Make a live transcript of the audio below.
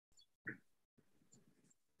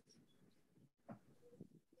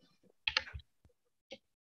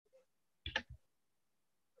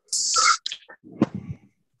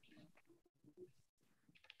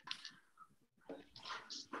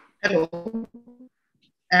Hello.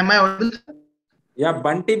 Am I audible? Yeah,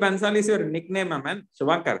 Bunty Bansal is your nickname, man.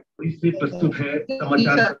 Shubhankar.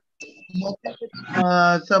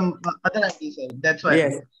 Some other ID, sir. That's why.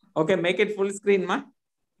 Yes. Okay, make it full screen, ma.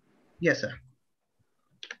 Yes, sir.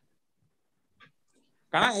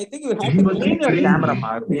 I think you have to clean your camera,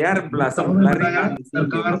 ma. We are some blurring I'm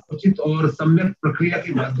seeing you. उचित और सम्यक प्रक्रिया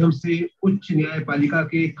के माध्यम से उच्च न्यायपालिका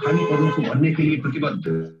के खाली पदों को भरने के लिए प्रतिबद्ध।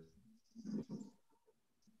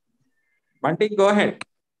 Bunty, go ahead.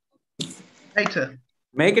 Right, sir.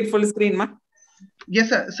 Make it full screen, ma. Yes,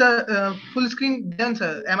 sir. Sir, full screen done,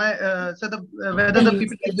 sir. Am I, sir, whether the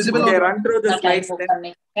people are visible? Okay, run through the slides.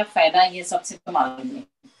 क्या फायदा ये सबसे तो मालूम नहीं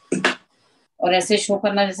और ऐसे शो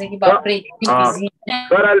करना जैसे कि बाप रे इतनी बिजी है.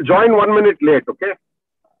 Sir, I'll join 1 minute late, okay?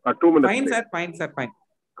 2 minutes. Fine, late. sir. Fine, sir. Fine.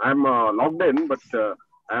 I'm logged in, but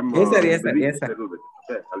I'm yes, sir. Yes, sir. Yes, sir. Little bit.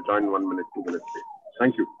 Okay, I'll join 1 minute, 2 minutes late.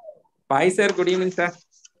 Thank you. Bye, sir. Good evening, sir.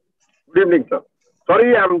 Good evening, sir.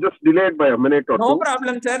 Sorry, I'm just delayed by a minute or two. No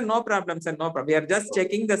problem, sir. No problem, sir. No problem. We are just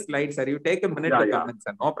checking the slides, sir. You take a minute to come in,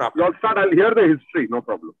 sir. No problem. You'll start. I'll hear the history. No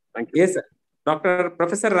problem. Thank you. Yes, sir. Dr.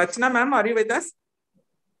 Professor Rachna, ma'am, are you with us?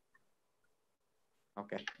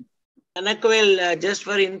 Okay. Kanakwel, just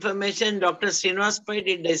for information, Dr. Srinivas Pai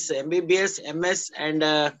did his MBBS, MS, and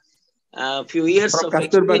a few years from of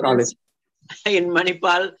Kasturba experience College in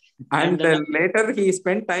Manipal. And later he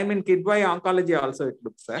spent time in Kidwai Oncology also, it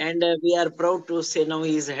looks, sir. And we are proud to say now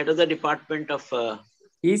he is head of the department of...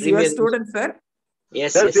 He's your student, sir?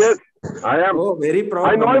 Yes, yes. Yes, I am. Oh, very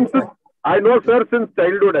proud. I know him since, I know sir since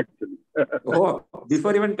childhood, actually. Oh,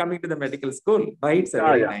 before even coming to the medical school. Right, sir.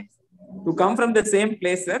 Very nice. You come from the same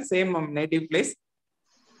place, sir? Same native place?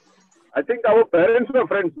 I think our parents were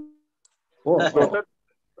friends. Oh, sir.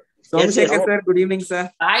 Somsekhar, sir, good evening, sir.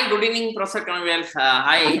 Hi, good evening, Professor Kanakwel.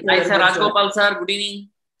 Hi, sir, Rajgopal, sir, good evening.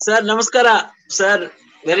 Sir, namaskara, sir.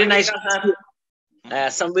 Very nice.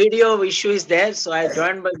 Some video issue is there, so I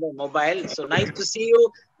joined by the mobile. So nice to see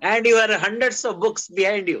you. And you have hundreds of books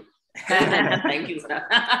behind you. Thank you, sir.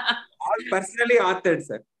 All personally authored,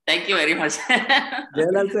 sir. Thank you very much.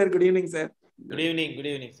 Jailal, sir, good evening, sir. Good evening, good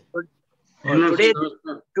evening, sir.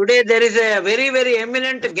 Today there is a very, very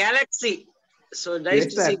eminent galaxy. So nice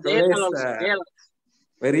to see Jailal also.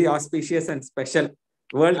 Very auspicious and special.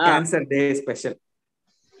 World Cancer Day special.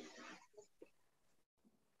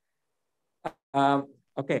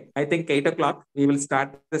 Okay, I think 8 o'clock, we will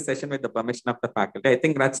start the session with the permission of the faculty. I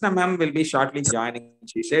think Rachna ma'am will be shortly joining.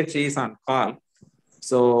 She said she is on call.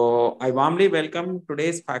 So I warmly welcome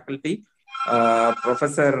today's faculty,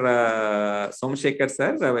 Professor Somsekhar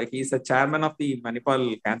sir. He is the chairman of the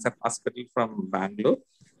Manipal Cancer Hospital from Bangalore.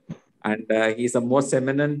 And he is a most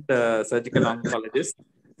eminent surgical oncologist.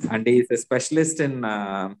 And he is a specialist in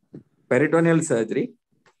peritoneal surgery.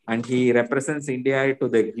 And he represents India to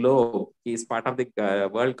the globe. He is part of the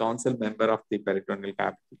World Council member of the peritoneal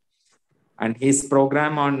cavity. And his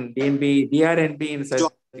program on DRNB in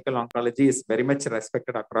surgical oncology is very much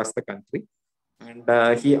respected across the country.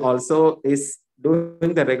 And he also is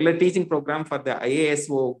doing the regular teaching program for the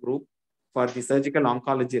IASO group for the surgical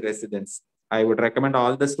oncology residents. I would recommend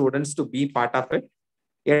all the students to be part of it.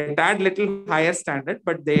 A tad little higher standard,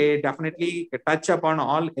 but they definitely touch upon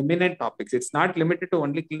all eminent topics. It's not limited to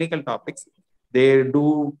only clinical topics. They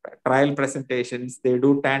do trial presentations, they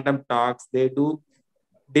do tandem talks, they do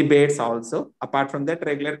debates also. Apart from that,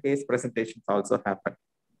 regular case presentations also happen.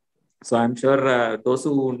 So I'm sure those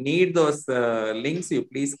who need those links, you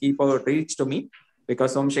please keep out reach to me,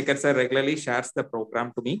 because Somsekhar sir regularly shares the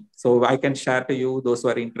program to me. So I can share to you, those who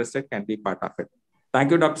are interested can be part of it.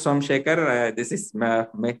 Thank you, Dr. Somsekhar. This is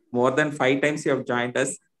more than 5 times you have joined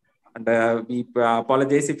us. And we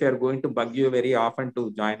apologize if we are going to bug you very often to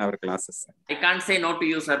join our classes. I can't say no to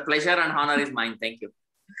you, sir. Pleasure and honor is mine. Thank you.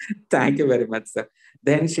 Thank you very much, sir.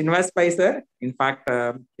 Then Srinivas Pai, sir. In fact,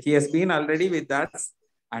 he has been already with us.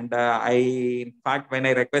 And in fact, when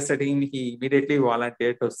I requested him, he immediately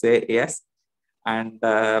volunteered to say yes. And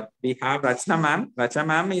we have Rachna ma'am. Rachna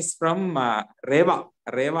ma'am is from Rewa.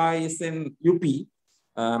 Rewa is in UP.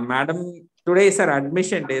 Madam, today is her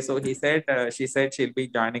admission day. So she said she'll be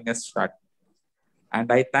joining us shortly.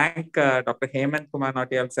 And I thank Dr. Hemant Kumar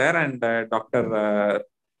Nautiyal sir and Dr.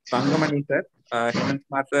 Tangamani sir. Hemant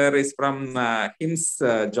Kumar sir is from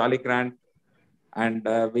HIMSS Jolly Grant. And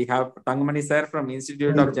we have Tangamani sir from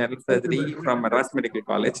Institute of General Surgery from Madras Medical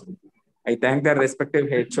College. I thank their respective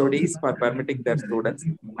HODs for permitting their students.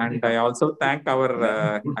 And I also thank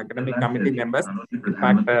our academic committee members. In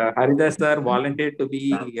fact, Haridhar sir volunteered to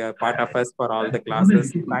be part of us for all the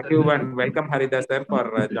classes. Thank you and welcome Haridhar sir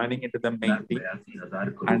for joining into the main team.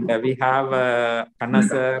 And we have Kanna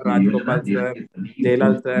sir, Rajgopal sir,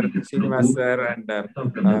 Jailal sir, Srinivas sir, and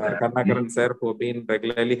Karnakaran sir who have been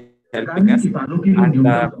regularly helping us. And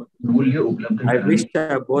I wish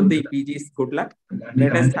both the PGs good luck.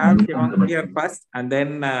 Let us have Shivankar here first and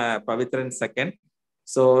then Pavitran second.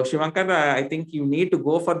 So Shivankar, I think you need to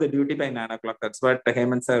go for the duty by 9 o'clock. That's what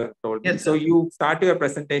Hemant sir told me. So you start your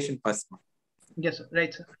presentation first. Yes, sir.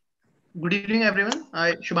 Right, sir. Good evening, everyone.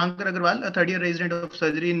 I, Shubhankar Agarwal, a third-year resident of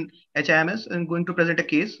surgery in HIMS, and going to present a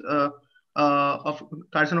case of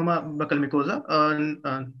carcinoma buccal mucosa.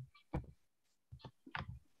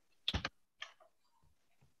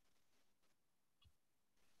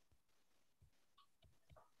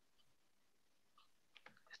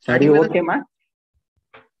 Starting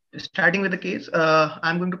with the case,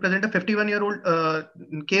 I'm going to present a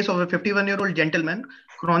 51-year-old case of a 51-year-old gentleman,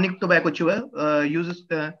 chronic tobacco chewer,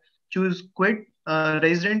 chews quid,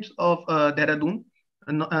 resident of Dehradun,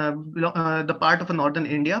 the part of northern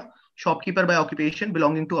India, shopkeeper by occupation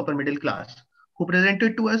belonging to upper middle class, who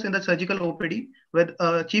presented to us in the surgical OPD with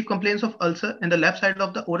chief complaints of ulcer in the left side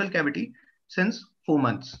of the oral cavity since 4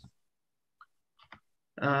 months.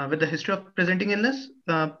 With the history of presenting illness,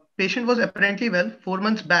 patient was apparently well 4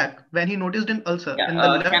 months back when he noticed an ulcer in the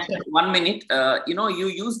left side. 1 minute. You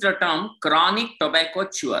used the term chronic tobacco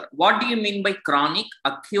chewer. What do you mean by chronic,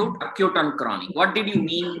 acute, and chronic? What did you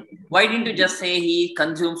mean? Why didn't you just say he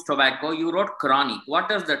consumes tobacco? You wrote chronic. What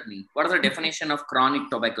does that mean? What is the definition of chronic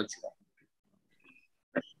tobacco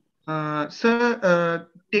chewer? Sir,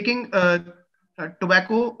 taking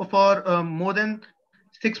tobacco for more than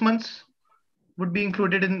 6 months would be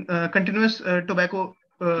included in continuous tobacco.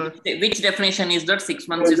 Which definition is that? 6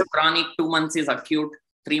 months is chronic, 2 months is acute,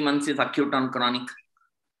 3 months is acute and chronic.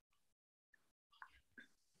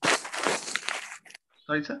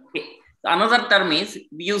 Sorry, sir. Okay. Another term is,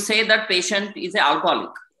 you say that patient is an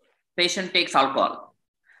alcoholic. Patient takes alcohol.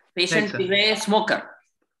 Patient is a smoker.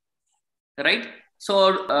 Right?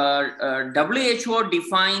 So WHO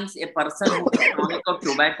defines a person who is chronic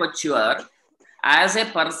tobacco chewer as a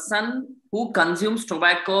person who consumes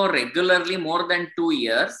tobacco regularly more than 2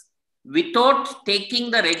 years without taking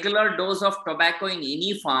the regular dose of tobacco in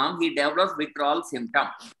any form. He develops withdrawal symptom.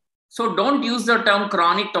 So don't use the term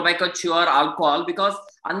chronic tobacco chewer alcohol, because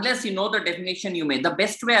unless you know the definition you made, the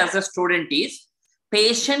best way as a student is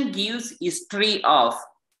patient gives history of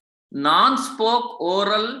non-spoke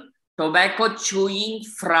oral tobacco chewing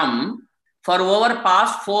for over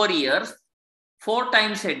past 4 years, 4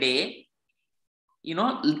 times a day.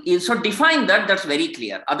 So define that. That's very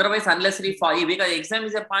clear. Otherwise, unnecessary because exam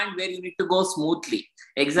is a point where you need to go smoothly.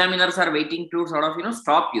 Examiners are waiting to sort of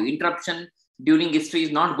stop you. Interruption during history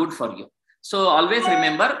is not good for you. So always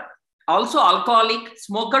remember. Also, alcoholic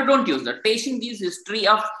smoker, don't use that. Patient gives history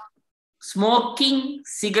of smoking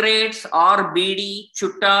cigarettes or BD,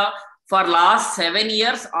 chutta for last 7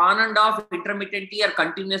 years on and off intermittently or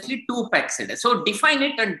continuously 2 packs a day. So define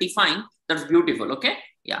it and define. That's beautiful. Okay.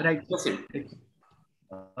 Yeah. Right.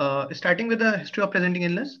 Starting with the history of presenting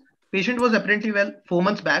illness, patient was apparently well 4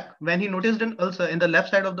 months back when he noticed an ulcer in the left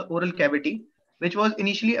side of the oral cavity, which was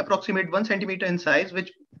initially approximate 1 centimeter in size,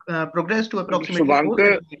 which progressed to approximately 4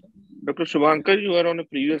 centimeters. Dr. Shubhankar, you are on a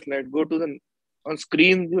previous slide. Go to on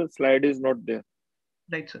screen, your slide is not there.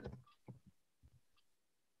 Right, sir.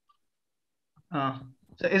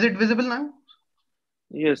 So is it visible now?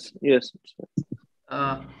 Yes.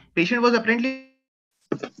 Patient was apparently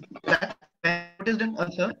back when noticed an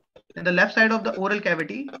ulcer in the left side of the oral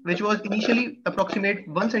cavity, which was initially approximate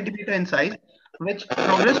 1 centimeter in size, which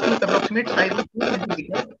progressed to approximate size of 2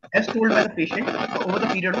 centimeters as told by the patient over the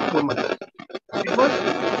period of 4 months.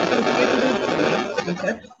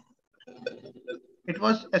 It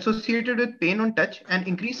was associated with pain on touch and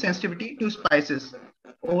increased sensitivity to spices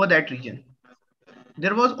over that region.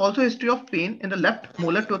 There was also a history of pain in the left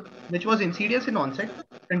molar tooth, which was insidious in onset,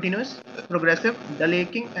 continuous, progressive, dull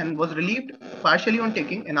aching, and was relieved partially on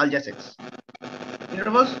taking analgesics. There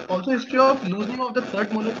was also a history of loosening of the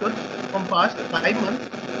third molar tooth from past 5 months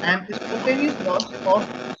and spontaneous loss of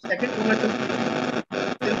second molar tooth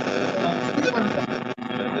till 6 months back.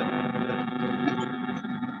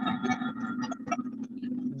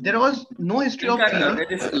 There was no history of fever.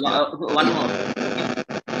 There is one more.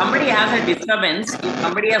 Somebody has a disturbance. If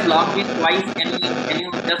somebody has logged in twice, can you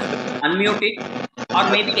just unmute it? Or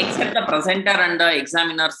maybe except the presenter and the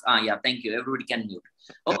examiners. Yeah, thank you. Everybody can mute.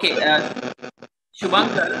 Okay.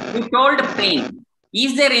 Shubhankar, you told pain.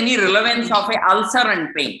 Is there any relevance of a ulcer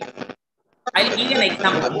and pain? I'll give you an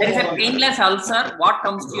example. There is a painless ulcer. What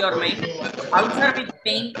comes to your mind? Ulcer with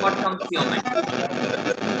pain. What comes to your mind?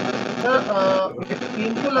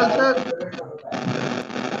 Painful ulcer.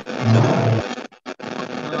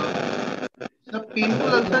 The painful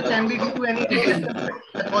ulcer can be due to any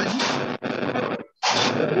pathology.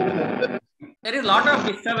 There is a lot of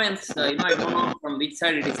disturbance. I don't know from which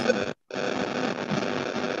side it is.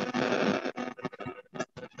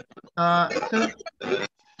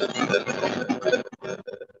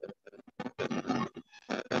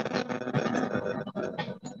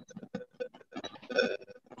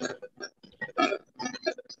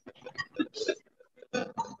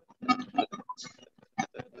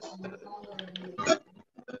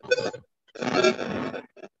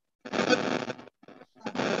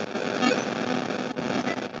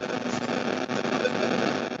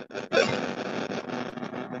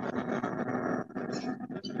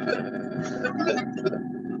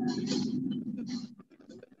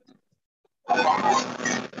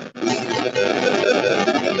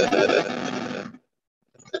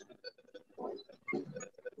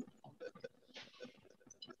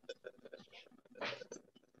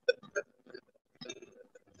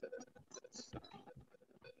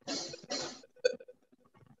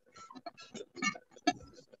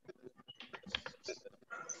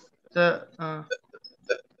 Sir.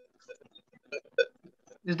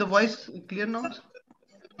 Is the voice clear now?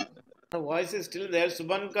 The voice is still there.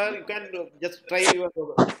 Shubhankar, you can just try your.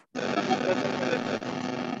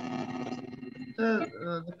 Sir,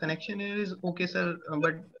 the connection here is okay, sir,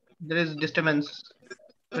 but there is disturbance,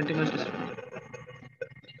 continuous disturbance.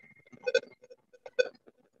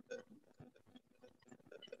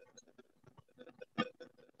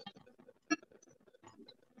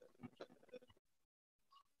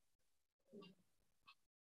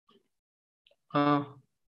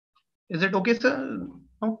 Is it okay, sir?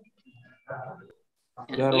 No?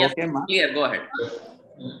 Yes, okay, clear. Go ahead.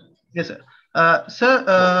 Yes, sir.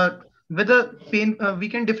 Sir, with the pain, we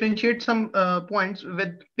can differentiate some points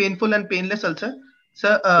with painful and painless ulcer.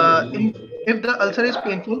 Sir, if the ulcer is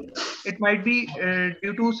painful, it might be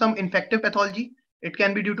due to some infective pathology. It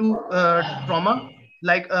can be due to trauma,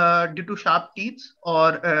 like due to sharp teeth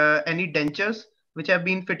or any dentures which have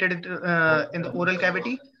been fitted into, in the oral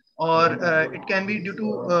cavity, or it can be due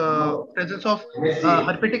to presence of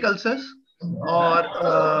herpetic ulcers, or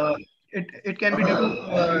it can be due to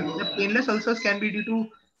the painless ulcers can be due to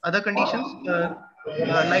other conditions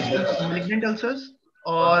like malignant ulcers,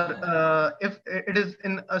 or if it is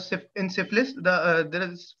in syphilis, there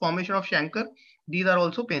is formation of chancre. These are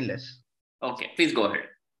also painless. Okay, please go ahead.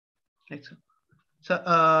 Right, sir. So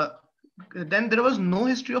then there was no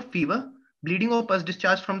history of fever, bleeding or pus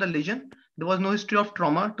discharge from the lesion. There was no history of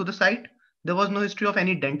trauma to the site. There was no history of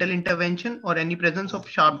any dental intervention or any presence of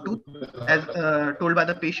sharp tooth as told by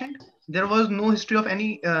the patient. There was no history of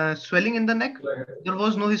any swelling in the neck. There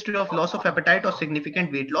was no history of loss of appetite or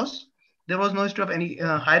significant weight loss. There was no history of any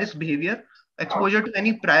high-risk behavior, exposure to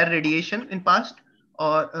any prior radiation in past,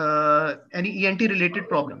 or any ENT-related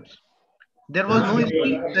problems. There was no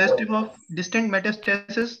history suggestive of distant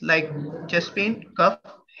metastasis like chest pain, cough,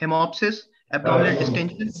 hemoptysis, abdominal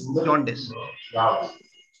distension, jaundice.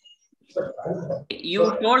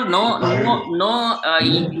 You told no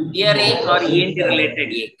earache or ENT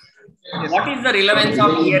related ache. Yes. What is the relevance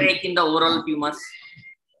of earache in the oral tumors?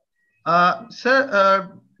 Sir,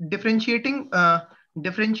 differentiating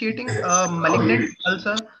malignant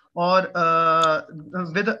ulcer or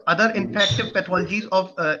with other infective pathologies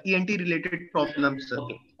of ENT related problems. Sir.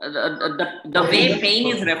 Okay. The way pain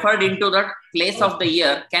is referred into the place of the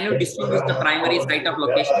ear, can you distinguish the primary site of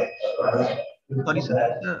location? Sorry, sir.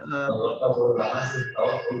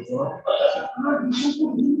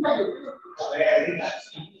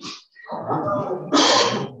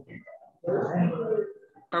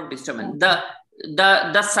 Of disturbance.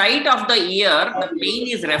 The site of the ear, the pain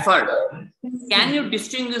is referred. Can you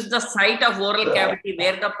distinguish the site of oral cavity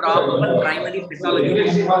where the probable primary pathology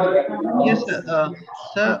is? Yes,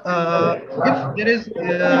 sir. If there is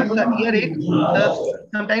the earache,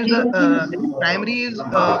 sometimes the primary is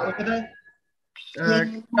over the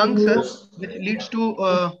tongue, sir, which leads to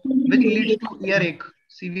earache,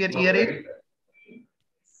 severe earache.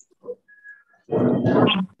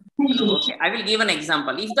 Okay, I will give an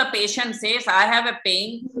example. If the patient says, I have a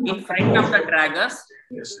pain in front of the tragus,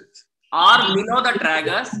 or below the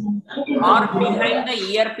tragus, or behind the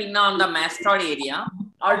ear pinna on the mastoid area,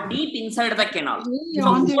 or deep inside the canal.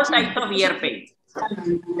 So, 4 types of ear pain.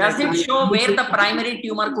 Does it show where the primary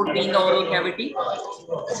tumor could be in the oral cavity?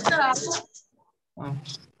 know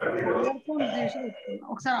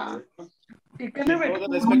the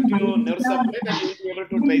respective nerve subtype and you will be able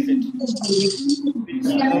to trace it. Which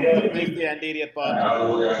nerve supplies the anterior part.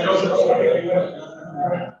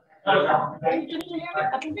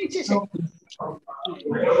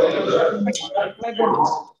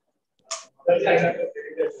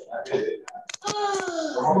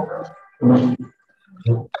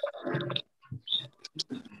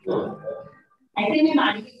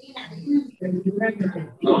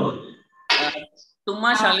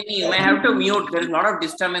 Tumma Shalini, you may have to mute. There is a lot of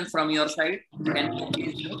disturbance from your side. Can you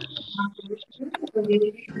please mute?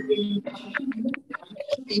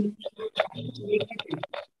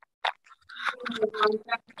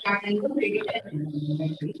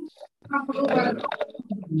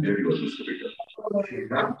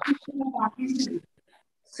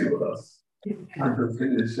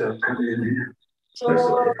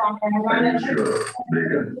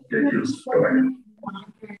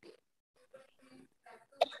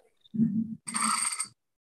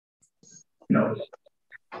 No,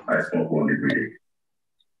 I smoke only weed.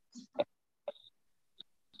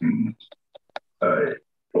 I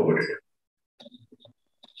forgot it.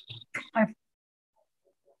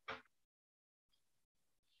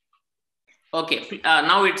 Okay,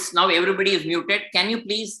 now everybody is muted. Can you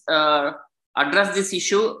please address this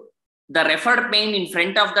issue? The referred pain in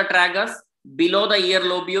front of the tragus, below the ear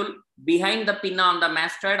lobule, behind the pinna on the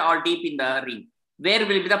mastoid, or deep in the ring. Where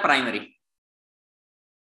will be the primary?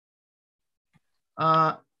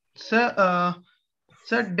 Sir,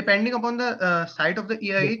 depending upon the site of the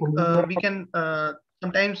earache, we can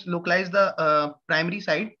sometimes localize the primary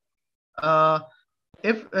site.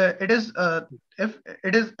 If it is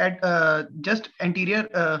at just anterior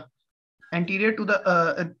to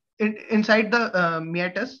the inside the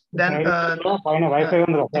meatus, then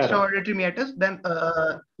extra-auditory meatus, then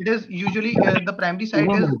it is usually the primary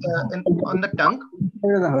site is on the tongue.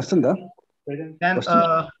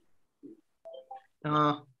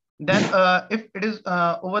 Then if it is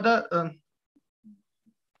over the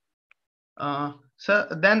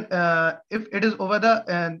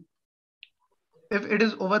if it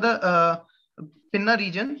is over the pinna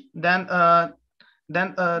region, then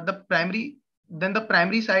the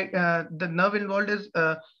primary side, the nerve involved is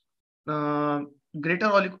greater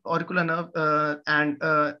auricular nerve, and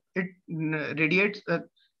it radiates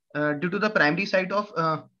due to the primary site of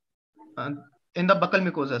in the buccal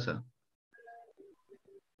mucosa, sir.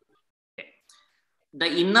 The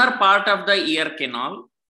inner part of the ear canal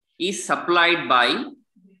is supplied by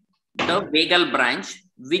the vagal branch,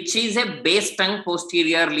 which is a base tongue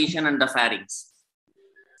posterior lesion under pharynx.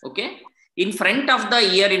 Okay. In front of the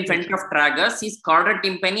ear, in front of tragus, is chorda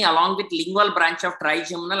tympani along with lingual branch of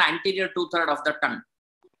trigeminal anterior 2/3 of the tongue.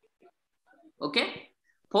 Okay.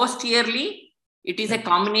 Posteriorly, it is a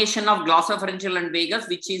combination of glossopharyngeal and vagus,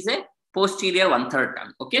 which is a posterior 1/3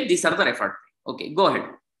 tongue. Okay. These are the referred. Okay. Go ahead.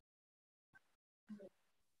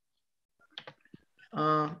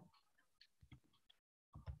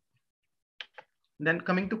 Then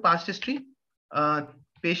coming to past history,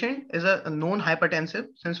 patient is a known hypertensive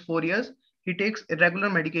since 4 years. He takes irregular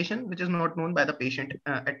medication, which is not known by the patient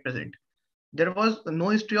at present. There was no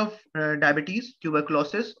history of diabetes,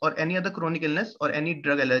 tuberculosis, or any other chronic illness or any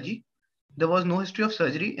drug allergy. There was no history of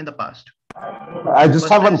surgery in the past. I just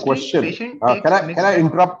have one question. Can I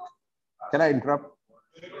interrupt? Can I interrupt?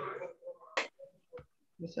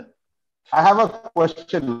 Yes, sir. I have a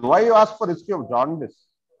question. Why you ask for history of jaundice?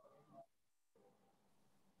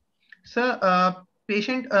 Sir,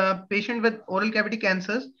 patient with oral cavity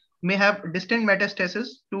cancers may have distant metastasis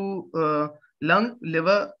to lung,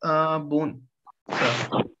 liver, bone, sir.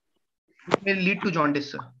 It may lead to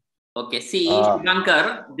jaundice, sir. Okay, see,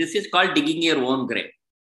 Shankar, this is called digging your own grave.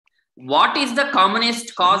 What is the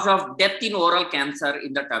commonest cause of death in oral cancer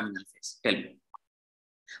in the terminal phase? Tell me.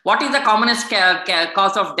 What is the commonest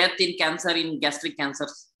cause of death in cancer, in gastric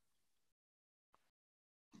cancers?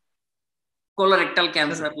 Colorectal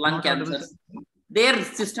cancer, lung cancer. Their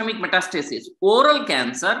systemic metastasis. Oral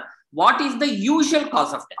cancer, what is the usual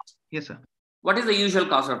cause of death? Yes, sir. What is the usual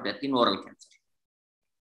cause of death in oral cancer?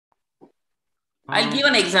 I'll give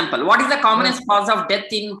an example. What is the commonest cause of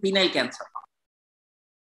death in penile cancer?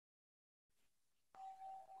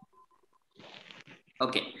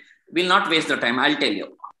 Okay, we'll not waste the time. I'll tell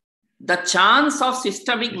you. The chance of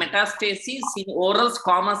systemic metastasis in oral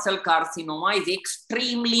squamous cell carcinoma is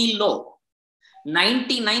extremely low.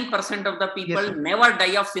 99% of the people never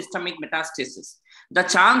die of systemic metastasis. The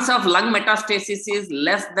chance of lung metastasis is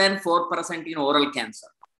less than 4% in oral cancer.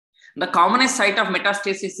 The commonest site of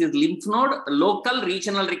metastasis is lymph node, local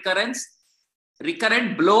regional recurrence,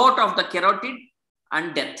 recurrent blowout of the carotid,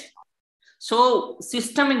 and death. So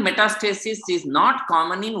systemic metastasis is not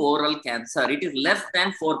common in oral cancer. It is less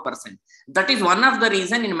than 4%. That is one of the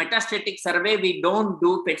reasons in metastatic survey, we don't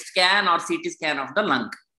do PET scan or CT scan of the lung.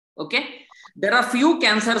 Okay. There are few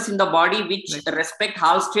cancers in the body which respect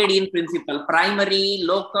Hallstadian principle, primary,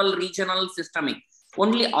 local, regional, systemic.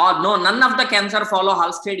 None of the cancer follow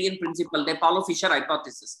Hallstadian principle. They follow Fisher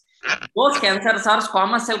hypothesis. Those cancers are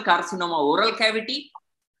squamous cell carcinoma, oral cavity,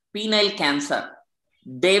 penile cancer.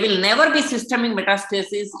 They will never be systemic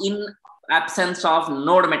metastasis in absence of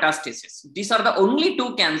node metastasis. These are the only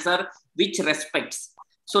two cancer which respects.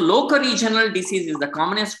 So local regional disease is the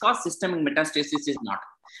commonest cause, systemic metastasis is not.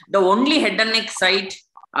 The only head and neck site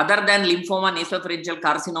other than lymphoma, nasopharyngeal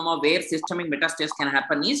carcinoma where systemic metastasis can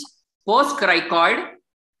happen is post-cricoid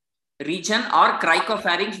region or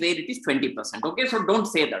cricopharynx where it is 20%. Okay, so don't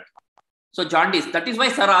say that. So jaundice, that is why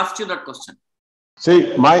sir asked you that question.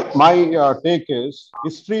 See, my take is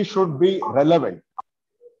history should be relevant,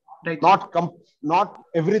 right? Not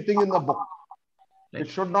everything in the book. Right. It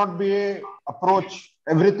should not be a approach,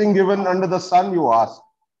 everything given under the sun you ask.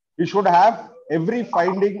 You should have every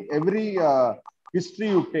finding, every history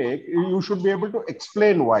you take, you should be able to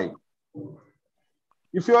explain why.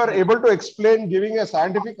 If you are able to explain, giving a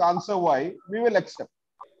scientific answer why, we will accept.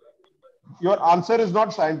 Your answer is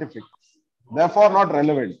not scientific, therefore not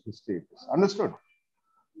relevant history. Understood?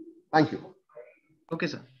 Thank you. Okay,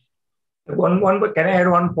 sir. Can I add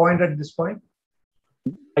one point at this point?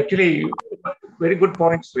 Actually, very good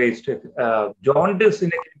points raised. Jaundice in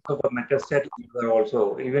a case of a metastatic liver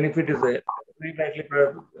also, even if it is very rightly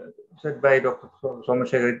said by Dr.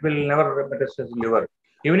 Somashekar, it will never metastasize liver.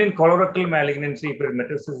 Even in colorectal malignancy, if it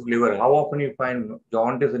metastasis liver, how often you find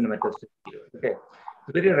jaundice in the metastatic liver? Okay,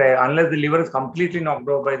 it's very rare unless the liver is completely knocked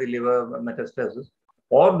out by the liver metastasis,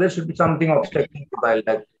 or there should be something obstructing the bile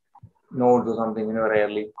duct nodes or something,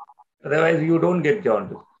 rarely. Otherwise, you don't get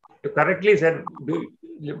jaundice. You correctly said,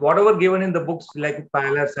 whatever given in the books like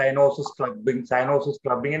pallor, cyanosis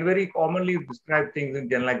clubbing, and very commonly described things in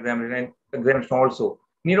general examination also.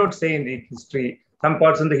 Need not say in the history, some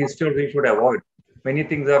parts in the history we should avoid. Many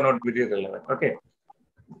things are not very relevant. Okay.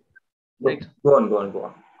 Right. Go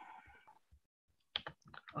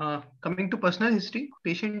on. Coming to personal history,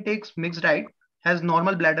 patient takes mixed diet, has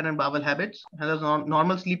normal bladder and bowel habits, has a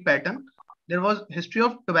normal sleep pattern. There was history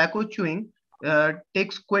of tobacco chewing,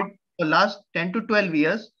 takes quit for last 10 to 12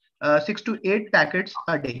 years, 6 to 8 packets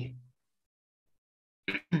a day.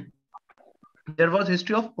 There was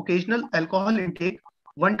history of occasional alcohol intake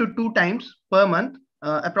 1 to 2 times per month,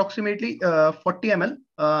 approximately 40 ml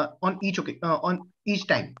on each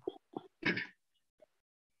time.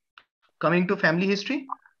 Coming to family history,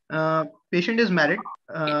 patient is married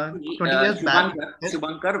 20 years back.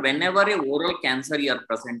 Shubhankar, whenever a oral cancer you are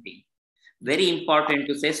presenting, very important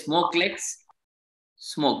to say smokeless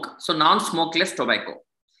smoke. So non-smokeless tobacco.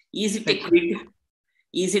 Is it a quid?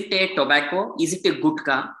 Is it a tobacco? Is it a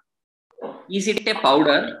gutka? Is it a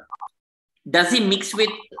powder? Does he mix with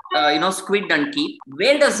squid and keep?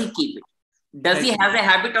 Where does he keep it? Does he have a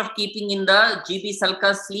habit of keeping in the GB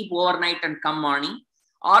sulcus, sleep overnight and come morning,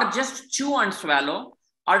 or just chew and swallow,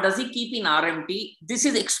 or does he keep in RMT? This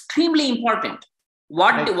is extremely important.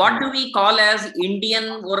 What do we call as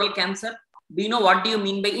Indian oral cancer? Do you know what do you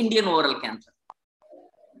mean by Indian oral cancer?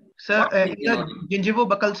 Sir,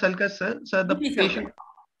 gingivo-buccal sulcus, sir. So the patient.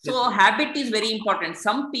 So habit is very important.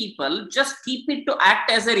 Some people just keep it to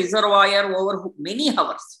act as a reservoir over many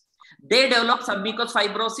hours. They develop submucous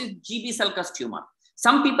fibrosis, GB sulcus tumor.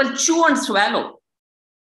 Some people chew and swallow.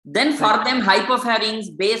 Then for them,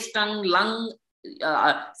 hypopharynx, base tongue, lung,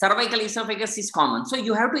 cervical esophagus is common. So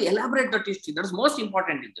you have to elaborate the history. That's most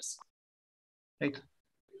important in this. Right.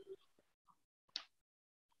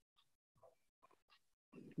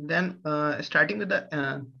 Then starting with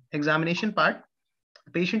the examination part,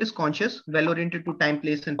 patient is conscious, well-oriented to time,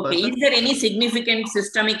 place, and person. Is there any significant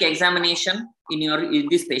systemic examination in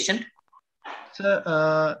this patient?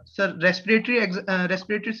 Sir,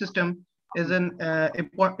 respiratory system is an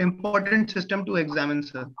important system to examine,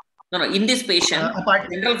 sir. No, in this patient,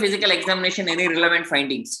 general physical examination, any relevant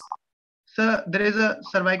findings? Sir, there is a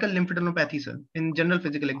cervical lymphadenopathy, sir, in general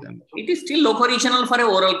physical examination. It is still locoregional for a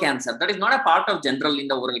oral cancer. That is not a part of general in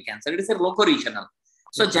the oral cancer. It is a locoregional.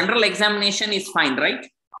 So general examination is fine, right?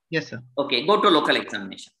 Yes, sir. Okay, go to local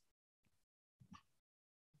examination.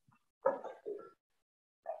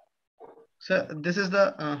 Sir, this is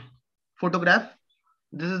the photograph.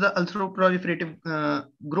 This is the ulceroproliferative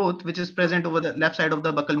growth, which is present over the left side of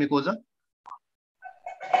the buccal mucosa.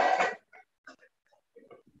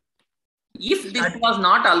 If this was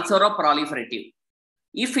not ulceroproliferative,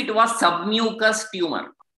 If it was submucous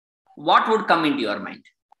tumor, what would come into your mind?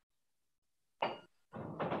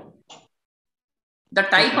 The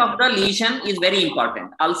type of the lesion is very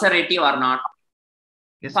important. Ulcerative or not,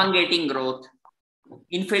 fungating growth,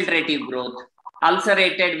 infiltrative growth,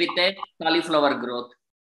 ulcerated with a cauliflower growth,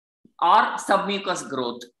 or submucous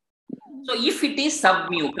growth. So if it is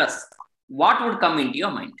submucous, what would come into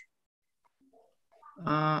your mind?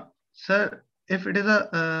 Sir, if it is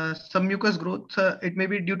a submucous growth, sir, it may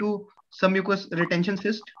be due to submucous retention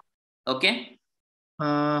cyst. Okay.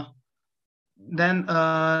 Then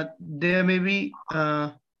there may be,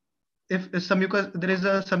 if submucous, there is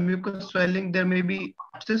a submucous swelling, there may be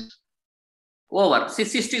abscess. Over.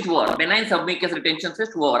 Cyst is over. Benign submucous retention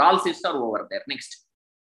cyst over. All cysts are over there. Next.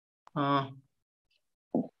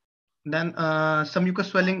 Then submucous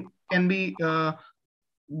swelling can be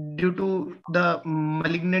due to the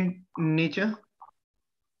malignant nature.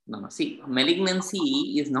 No, see,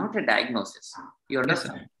 malignancy is not a diagnosis. You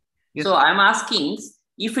understand? Yes, so I'm asking,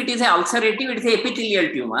 if it is an ulcerative, it is an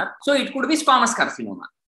epithelial tumor. So it could be squamous carcinoma.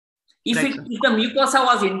 If, if the mucosa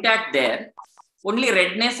was intact there, only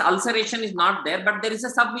redness, ulceration is not there, but there is a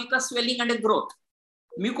submucous swelling and a growth.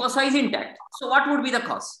 Mucosa is intact. So what would be the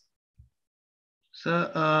cause?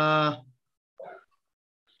 So,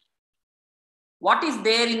 what is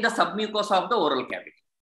there in the submucosa of the oral cavity?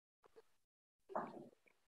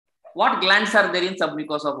 What glands are there in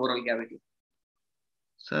submucosa of oral cavity?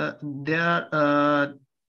 So there are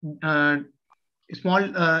small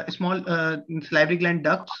salivary gland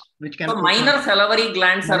ducts which can. So minor salivary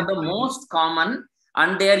glands are the most common,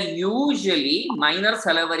 and they are usually minor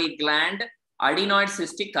salivary gland adenoid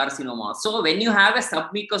cystic carcinoma. So when you have a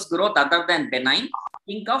submucous growth other than benign,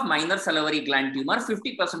 think of minor salivary gland tumor.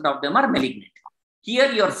 50% of them are malignant.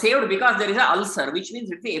 Here you are saved because there is an ulcer, which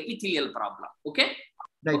means it's the epithelial problem. Okay.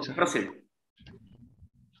 Right, okay, proceed.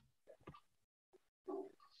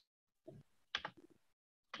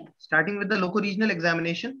 Starting with the locoregional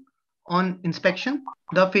examination, on inspection,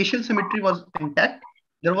 the facial symmetry was intact.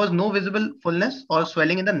 There was no visible fullness or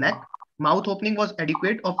swelling in the neck. Mouth opening was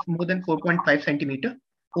adequate of more than 4.5 centimeter.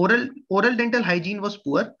 Oral dental hygiene was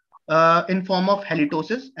poor in form of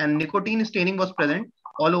halitosis, and nicotine staining was present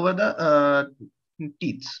all over the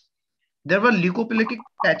teeth. There were leukoplakic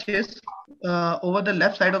patches over the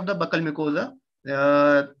left side of the buccal mucosa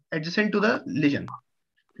adjacent to the lesion.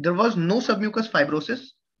 There was no submucous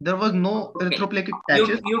fibrosis. There was no erythroplakic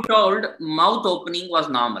patches. You told mouth opening was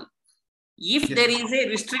normal. If there is a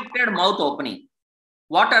restricted mouth opening,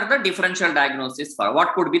 what are the differential diagnoses for?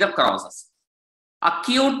 What could be the causes?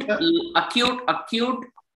 Acute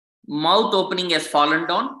mouth opening has fallen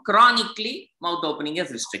down. Chronically, mouth opening is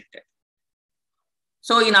restricted.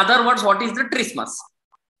 So in other words, what is the trismus?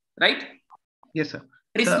 Right? Yes, sir.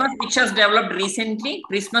 Trismus which has developed recently,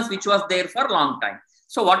 trismus which was there for a long time.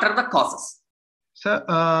 So what are the causes? Sir,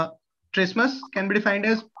 trismus can be defined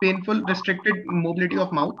as painful, restricted mobility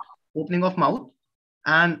of mouth, opening of mouth.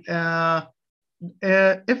 And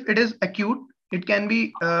if it is acute, it can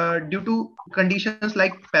be due to conditions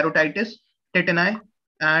like parotitis, tetani,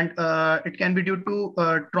 and it can be due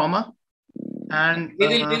to trauma. And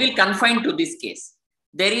we will confine to this case.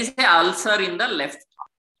 There is an ulcer in the left.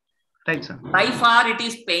 Right, sir. By far, it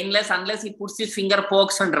is painless unless he puts his finger,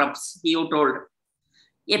 pokes and rubs, you told.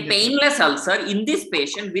 A painless ulcer in this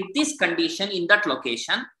patient with this condition in that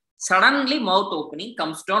location, suddenly mouth opening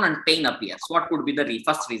comes down and pain appears. What would be the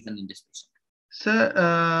first reason in this patient?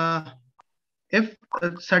 Sir, if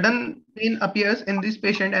sudden pain appears in this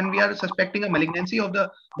patient and we are suspecting a malignancy of the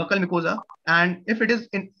buccal mucosa, and if it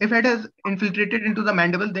has infiltrated into the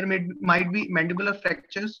mandible, there might be mandibular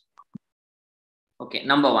fractures. Okay,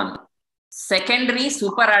 number one. Secondary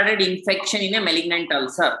superadded infection in a malignant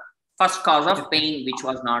ulcer. First cause of pain which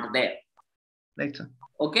was not there. Right, sir.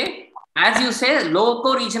 Okay. As you say,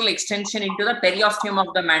 locoregional extension into the periosteum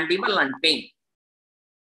of the mandible and pain.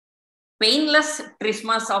 Painless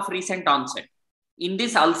trismus of recent onset in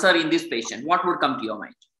this ulcer in this patient, what would come to your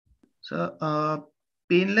mind? So,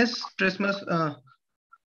 painless trismus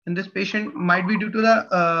in this patient might be due to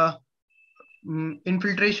the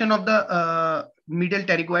infiltration of the medial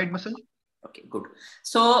pterygoid muscle. Okay, good.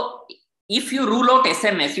 So, if you rule out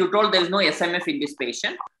SMS, you told there is no SMF in this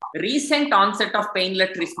patient. Recent onset of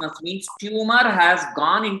painless trismus means tumor has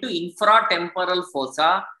gone into infratemporal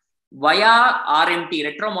fossa via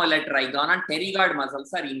RMT, retromolar trigon, and pterygoid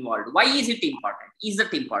muscles are involved. Why is it important? Is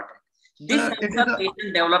it important? This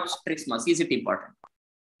patient develops trismus. Is it important?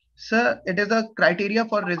 Sir, it is a criteria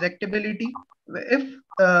for resectability. If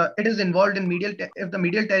it is involved in if the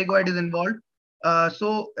medial pterygoid is involved,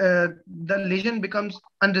 so the lesion becomes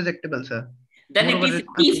unresectable, sir. Then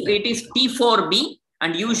it is T4B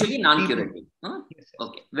and usually non-curative. Huh? Yes,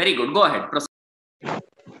 okay, very good. Go ahead. Proceed.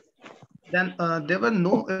 Then there were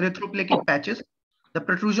no erythroplakic patches. The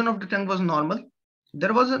protrusion of the tongue was normal.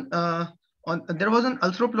 There was an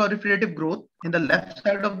ulceroproliferative growth in the left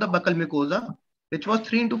side of the buccal mucosa, which was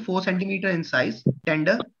 3 to 4 centimeter in size,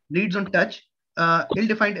 tender, bleeds on touch,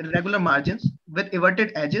 ill-defined irregular margins with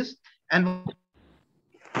everted edges and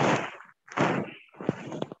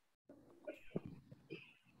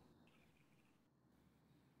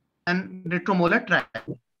retromolar tract.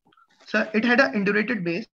 So it had an indurated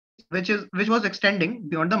base, which was extending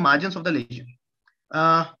beyond the margins of the lesion.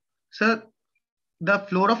 So the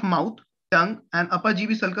floor of mouth, tongue, and upper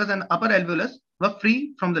GB sulcus and upper alveolus were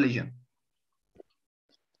free from the lesion.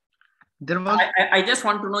 There was. I just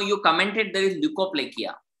want to know. You commented there is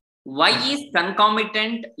leukoplakia. Why is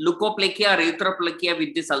concomitant leukoplakia or erythroplakia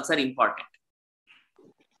with this ulcer important?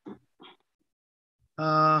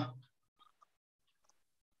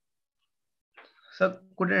 Sir,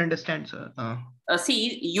 couldn't understand, sir.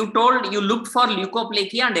 See, you looked for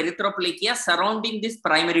leukoplakia and erythroplakia surrounding this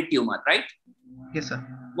primary tumor, right? Yes, sir.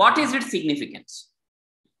 What is its significance?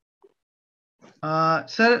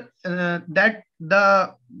 Sir, that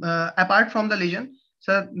the apart from the lesion,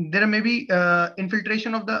 sir, there may be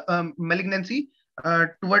infiltration of the malignancy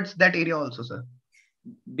towards that area also, sir.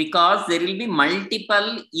 Because there will be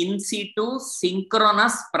multiple in situ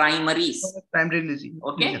synchronous primaries. Primary lesion.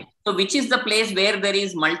 Okay. Lesion. So which is the place where there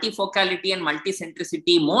is multifocality and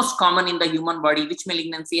multicentricity most common in the human body? Which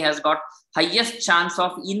malignancy has got highest chance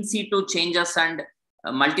of in situ changes and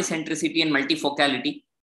multicentricity and multifocality?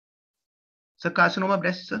 So carcinoma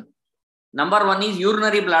breast, sir. Number 1 is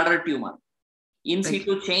urinary bladder tumor. In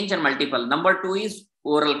situ change and multiple. Number 2 is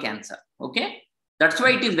oral cancer. Okay. That's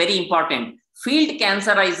why it is very important. Field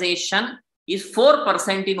cancerization is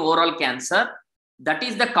 4% in oral cancer. That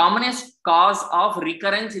is the commonest cause of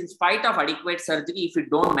recurrence in spite of adequate surgery if you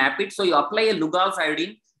don't map it. So you apply a Lugol's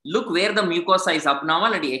iodine, look where the mucosa is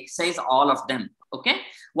abnormal and you excise all of them. Okay.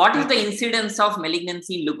 What is the incidence of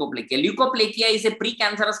malignancy in leukoplakia? Leukoplakia is a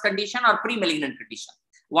precancerous condition or pre-malignant condition.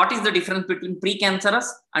 What is the difference between precancerous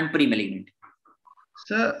and pre-malignant?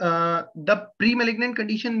 Sir, the pre-malignant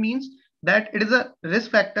condition means that it is a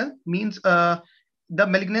risk factor, means the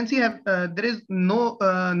malignancy there is no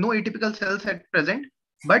atypical cells at present,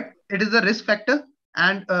 but it is a risk factor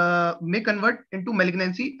and may convert into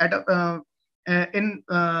malignancy at in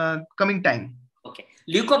coming time. Okay.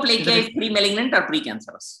 Leukoplakia is pre-malignant or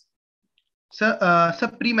precancerous? Sir,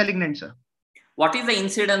 pre-malignant, sir. What is the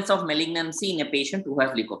incidence of malignancy in a patient who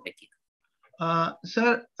has leukoplakia?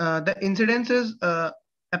 Sir, the incidence is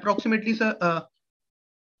approximately, sir,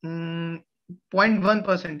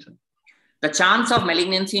 0.1%, sir. The chance of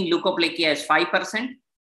malignancy in leukoplakia is 5%.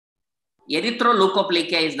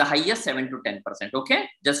 Erythroleukoplakia is the highest, 7 to 10%. Okay,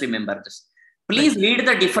 just remember this. Please read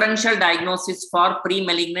the differential diagnosis for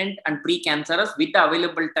pre-malignant and precancerous. With the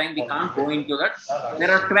available time, we can't go into that. There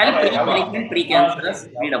are 12 pre-malignant, precancerous.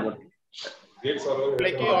 Read about it.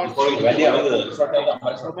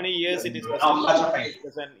 How many years it is present, age it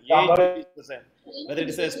is present, whether it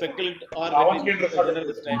is a speculate or whether it is a general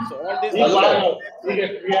type. So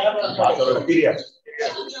all these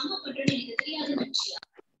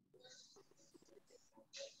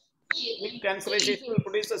cancerization will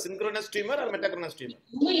produce a synchronous tumor or metachronous tumor?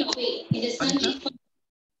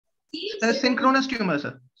 Synchronous tumor,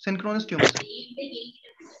 sir. Synchronous tumor.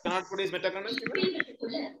 Cannot produce metachronous tumor?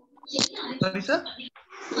 Sorry, sir?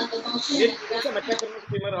 It is a metachronous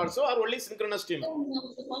tumor also or only synchronous tumor?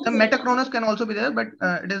 The metachronous can also be there, but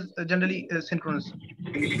it is generally synchronous.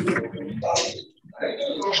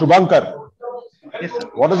 Shubhankar, yes, sir.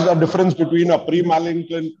 What is the difference between a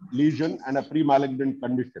pre-malignant lesion and a pre-malignant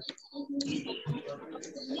condition?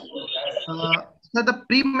 So the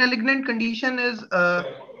pre-malignant condition is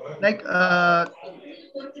like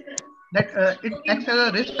that it acts as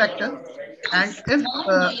a risk factor, and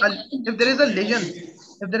if there is a lesion,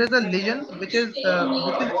 which is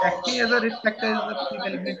acting as a risk factor, is the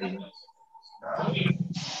pre-malignant lesion.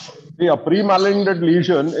 See, a pre-malignant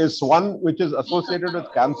lesion is one which is associated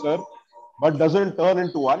with cancer but doesn't turn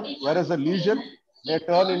into one, whereas a lesion may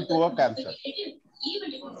turn into a cancer.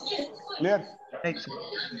 Clear? Right, sir.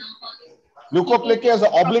 Leukoplakia is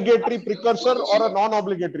an obligatory precursor or a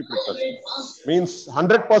non-obligatory precursor? Means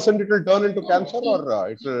 100% it will turn into cancer,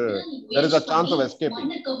 or there is a chance of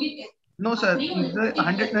escaping? No, sir. It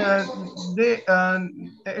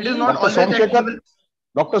is not always that.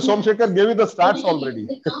 Dr. Somsekhar gave you the stats already.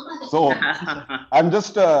 So I'm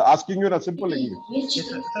just asking you in a simple English. Yes,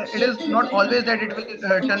 sir. It is not always that it will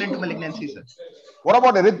turn into malignancy, sir. What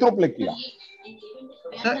about erythroplakia?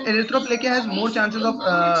 Sir, erythroplakia has more chances of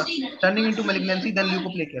turning into malignancy than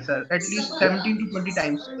leukoplakia, sir. At least 17 to 20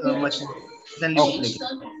 times much more than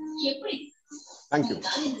leukoplakia. Thank you.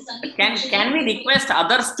 Can we request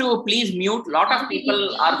others to please mute? Lot of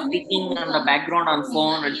people are speaking on the background on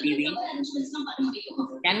phone and TV.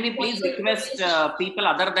 Can we please request people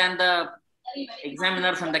other than the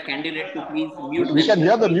examiners and the candidate to please mute? We can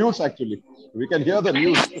hear the news actually. We can hear the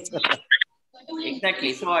news.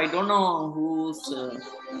 Exactly. So I don't know who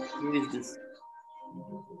is this.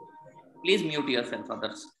 Please mute yourself,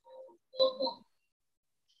 others.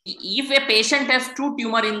 If a patient has two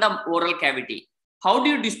tumor in the oral cavity, how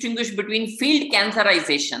do you distinguish between field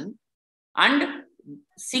cancerization and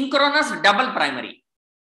synchronous double primary?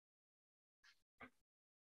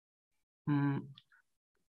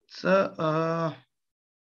 Sir,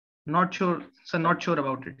 not sure. Sir, not sure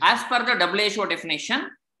about it. As per the WHO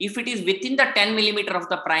definition, if it is within the 10 millimeter of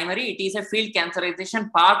the primary, it is a field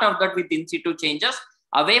cancerization. Part of that with in situ changes.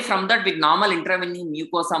 Away from that, with normal intervening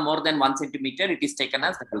mucosa more than 1 centimeter, it is taken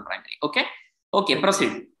as double primary. Okay. Okay.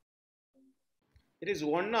 Proceed. It is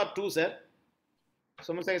 1 or 2, sir.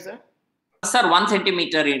 Someone say, sir. Sir, 1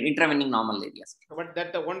 centimeter in intervening normal areas. But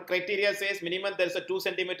that one criteria says minimum there is a 2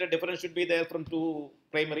 centimeter difference should be there from two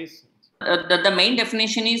primaries. The main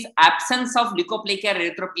definition is absence of leukoplakia,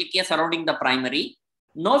 erythroplakia surrounding the primary,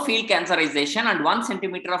 no field cancerization, and 1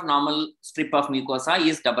 centimeter of normal strip of mucosa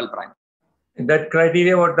is double primary. That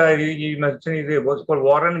criteria, what you mentioned, is what's called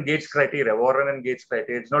Warren and Gates criteria. Warren and Gates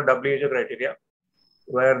criteria. It's not WHO criteria,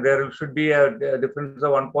 where there should be a difference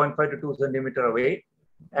of 1.5 to 2 centimeter away.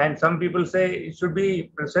 And some people say it should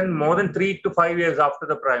be present more than 3 to 5 years after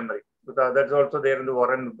the primary. So that's also there in the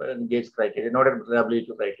Warren and Gates criteria, not a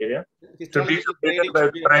WHO criteria. Should be separated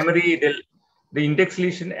by primary, the index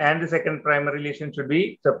lesion and the second primary lesion should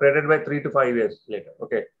be separated by 3 to 5 years later.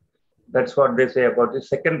 Okay. That's what they say about the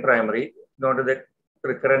second primary, not the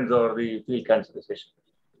recurrence or the field cancerization.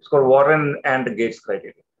 It's called Warren and Gates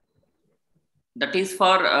criteria. That is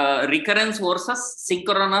for recurrence versus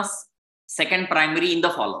synchronous second primary in the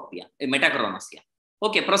follow-up, yeah, metachronous, yeah.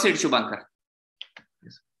 Okay, proceed, Shubhankar.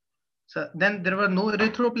 Yes. So then there were no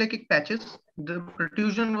erythroplakic patches. The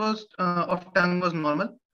protrusion was of tongue was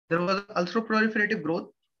normal. There was ulceroproliferative growth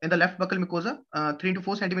in the left buccal mucosa, 3 to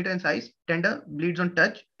 4 centimeter in size, tender, bleeds on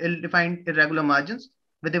touch, ill-defined irregular margins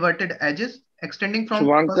with everted edges extending from.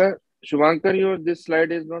 Shubhankar, this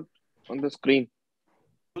slide is not on the screen.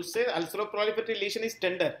 You say ulceroproliferative lesion is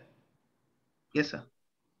tender. Yes, sir.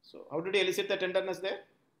 So how did you elicit the tenderness there?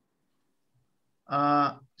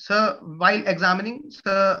 Sir, while examining,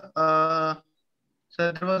 sir,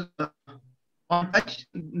 there was on touch,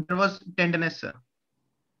 there was tenderness, sir.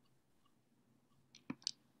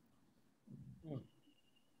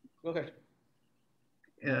 Go ahead.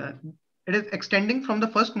 It is extending from the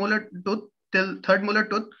first molar tooth till third molar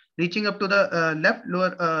tooth, reaching up to the left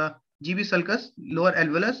lower GB sulcus, lower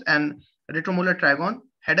alveolus, and retromolar trigon,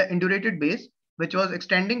 had an indurated base, which was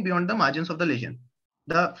extending beyond the margins of the lesion.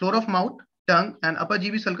 The floor of mouth, tongue, and upper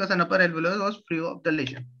GB sulcus and upper alveolus was free of the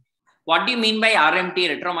lesion. What do you mean by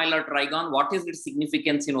RMT, retromolar trigon? What is its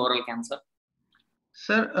significance in oral cancer?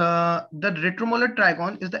 Sir, the retromolar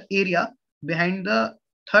trigon is the area behind the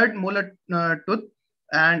third molar tooth,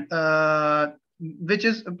 and which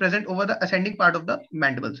is present over the ascending part of the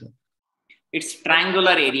mandible, sir. It's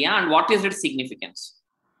triangular area, and what is its significance?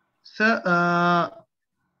 Sir,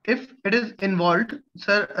 if it is involved,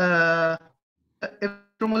 sir, if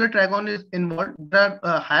retromolar trigon is involved, there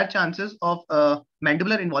are higher chances of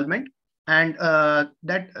mandibular involvement, and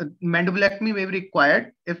that mandibulectomy may be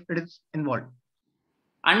required if it is involved.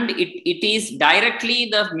 And it is directly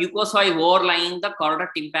the mucosa is overlying the chorda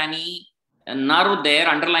tympani nerve there,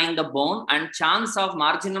 underlying the bone, and chance of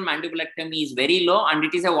marginal mandibulectomy is very low, and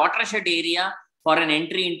it is a watershed area for an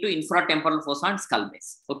entry into infratemporal fossa and skull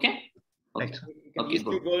base. Okay? Okay. Right. You can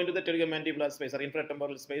easily go into the pterygomandibular space or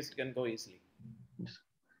infratemporal space, it can go easily. Yes.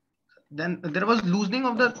 Then there was loosening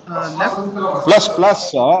of the left.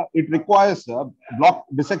 Plus, it requires block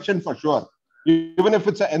dissection for sure, even if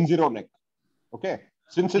it's an N0 neck. Okay.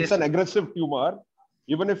 Since it's an aggressive tumor,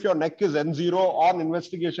 even if your neck is N0 on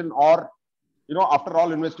investigation, or after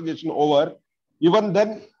all investigation over, even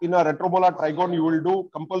then in a retromolar trigon, you will do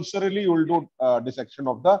compulsorily, you will do dissection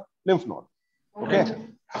of the lymph node. Okay.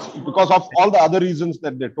 Right. Because of all the other reasons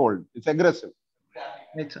that they told, it's aggressive.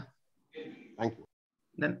 Right, sir. Thank you.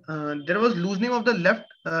 Then there was loosening of the left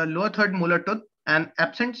lower third molar tooth and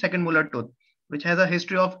absent second molar tooth, which has a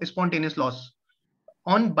history of spontaneous loss.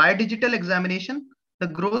 On biodigital examination, the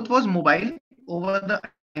growth was mobile over the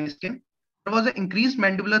skin. There was an increased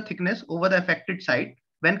mandibular thickness over the affected side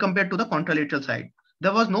when compared to the contralateral side.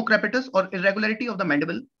 There was no crepitus or irregularity of the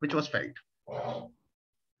mandible which was felt.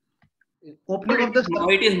 Opening of the no,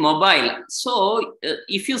 it is mobile. So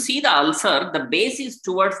if you see the ulcer, the base is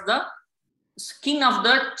towards the skin of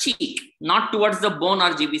the cheek, not towards the bone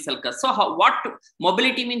or GB sulcus. So what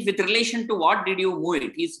mobility means with relation to what did you move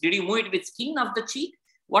it? Did you move it with skin of the cheek?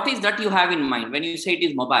 What is that you have in mind when you say it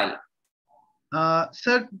is mobile?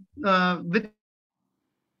 Sir, with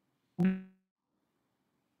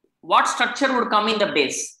what structure would come in the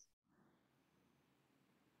base?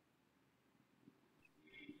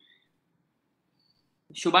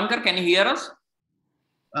 Shubhankar, can you hear us?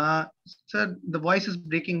 Sir, the voice is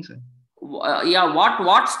breaking, sir. Yeah,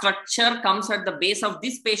 what structure comes at the base of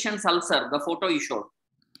this patient's ulcer, the photo you showed?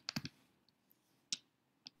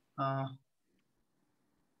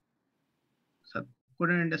 Sir,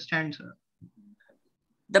 couldn't understand, sir.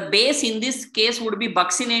 The base in this case would be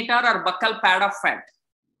buccinator or buccal pad of fat.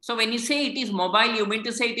 So when you say it is mobile, you mean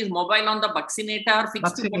to say it is mobile on the buccinator,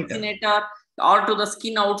 fixed to buccinator, or to the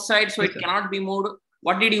skin outside, so yes, it cannot be moved.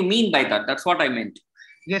 What did you mean by that? That's what I meant.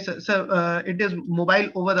 Yes, sir. So it is mobile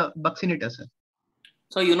over the buccinator, sir.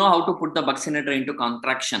 So you know how to put the buccinator into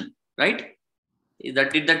contraction, right?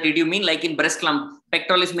 Did you mean like in breast lump,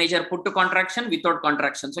 pectoralis major put to contraction without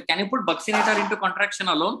contraction? So can you put buccinator into contraction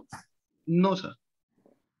alone? No, sir.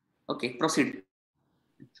 Okay, proceed.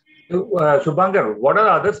 Shubhankar, what are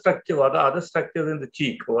the other structures? What are the other structures in the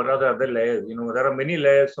cheek? What are the other layers? You know, there are many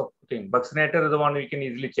layers of things. Buccinator is the one we can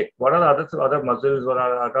easily check. What are the other muscles? What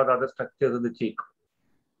are the other structures in the cheek?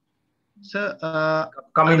 Sir,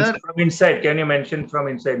 from inside. Can you mention from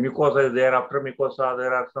inside? Mucosa is there. After mucosa,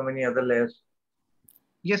 there are so many other layers.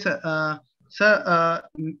 Yes, sir. Sir,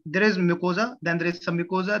 there is mucosa. Then there is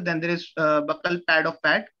submucosa. Then there is buccal pad of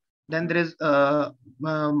fat. Then there is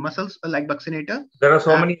muscles like buccinator. There are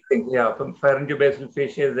so many things. Yeah, from pharyngobasal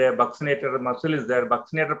fascia is there. Buccinator muscle is there.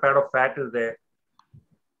 Buccinator pad of fat is there.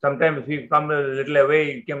 Sometimes if you come a little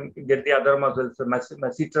away, you can get the other muscles. The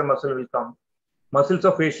masseter muscle will come. Muscles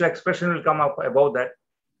of facial expression will come up above that.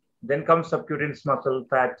 Then comes subcutaneous muscle,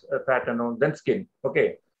 fat and all. Then skin.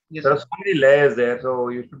 Okay. Yes, there are so many layers there. So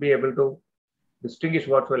you should be able to distinguish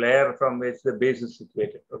what's a layer from which the base is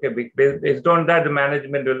situated. Okay, based on that, the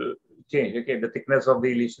management will change. Okay, the thickness of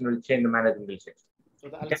the lesion will change, the management will change. So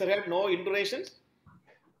the ulcer had no indurations?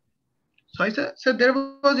 Sorry, sir. Sir, there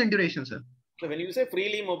was induration, sir. So when you say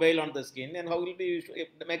freely mobile on the skin, and how will you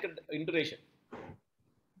make an induration?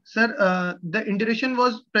 Sir, the induration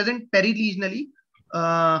was present perilesionally.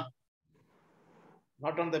 Not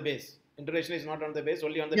on the base. Induration is not on the base,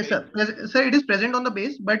 only on the base. Yes, sir. Sir, it is present on the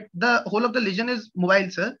base, but the whole of the lesion is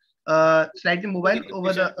mobile, sir. Slightly mobile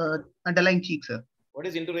over the underlying cheek, sir. What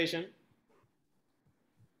is induration?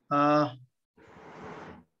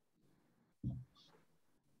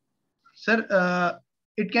 Sir,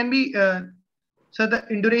 it can be, sir, the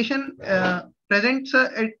induration present,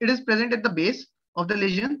 sir, it is present at the base of the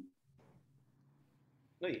lesion.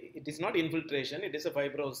 No, it is not infiltration. It is a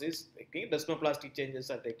fibrosis. Okay, desmoplastic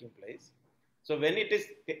changes are taking place. So when it is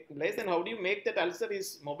taking place, then how do you make that ulcer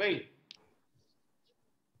is mobile?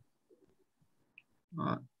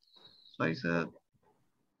 Sorry, sir.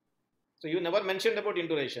 So you never mentioned about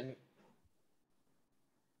induration.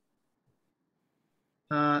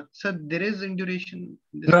 Sir, there is induration.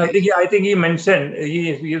 No, I think he mentioned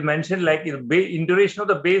he mentioned like induration of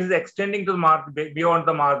the base is extending to the beyond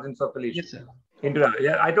the margins of the lesion. Yes, sir.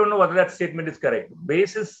 Yeah, I don't know whether that statement is correct.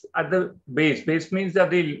 Base is at the base. Base means at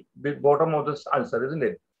the bottom of the ulcer, isn't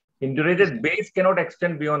it? Indurated base cannot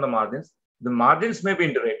extend beyond the margins. The margins may be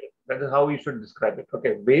indurated. That is how you should describe it.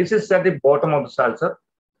 Okay, base is at the bottom of the ulcer,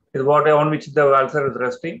 is what on which the ulcer is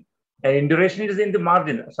resting, and induration is in the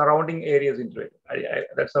margin, surrounding areas indurated.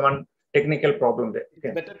 That's the one technical problem there. Okay.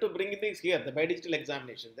 It's better to bring things here, the bidigital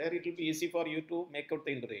examination. There it will be easy for you to make out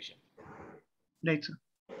the induration. Right, sir.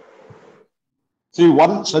 See,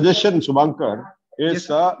 one suggestion, Shubhankar, is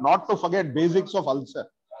not to forget basics of ulcer.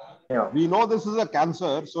 Yeah. We know this is a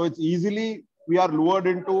cancer, so it's easily we are lured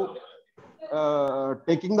into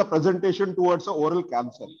taking the presentation towards an oral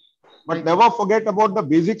cancer. But never forget about the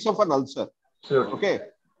basics of an ulcer. Sure. Okay.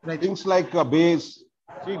 Right. Things like a base.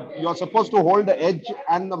 See, you're supposed to hold the edge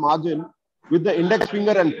and the margin with the index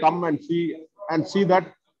finger and thumb and see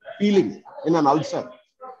that feeling in an ulcer.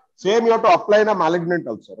 Same you have to apply in a malignant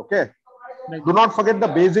ulcer. Okay. Right. Do not forget the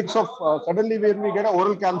basics of suddenly when we get an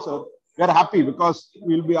oral cancer, we are happy because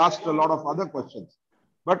we will be asked a lot of other questions.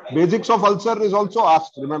 But basics of ulcer is also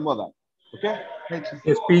asked. Remember that. Okay. Right.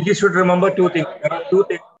 Yes, PG should remember two things. There are two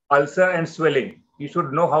things: ulcer and swelling. You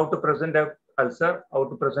should know how to present a ulcer, how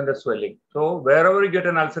to present a swelling. So wherever you get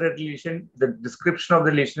an ulcerated lesion, the description of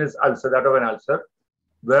the lesion is ulcer, that of an ulcer.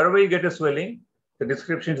 Wherever you get a swelling, the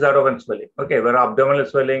descriptions are of swelling. Okay, where abdominal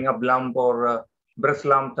swelling, a lump or breast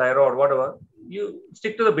lump, thyroid, whatever, you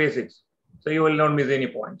stick to the basics. So you will not miss any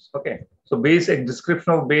points. Okay, so basic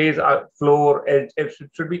description of base, floor, edge,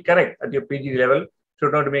 should be correct at your PG level.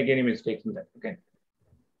 Should not make any mistakes in that. Okay.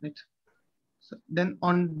 Right. So then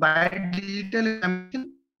on bidigital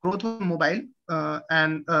examination, growth was mobile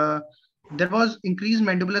and there was increased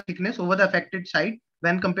mandibular thickness over the affected side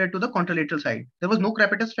when compared to the contralateral side. There was no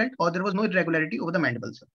crepitus felt or there was no irregularity over the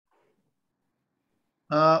mandibles.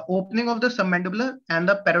 Opening of the submandibular and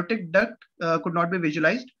the parotid duct could not be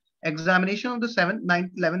visualized. Examination of the 7th,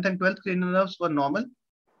 9th, 11th and 12th cranial nerves were normal.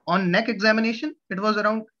 On neck examination, it was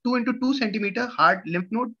around 2 into 2 centimeter hard lymph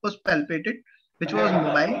node was palpated, which was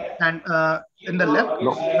mobile, and in the left,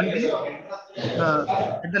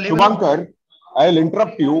 at the level Shubhankar, I'll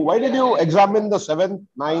interrupt you. Why did you examine the 7th,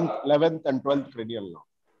 9th, 11th and 12th cranial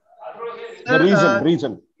nerve? The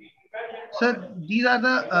reason. Sir, these are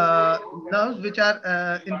the nerves which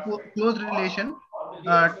are in close relation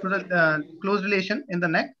to the close relation in the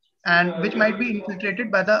neck and which might be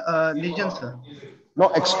infiltrated by the lesions, sir. Now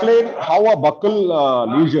explain how a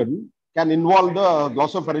buccal lesion can involve the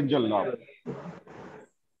glossopharyngeal nerve.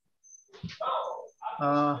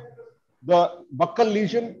 The buccal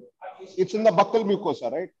lesion, it's in the buccal mucosa,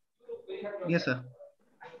 right? Yes, sir.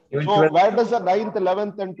 So where does the 9th,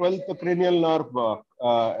 11th and 12th cranial nerve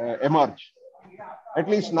emerge? At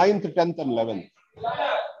least 9th, 10th and 11th.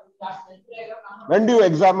 When do you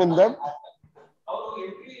examine them?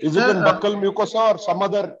 Is it in buccal mucosa or some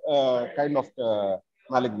other kind of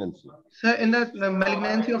malignancy? Sir, in the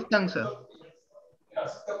malignancy of tongue, sir.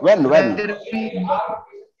 When?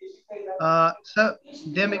 Sir,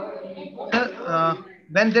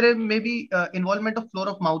 when there may be involvement of floor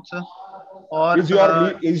of mouth, sir. Or is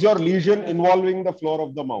your lesion involving the floor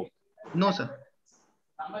of the mouth? No, sir.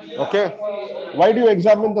 Okay. Why do you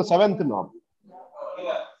examine the 7th nerve?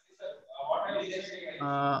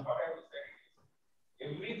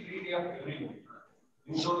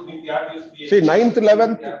 See, 9th,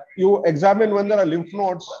 11th, you examine when there are lymph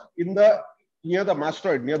nodes near the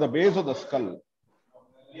mastoid, near the base of the skull,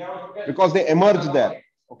 because they emerge there.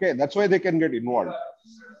 Okay, that's why they can get involved.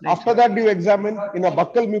 After that, you examine in a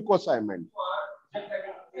buccal mucosa, I meant.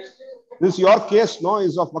 This your case, no,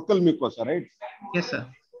 is of buccal mucosa, right? Yes, sir.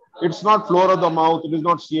 It's not floor of the mouth, it is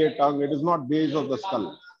not CA tongue, it is not base of the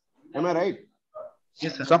skull. Am I right?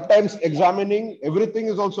 Yes, sir. Sometimes examining everything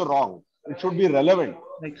is also wrong. It should be relevant.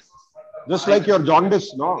 Right. Just like your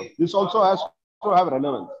jaundice, no? This also has to have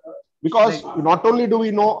relevance. Because not only do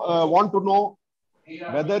we want to know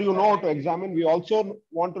whether you know how to examine, we also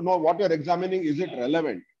want to know what you're examining, is it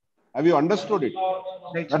relevant? Have you understood it?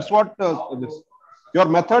 Right. That's what your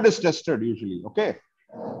method is tested usually. Okay.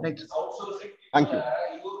 Right. Thank you.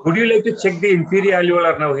 Would you like to check the inferior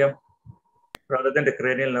alveolar nerve here rather than the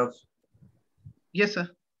cranial nerves? Yes, sir.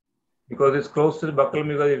 Because it's close to the buccal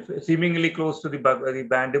mucosa, it's seemingly close to the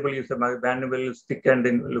mandible. Mandible is thick and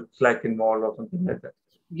looks like involved or something like that.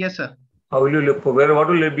 Yes, sir. How will you look for what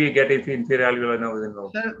will it be get if inferior alveolar nerve is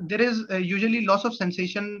involved? Sir, there is usually loss of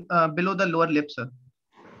sensation below the lower lip, sir.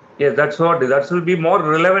 Yes, that will be more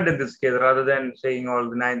relevant in this case rather than saying all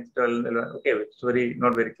the 9th, 12th. Okay, it's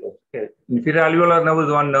not very close. Okay. Inferior alveolar nerve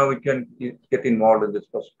is one nerve which can get involved in this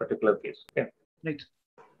particular case. Okay. Right.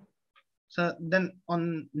 So then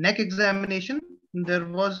on neck examination, there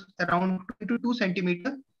was around 2 to 2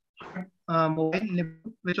 centimeter mobile lymph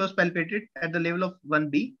node which was palpated at the level of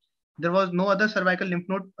 1B. There was no other cervical lymph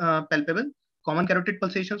node palpable. Common carotid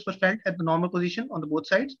pulsations were felt at the normal position on the both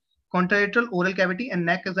sides. Contralateral oral cavity and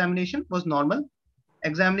neck examination was normal.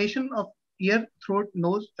 Examination of ear, throat,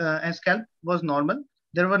 nose, and scalp was normal.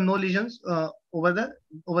 There were no lesions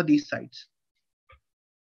over these sides.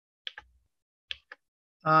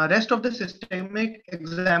 Rest of the systemic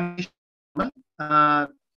examination. To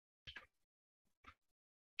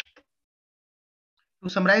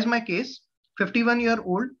summarize my case,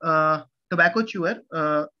 51-year-old tobacco chewer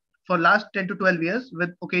for last 10 to 12 years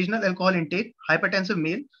with occasional alcohol intake, hypertensive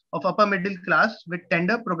male of upper middle class with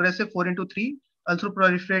tender progressive 4x3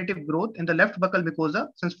 ulcerative growth in the left buccal mucosa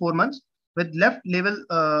since 4 months with left level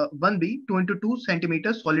 1B 2 into 2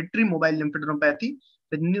 centimeters solitary mobile lymphadenopathy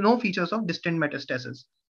with no features of distant metastasis.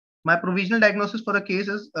 My provisional diagnosis for the case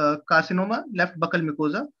is carcinoma left buccal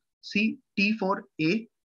mucosa CT4A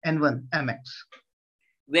N1 MX.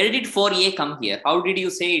 Where did 4A come here? How did you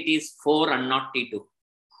say it is 4 and not T2?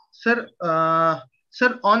 Sir,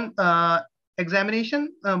 on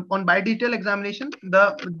examination, on bi-detail examination,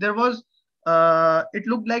 there was it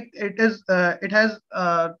looked like it has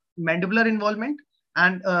mandibular involvement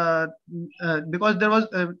and because there was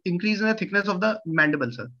increase in the thickness of the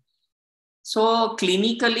mandible, sir. So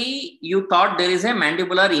clinically, you thought there is a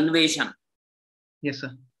mandibular invasion. Yes,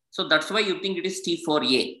 sir. So that's why you think it is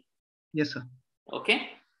T4A. Yes, sir. Okay.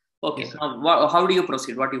 Okay. Yes, sir. Now, how do you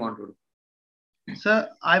proceed? What do you want to do? Sir,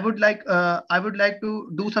 I would like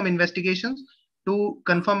to do some investigations to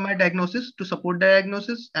confirm my diagnosis, to support the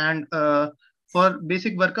diagnosis, and for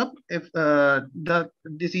basic workup if the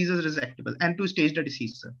disease is resectable, and to stage the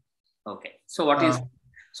disease, sir. Okay. So what is?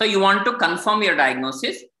 So you want to confirm your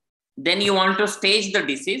diagnosis, then you want to stage the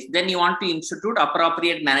disease, then you want to institute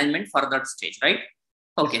appropriate management for that stage, right?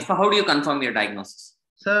 Okay. Yes, so how do you confirm your diagnosis?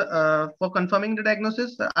 Sir, for confirming the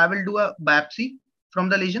diagnosis, I will do a biopsy from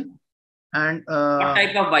the lesion. And what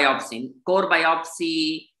type of biopsy? Core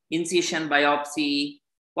biopsy, incision biopsy?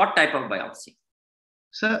 What type of biopsy?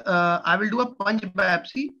 Sir, I will do a punch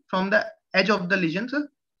biopsy from the edge of the lesion, sir,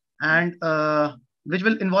 and which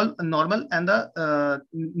will involve a normal and the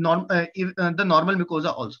normal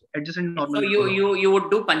mucosa also, adjacent normal. So you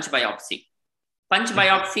would do punch biopsy. Punch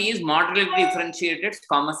biopsy is moderately differentiated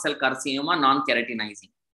squamous cell carcinoma,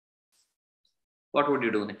 non-keratinizing. What would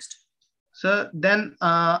you do next? So then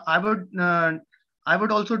I would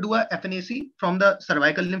also do a FNAC from the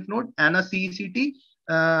cervical lymph node and a CECT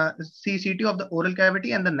of the oral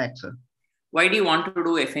cavity and the neck, sir. Why do you want to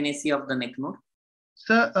do FNAC of the neck node?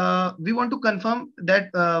 Sir, we want to confirm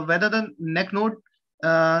that whether the neck node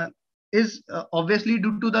is obviously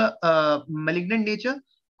due to the malignant nature,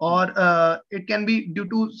 or it can be due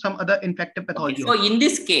to some other infective pathology. Okay, so in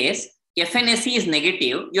this case, FNAC is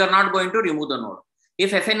negative, you are not going to remove the node.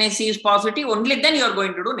 If FNAC is positive, only then you are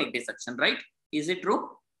going to do neck dissection, right? Is it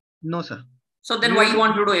true? No, sir. So then why you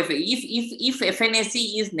want to do if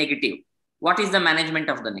FNAC is negative, what is the management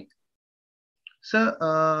of the neck? Sir,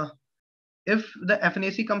 if the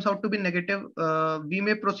FNAC comes out to be negative, we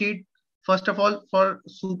may proceed first of all for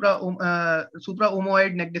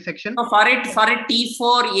supra-omoid neck dissection. So for a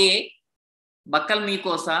T4A buccal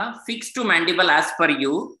mucosa fixed to mandible as per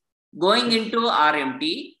you, going into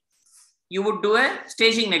RMT, you would do a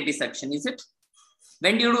staging neck dissection, is it?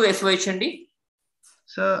 When do you do SOHND?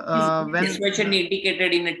 So when SOHND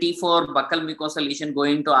indicated in a T4 buccal mucosa lesion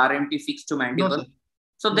going to RMT fixed to mandible. No,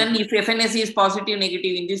 so then if FNAC is positive,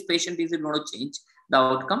 negative in this patient, is it going to change the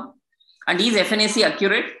outcome? And is FNAC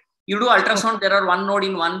accurate? You do ultrasound, there are one node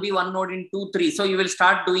in 1B, one node in 2, 3. So you will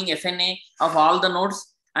start doing FNA of all the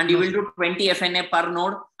nodes, and you will do 20 FNA per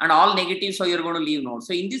node and all negative. So you're going to leave node.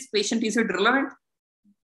 So in this patient, is it relevant?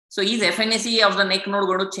 So is FNAC of the neck node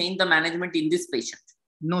going to change the management in this patient?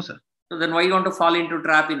 No, sir. So then why you want to fall into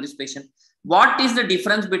trap in this patient? What is the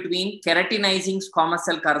difference between keratinizing squamous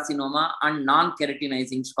cell carcinoma and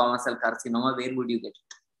non-keratinizing squamous cell carcinoma? Where would you get it?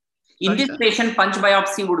 In this patient, punch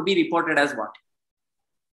biopsy would be reported as what?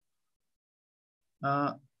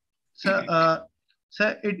 Sir,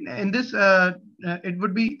 in this, it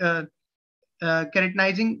would be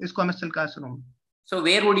keratinizing squamous cell carcinoma. So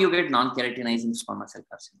where would you get non-keratinizing squamous cell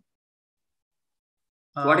carcinoma?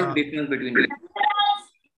 What is the difference between them?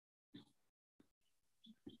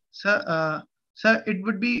 Sir, it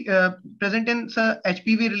would be present in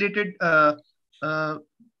HPV related.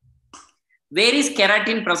 Where is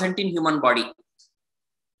keratin present in human body?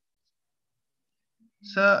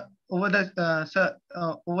 Sir, over the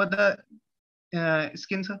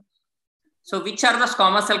skin, sir. So which are the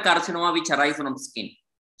squamous cell carcinoma which arise from skin?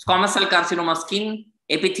 Squamous cell carcinoma skin,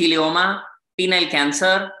 epithelioma, penile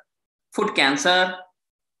cancer, foot cancer,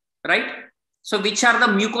 right? So which are the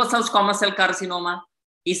mucosal squamous cell carcinoma?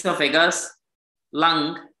 Esophagus,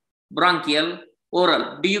 lung, bronchial,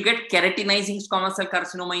 oral. Do you get keratinizing squamous cell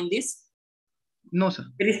carcinoma in this? No, sir.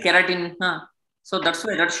 There is keratin. So that's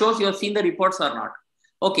why that shows you have seen the reports or not.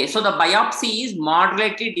 Okay, so the biopsy is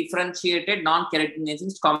moderately differentiated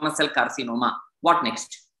non-keratinizing squamous cell carcinoma. What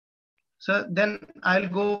next? So then I'll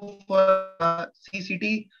go for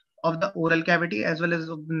CCT of the oral cavity as well as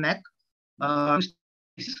of the neck.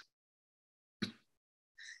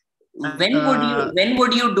 When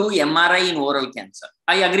would you do MRI in oral cancer?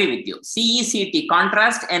 I agree with you. CECT,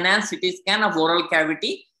 contrast enhanced CT scan of oral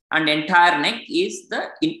cavity and entire neck is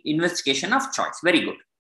the investigation of choice. Very good.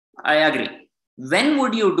 I agree. When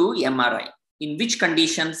would you do MRI? In which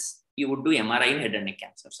conditions you would do MRI in head and neck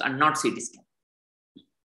cancers and not CT scan?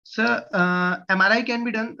 Sir, MRI can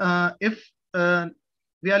be done if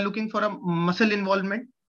we are looking for a muscle involvement.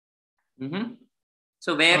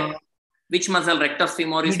 So where? Which muscle? Rectus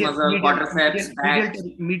femoris muscle, quadriceps,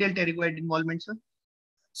 medial pterygoid involvement, sir.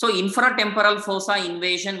 So infratemporal fossa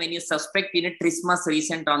invasion, when you suspect in a trismus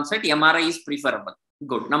recent onset, MRI is preferable.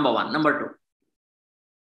 Good. Number one. Number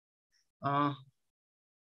two.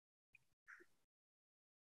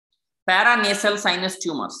 paranasal sinus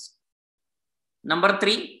tumors. Number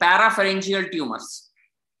 3, parapharyngeal tumors.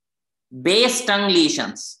 Base tongue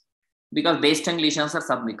lesions, because base tongue lesions are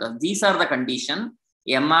submucous. These are the condition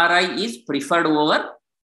MRI is preferred over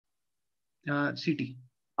CT.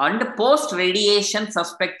 And post radiation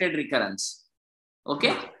suspected recurrence.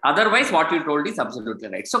 Okay. Otherwise, what you told is absolutely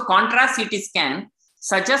right. So contrast CT scan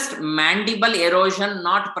suggests mandible erosion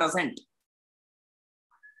not present.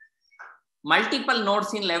 Multiple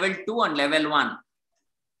nodes in level 2 and level 1.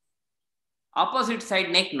 Opposite side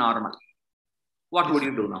neck normal. What would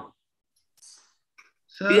you do now?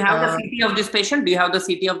 Sir, do you have the CT of this patient? Do you have the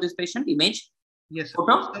CT of this patient image? Yes.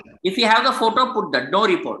 Photo? If you have the photo, put that. No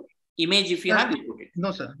report. Image, if you have, you put it.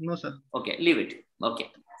 No, sir. No, sir. Okay, leave it. Okay.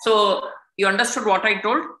 So you understood what I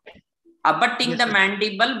told? Abutting the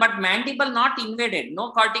mandible, but mandible not invaded.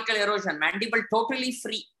 No cortical erosion. Mandible totally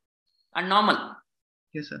free and normal.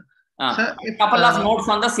 Yes, sir. Sir, couple of nodes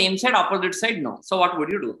on the same side, opposite side, no. So what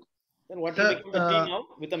would you do? Then what will become the T now?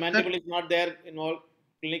 With the mandible is not there involved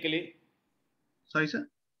clinically. Sorry, sir.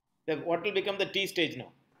 Then what will become the T stage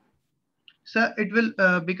now? Sir, it will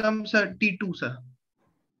become T2, sir.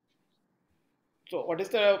 So what is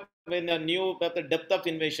the the depth of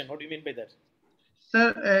invasion? What do you mean by that?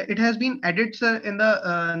 Sir, it has been added, sir, in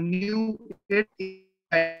the new. So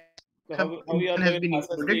how you are going to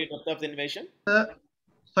assess the depth of the invasion?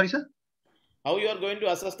 Sorry, sir. How you are going to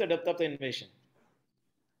assess the depth of the invasion?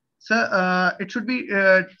 Sir, it should be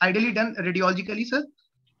ideally done radiologically, sir.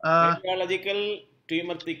 Radiological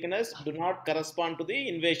tumor thickness do not correspond to the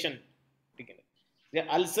invasion thickness. The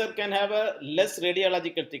ulcer can have a less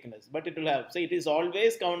radiological thickness, but it will have. So it is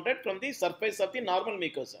always counted from the surface of the normal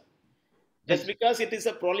mucosa. Just because it is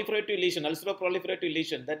a proliferative lesion, ulceroproliferative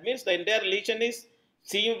lesion, that means the entire lesion is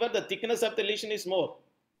seen where the thickness of the lesion is more.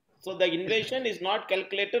 So the invasion is not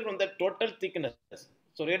calculated from the total thickness.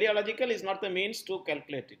 So radiological is not the means to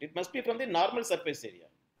calculate it. It must be from the normal surface area.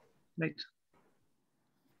 Right.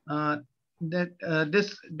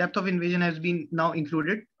 This depth of invasion has been now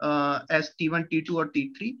included as T1, T2 or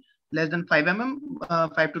T3, less than 5 mm,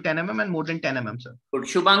 5 to 10 mm and more than 10 mm, sir. Good.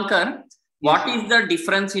 Shubhankar, what is the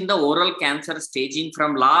difference in the oral cancer staging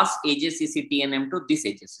from last AJCC TNM to this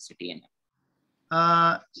AJCC TNM?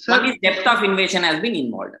 Sir, one is depth of invasion has been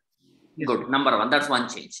involved. Yes. Good. Number 1. That's one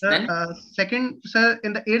change. Sir, then second, sir,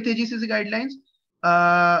 in the 8th AJCC guidelines,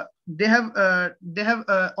 they have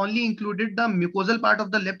only included the mucosal part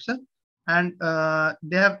of the lip, sir, and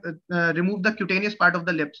they have removed the cutaneous part of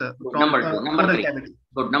the lip, sir. From, number 2. Number 3. Cavity.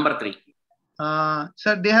 Good. Number 3.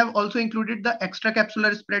 Sir, they have also included the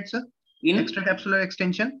extracapsular spread, sir. Extracapsular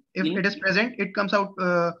extension. If it is present, it comes out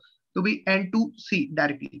to be N2C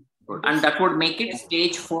directly. Good. And that would make it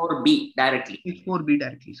stage 4B directly. Stage 4B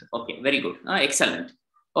directly, sir. Okay, very good. Excellent.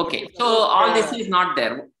 Okay, so all this is not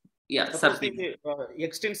there. Yeah, sir. The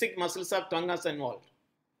extrinsic muscles of tongue are involved.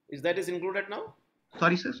 Is that included now?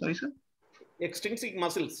 Sorry, sir. Sorry, sir. Extrinsic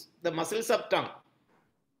muscles, the muscles of tongue.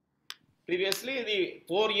 Previously, the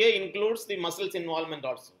 4A includes the muscles involvement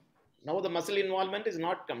also. Now the muscle involvement is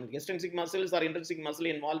not coming. Extrinsic muscles or intrinsic muscle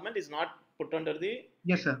involvement is not put under the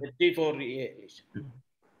T4A lesion.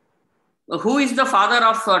 Who is the father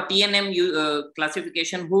of TNM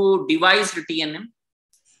classification? Who devised TNM?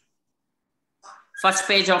 First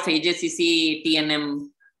page of AJCC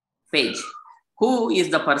TNM page. Who is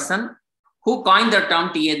the person who coined the term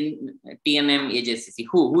TNM AJCC?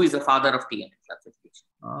 Who is the father of TNM classification?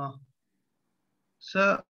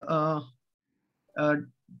 Sir,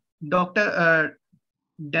 Dr.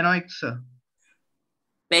 Denoix, sir.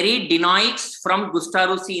 Perry Denoix from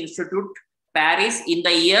Gustavus Institute, Paris, in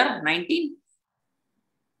the year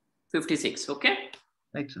 1956. Okay.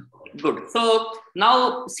 Right, sir. Good. So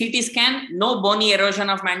now CT scan, no bony erosion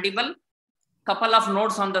of mandible, couple of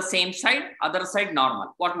nodes on the same side, other side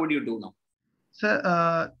normal. What would you do now?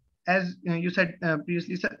 Sir, as you said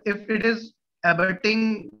previously, sir, if it is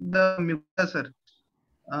abutting the mucosa, sir.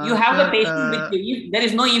 You have the patient with you. There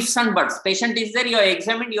is no ifs and buts. Patient is there, you are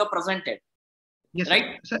examined, you are presented. Yes,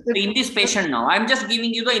 right? Sir, so in this patient now, I'm just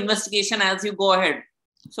giving you the investigation as you go ahead.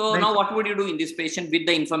 So now what would you do in this patient with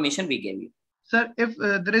the information we gave you? Sir, if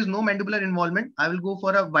there is no mandibular involvement, I will go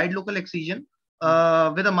for a wide local excision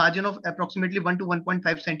with a margin of approximately 1 to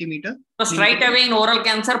 1.5 centimeter. So straight away in oral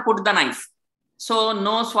cancer, put the knife. So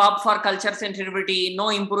no swab for culture sensitivity, no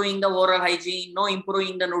improving the oral hygiene, no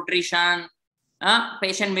improving the nutrition.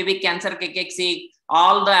 Patient may be cancer cachexic,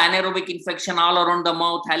 all the anaerobic infection all around the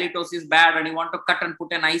mouth, halitosis bad, and you want to cut and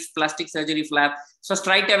put a nice plastic surgery flap. So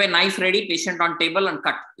straight away knife ready, patient on table and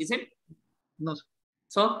cut. Is it? No, sir.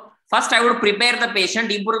 So first I would prepare the patient,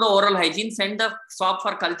 improve the oral hygiene, send the swab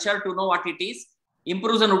for culture to know what it is.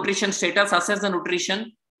 improves the nutrition status, assess the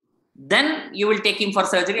nutrition, then you will take him for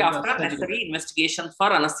surgery after necessary investigation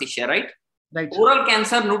for anesthesia, right? Right. Oral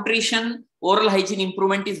cancer, nutrition, oral hygiene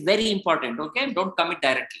improvement is very important. Okay, don't commit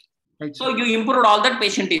directly. Right. So you improved all that,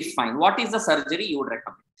 patient is fine. What is the surgery you would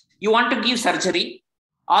recommend? You want to give surgery,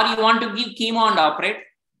 or you want to give chemo and operate,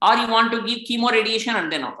 or you want to give chemo radiation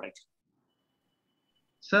and then operate?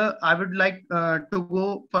 Sir, I would like to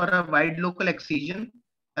go for a wide local excision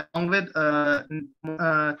along with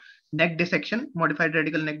neck dissection, modified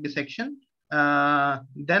radical neck dissection,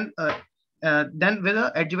 then with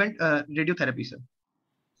a adjuvant radiotherapy, sir.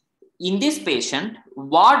 In this patient,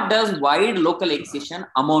 what does wide local excision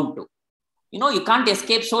amount to? You know, you can't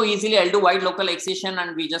escape so easily. I'll do wide local excision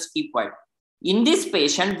and we just keep quiet. In this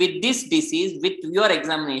patient with this disease, with your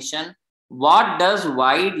examination, what does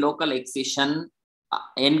wide local excision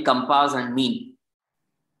encompass and mean?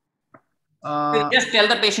 Just tell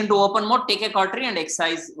the patient to open more, take a cautery and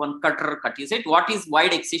excise one cutter cut. You said, what is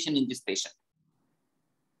wide excision in this patient?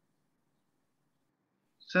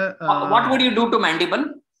 Sir, what would you do to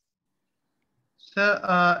mandible?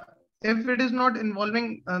 Sir, if it is not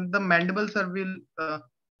involving the mandible, sir, we'll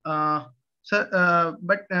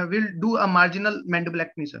we'll do a marginal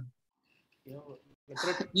mandibulectomy, sir.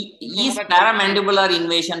 Is paramandibular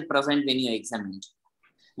invasion present when you examine?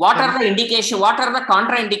 What are the indication? What are the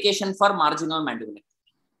contraindications for marginal mandibulectomy?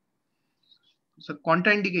 So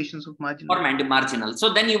contraindications of marginal. For marginal.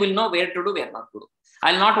 So then you will know where to do, where not to do.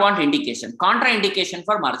 I'll not want indication. Contraindication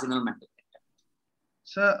for marginal mandibulectomy.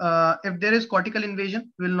 So if there is cortical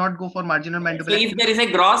invasion, we will not go for marginal mandibulectomy. So if there is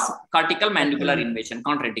a gross cortical mandibular invasion,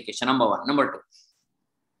 contraindication, number one. Number two.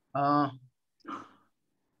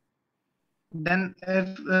 Then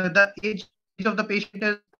if the age of the patient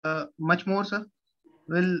is much more, sir,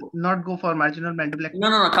 will not go for marginal mandibulectomy.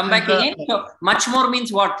 No. Come back again. So much more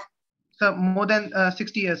means what? Sir, more than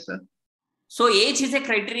 60 years, sir. So age is a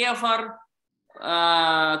criteria for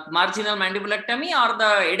marginal mandibulectomy, or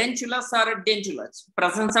the edentulous or dentulous?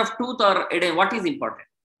 Presence of tooth or what is important?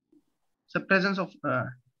 The presence of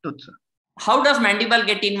tooth, sir. How does mandible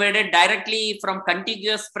get invaded? Directly from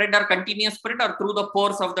contiguous spread or continuous spread, or through the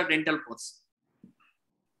pores of the dental pores?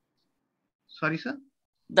 Sorry, sir?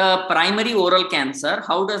 The primary oral cancer,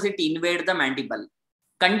 how does it invade the mandible?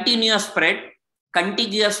 Continuous spread,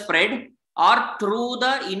 contiguous spread, or through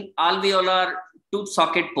the alveolar tooth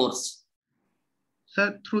socket pores?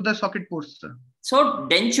 Sir, through the socket pores, sir. So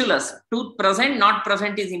dentulous, tooth present, not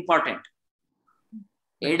present is important.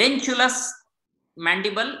 Edentulous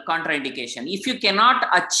mandible, contraindication. If you cannot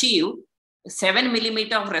achieve 7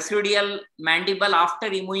 mm of residual mandible after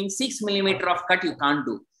removing 6 mm of cut, you can't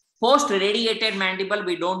do. Post radiated mandible,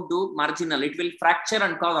 we don't do marginal. It will fracture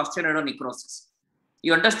and cause osteoidonecrosis.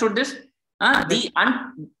 You understood this? The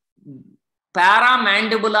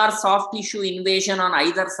paramandibular soft tissue invasion on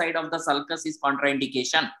either side of the sulcus is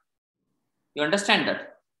contraindication. You understand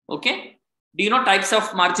that? Okay. Do you know types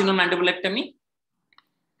of marginal mandibulectomy?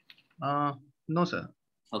 No, sir.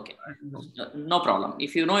 Okay. No problem.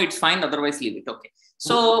 If you know, it's fine. Otherwise, leave it. Okay.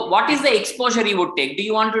 So what is the exposure you would take? Do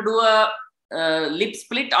you want to do a lip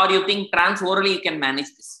split, or you think transorally you can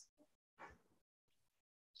manage this?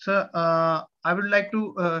 Sir, I would like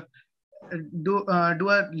to do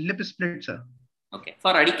a lip split, sir. Okay.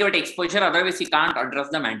 For adequate exposure, otherwise you can't address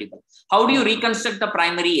the mandible. How do you reconstruct the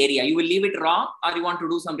primary area? You will leave it raw, or you want to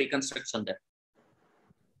do some reconstruction there?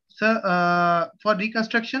 Sir, for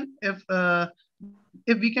reconstruction, if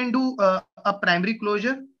we can do a primary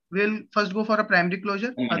closure, we'll first go for a primary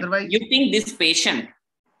closure. Otherwise, you think this patient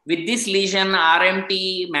with this lesion,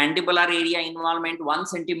 RMT, mandibular area involvement, 1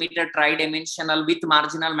 centimeter tridimensional with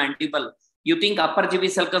marginal mandible, you think upper GV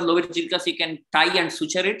sulcus, lower GV you can tie and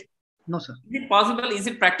suture it? No, sir. Is it possible? Is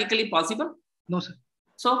it practically possible? No, sir.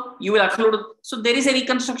 So you will occlude. So there is a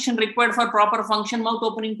reconstruction required for proper function mouth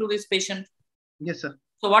opening to this patient. Yes, sir.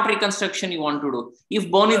 So what reconstruction you want to do? If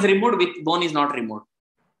bone is removed, with bone is not removed.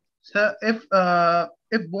 Sir, if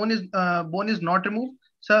bone is not removed,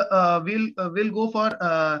 sir, we'll go for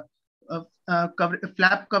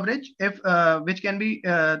flap coverage, which can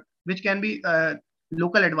be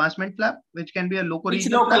local advancement flap, which can be a local.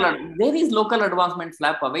 There is local advancement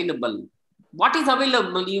flap available. What is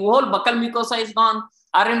available? Your whole buccal mucosa is gone,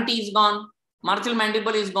 RMT is gone, marginal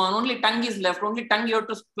mandible is gone, only tongue is left. Only tongue you have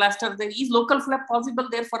to plaster. There is local flap possible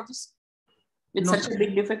there for this with such a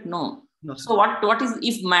big defect? No. No, so what is,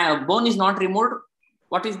 if my bone is not removed,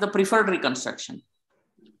 what is the preferred reconstruction?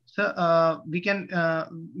 Sir, we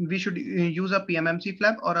should use a PMMC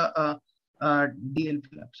flap or a DL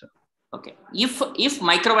flap, sir. Okay. If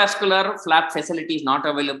microvascular flap facility is not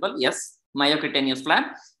available, yes, myocutaneous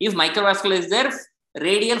flap. If microvascular is there,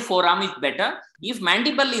 radial forearm is better. If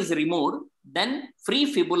mandible is removed, then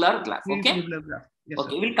free fibular graft. Okay. Yes,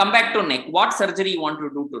 okay. Sir. We'll come back to neck. What surgery you want to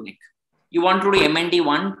do to neck? You want to do MND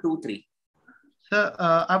 1, 2, 3? Sir,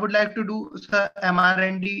 I would like to do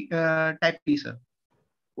MRND type 3, sir.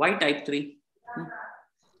 Why type 3?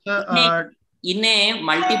 Sir, in a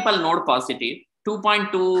multiple node positive,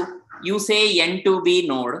 2.2, you say N2B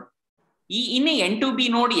node. In a N2B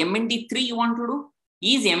node, MND3 you want to do?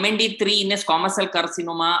 Is MND3 in a squamous cell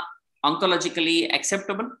carcinoma oncologically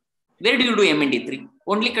acceptable? Where do you do MND3?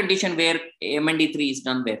 Only condition where MND3 is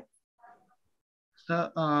done where?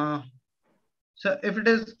 So if it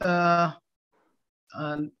is a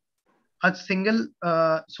single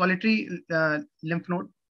solitary lymph node.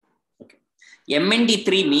 Okay.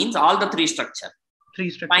 MND3 means all the three structure.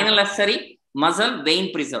 Spinal accessory, muscle,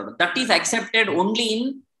 vein preserved. That is accepted only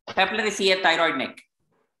in papillary CA thyroid neck.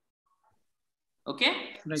 Okay.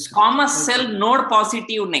 Right, squamous cell node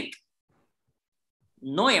positive neck.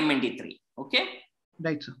 No MND3. Okay.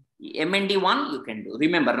 Right, sir. MND1 you can do.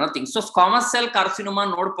 Remember nothing. So squamous cell carcinoma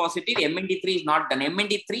node positive, MND3 is not done.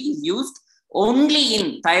 MND3 is used only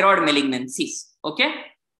in thyroid malignancies. Okay.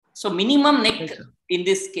 So minimum neck in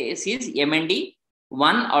this case is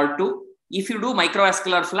MND1 or 2. If you do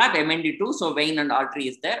microvascular flap, MND2. So vein and artery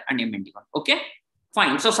is there and MND1. Okay.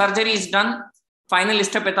 Fine. So surgery is done. Final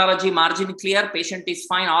histopathology, margin clear. Patient is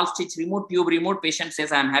fine. All stitch removed, tube removed. Patient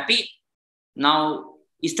says, I am happy. Now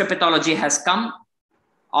histopathology has come.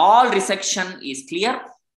 All resection is clear.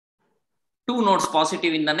 2 nodes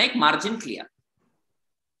positive in the neck, margin clear.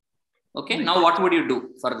 Okay, now what would you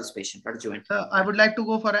do for this patient? Adjuvant. I would like to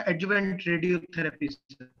go for an adjuvant radiotherapy.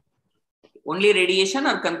 Sir. Only radiation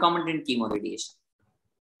or concomitant chemo radiation?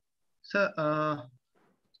 Sir,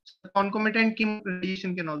 concomitant chemo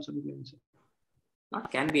radiation can also be given, sir. Not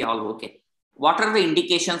can be all okay. What are the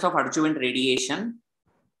indications of adjuvant radiation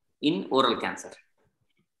in oral cancer?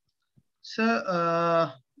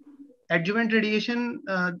 Sir, adjuvant radiation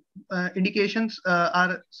indications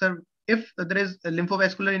are, sir, if there is a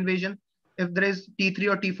lymphovascular invasion, if there is T3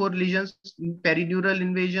 or T4 lesions, perineural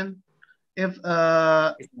invasion, if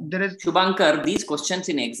there is... Shubhankar, these questions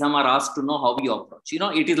in exam are asked to know how you approach. You know,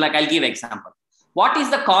 it is like, I'll give example. What is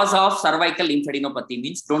the cause of cervical lymphadenopathy?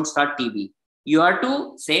 Means don't start TB. You have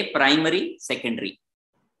to say primary, secondary,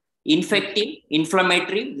 infective,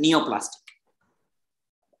 inflammatory, neoplastic.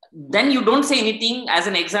 Then you don't say anything. As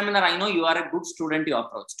an examiner, I know you are a good student you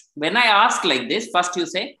approached. When I ask like this, first you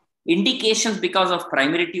say indications because of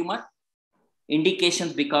primary tumor,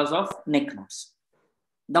 indications because of neck nodes.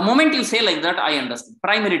 The moment you say like that, I understand.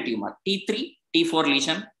 Primary tumor, T3, T4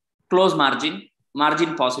 lesion, close margin,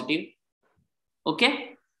 margin positive. Okay.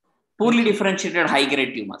 Poorly differentiated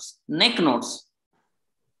high-grade tumors. Neck nodes.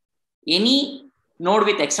 Any node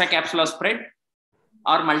with extracapsular spread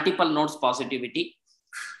or multiple nodes positivity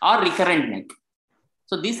or recurrent neck.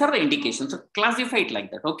 So these are the indications. So classify it like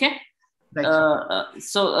that. Okay. Right.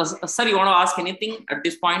 Sir, you want to ask anything at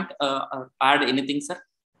this point? Add anything, sir?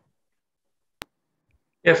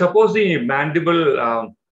 Yeah, suppose the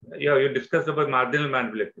mandible, you discussed about marginal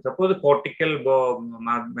mandible. Suppose the cortical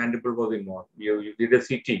mandible was involved. You did a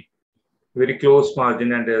CT, very close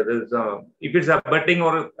margin, and there's if it's abutting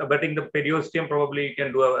the periosteum, probably you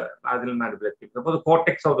can do a marginal mandibulectomy. Suppose the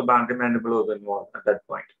cortex of the mandible was involved at that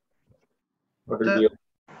point. What will be your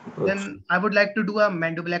approach? Then I would like to do a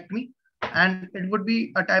mandibulectomy, and it would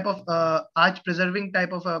be a type of arch preserving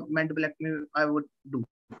type of a mandibulectomy I would do.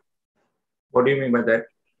 What do you mean by that?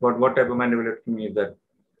 What type of mandibulectomy is that?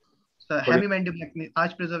 So hemimandibulectomy,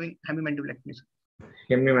 arch preserving hemimandibulectomy.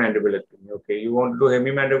 Hemimandibulectomy. Okay, you want to do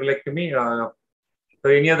hemimandibulectomy? So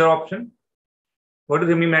any other option? What is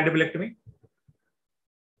hemimandibulectomy?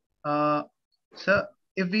 Sir,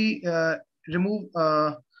 if we remove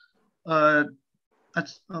one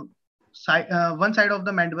side of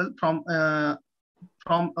the mandible from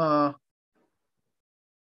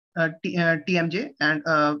TMJ, and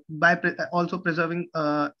by also preserving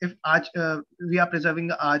if arch, we are preserving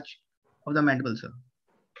the arch of the mandible, sir.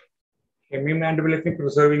 Hemimandibulectomy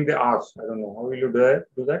preserving the arch. I don't know. How will you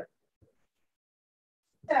do that?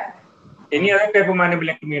 Any other type of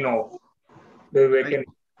mandibulectomy, you know? We can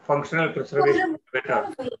functional preservation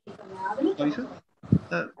better. Sorry, sir?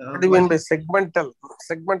 What do you mean by segmental?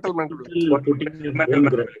 Segmental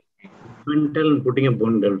mandibulectomy. Segmental putting a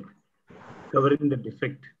bone graft, covering the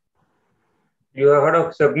defect. You have heard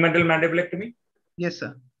of segmental mandibulectomy? Yes,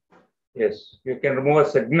 sir. Yes, you can remove a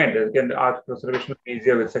segment. You can arch preservation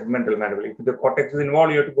easier with segmental mandible. If the cortex is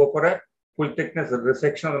involved, you have to go for a full thickness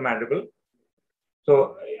resection of the mandible.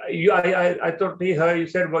 So I thought you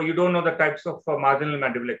said, well, you don't know the types of marginal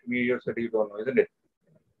mandibulectomy. You said you don't know, isn't it?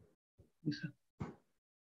 Yes, sir.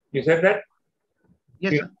 You said that?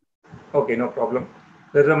 Yes, sir. Okay, no problem.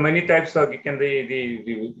 There are many types of, you can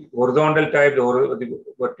the horizontal type, the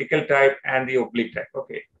vertical type, and the oblique type.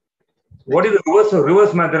 Okay. What is the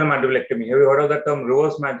reverse marginal mandibulectomy? Have you heard of that term,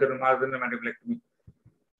 reverse marginal mandibulectomy?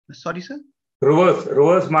 Sorry, sir.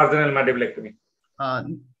 Reverse marginal mandibulectomy.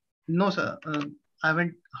 No, sir. I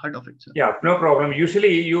haven't heard of it, sir. Yeah, no problem.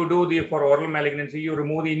 Usually, you do for oral malignancy, you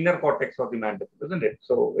remove the inner cortex of the mandible, isn't it?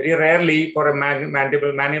 So very rarely for a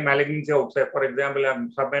mandible malignancy outside, for example, a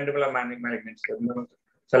submandibular malignancy,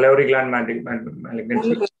 salivary gland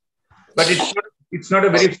malignancy. But it's not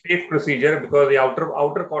a very safe procedure because the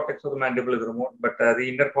outer cortex of the mandible is removed, but the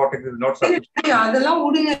inner cortex is not sufficient. Lot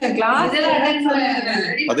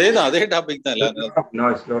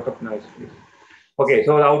of noise, please. Okay,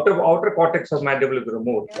 so the outer cortex of mandible is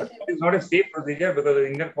removed, but it is not a safe procedure because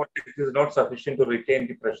the inner cortex is not sufficient to retain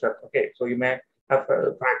the pressure. Okay, so you may have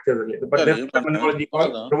fractures related, but there's terminology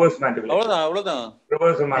called reverse mandibulectomy.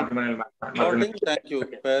 Reverse marginal. Thank you.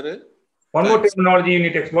 One more terminology you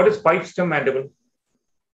need to explain. What is pipe stem mandible?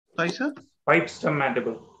 Sorry, sir? Pipe stem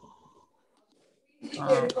mandible.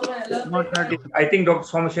 Not heard. I think Dr.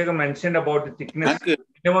 Somashekar mentioned about the thickness,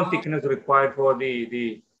 minimum thickness required for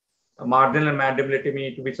the marginal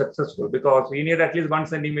mandibulectomy to be successful, because we need at least 1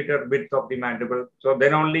 centimeter width of the mandible. So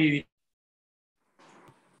then only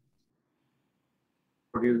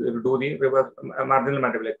do the reverse marginal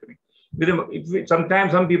mandibulectomy.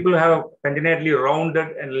 Sometimes some people have congenitally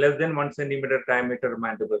rounded and less than 1 centimeter diameter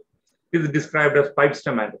mandible. This is described as pipe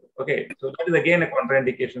stem mandible. Okay, so that is again a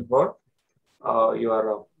contraindication for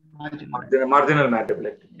your marginal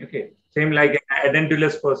mandibulectomy. Okay, same like an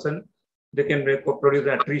edentulous person, they can produce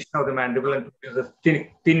an attrition of the mandible and produce a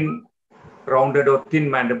thin rounded or thin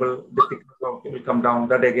mandible. The thickness will come down.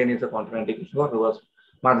 That again is a contraindication for reverse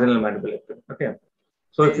marginal mandibulectomy. Okay.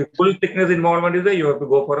 So if full thickness involvement is there, you have to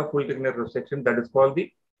go for a full thickness resection. That is called the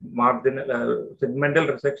marginal segmental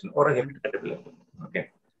resection or a heavy mandibulectomy.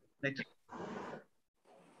 Okay. Thanks.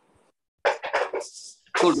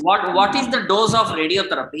 Good. What is the dose of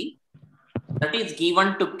radiotherapy that is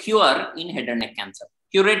given to cure in head and neck cancer?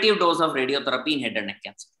 Curative dose of radiotherapy in head and neck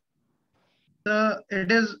cancer.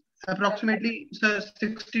 It is approximately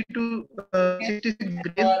 60 to 66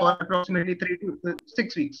 days or approximately 3 to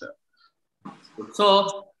 6 weeks, sir.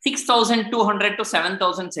 So 6,200 to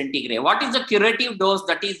 7,000 centigrade. What is the curative dose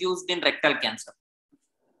that is used in rectal cancer?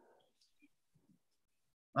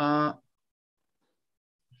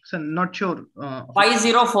 So not sure.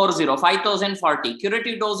 5040,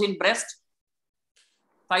 curative dose in breast,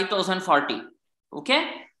 5,040.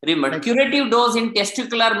 Okay. Remember, curative dose in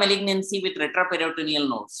testicular malignancy with retroperitoneal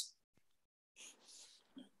nodes,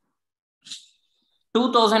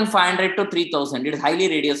 2,500 to 3,000. It is highly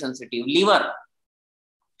radiosensitive. Liver,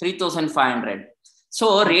 3,500.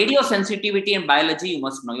 So radiosensitivity in biology, you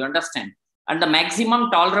must know, you understand. And the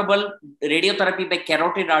maximum tolerable radiotherapy by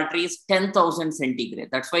carotid artery is 10,000 centigrade.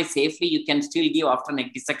 That's why safely you can still give after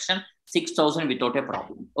neck dissection 6,000 without a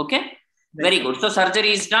problem. Okay. Very good. So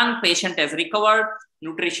surgery is done. Patient has recovered.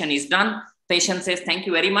 Nutrition is done. Patient says, thank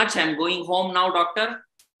you very much. I'm going home now, doctor.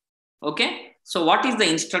 Okay. So what is the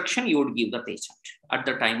instruction you would give the patient at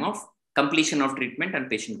the time of completion of treatment and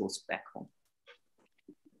patient goes back home?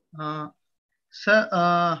 Sir,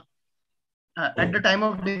 at the time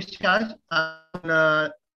of discharge, I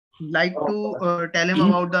would like to tell him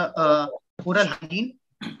about the oral hygiene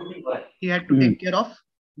he had to take care of.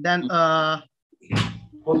 Then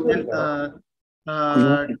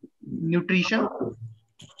nutrition.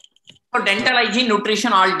 So dental hygiene,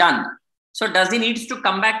 nutrition, all done. So does he needs to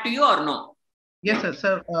come back to you or no? Yes,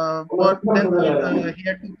 sir. Then he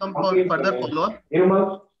had to come for further follow-up.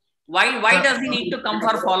 Why does he need to come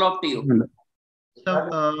for follow-up to you? So,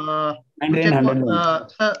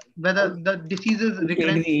 sir, whether the disease is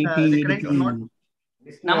recurrent or not.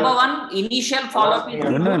 Number one, initial follow-up is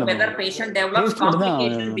whether patient develops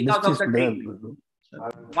complication because of the treatment.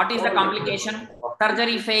 What is the complication?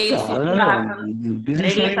 Surgery fails,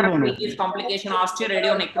 radiotherapy is complication,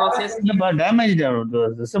 osteoradionecrosis, and then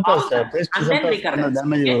recurrence.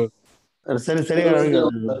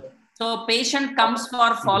 So patient comes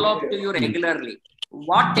for follow-up to you regularly.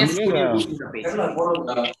 What test would you do to the patient?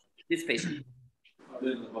 This patient.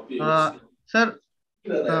 Sir,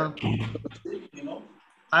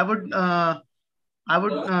 I would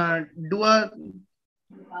do a.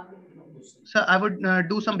 Sir, I would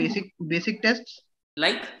do some basic tests.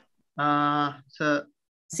 Like? Sir.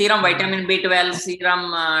 Serum vitamin B12,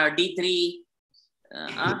 serum D3,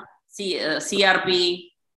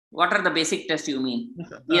 CRP. What are the basic tests you mean?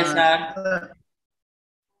 Yes, sir.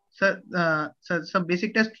 Sir, some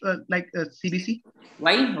basic tests like CBC.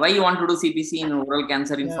 Why you want to do CBC in oral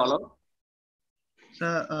cancer in follow-up?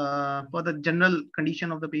 Sir, for the general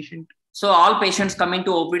condition of the patient. So all patients coming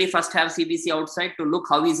to OPD first have CBC outside to look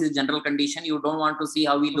how is his general condition. You don't want to see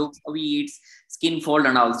how he looks, how he eats, skin fold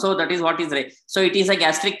and all. So that is what is right. So it is a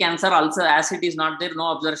gastric cancer. Also acid is not there,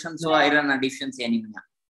 no absorption. So iron deficiency anemia.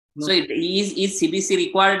 No. So is CBC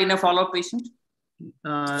required in a follow-up patient?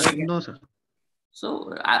 No, sir.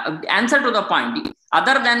 So answer to the point.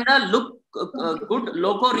 Other than the good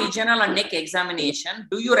loco-regional and neck examination,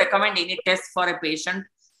 do you recommend any test for a patient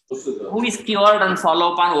who is cured and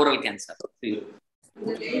follow up on oral cancer?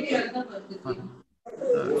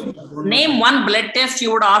 Name one blood test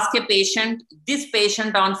you would ask a patient, this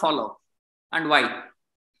patient on follow, and why?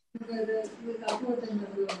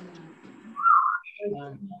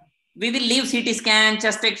 We will leave CT scan,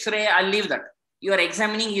 chest X-ray, I'll leave that. You are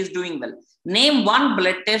examining, he is doing well. Name one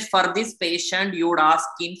blood test for this patient you would ask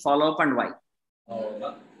in follow-up and why?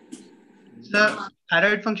 Sir,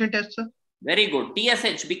 thyroid function test, sir. Very good.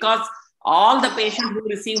 TSH, because all the patients who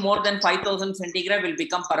receive more than 5,000 centigrade will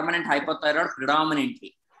become permanent hypothyroid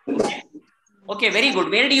predominantly. Okay, very good.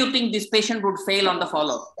 Where do you think this patient would fail on the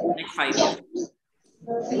follow-up next 5 years?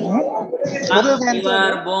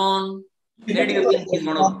 Liver, bone. Where do you think he's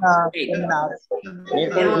going to fail?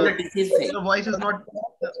 Where would the disease fail? The voice is not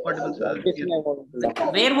audible, sir.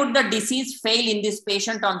 Where would the disease fail in this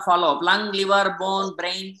patient on follow-up? Lung, liver, bone,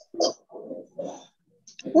 brain?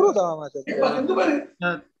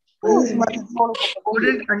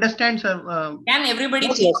 Couldn't understand, sir. Can everybody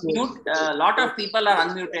please mute? A lot of people are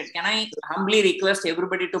unmuted. Can I humbly request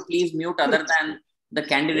everybody to please mute other than the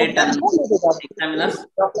candidate and examiners?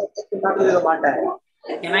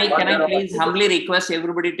 Can I please humbly request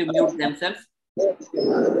everybody to mute themselves?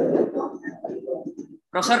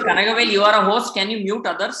 Professor Kanagavel, you are a host. Can you mute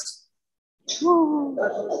others?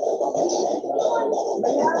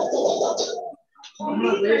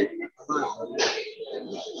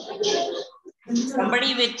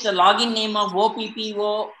 Somebody with the login name of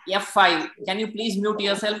OPPO F5, can you please mute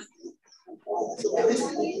yourself?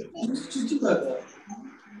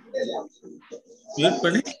 Mute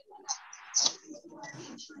buddy.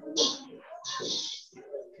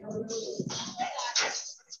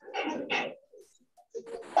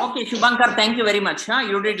 Okay, Shubhankar, thank you very much.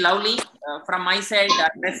 You did lovely. From my side,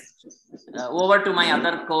 over to my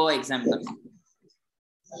other co-examiners.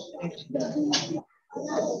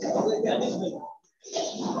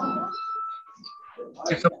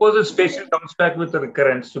 Suppose this patient comes back with a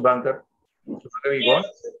recurrence, Shubhankar. Shubhankar, we got?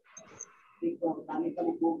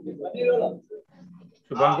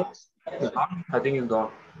 Shubhankar? I think he's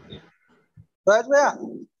gone.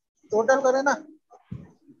 Total करे ना.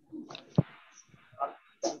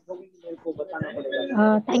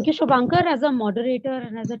 Thank you, Shubhankar. As a moderator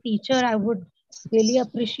and as a teacher, I would really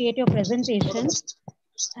appreciate your presentation.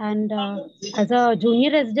 And as a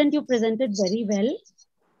junior resident, you presented very well.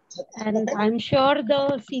 And I'm sure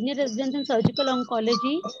the senior residents in surgical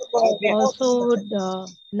oncology also would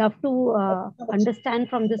love to understand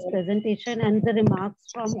from this presentation and the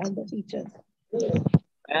remarks from all the teachers.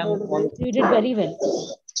 You did very well.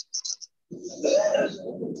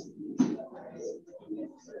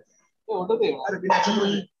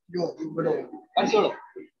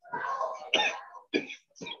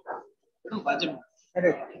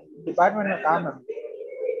 Department में काम है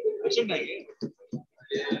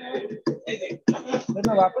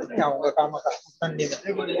मैं वापस नहीं आऊंगा काम का ठंडी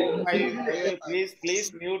में please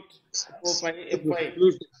mute F5.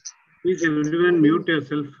 Please everyone mute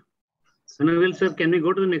yourself. Kanagavel sir, can we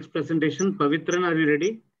go to the next presentation? Pavitran, are you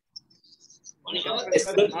ready? Yes,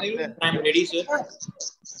 sir. I'm ready, sir.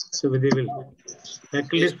 So we will.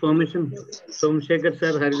 Faculty's formation. Somsekhar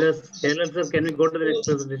sir, Haridas, Taylor sir, can we go to the next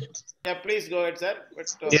presentation? Yeah, please go ahead, sir.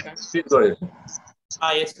 Yes, please go ahead.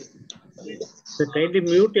 Yes, sir. So kindly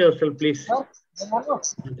mute yourself, please.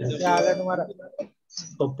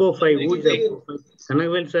 Oppo 5, who is Oppo 5?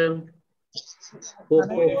 Kanagavel sir.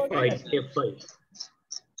 Oppo 5, F5.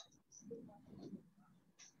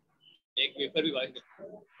 एक wafer भी बाहर कर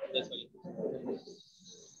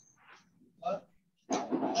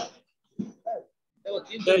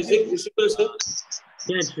Sir, is it visible, sir?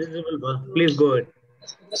 Yes, visible. Please go ahead.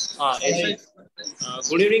 Yes,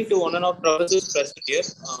 good evening to one and all professors present here.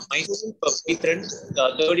 Myself, Pavitran,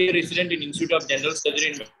 third year resident in Institute of General Surgery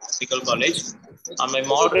in Medical College. My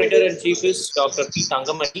moderator and chief is Dr. P.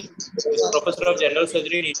 Thangamani, professor of General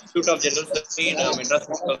Surgery in Institute of General Surgery in Madras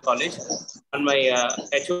Medical College. And my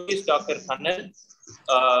HOD is Dr. Khanal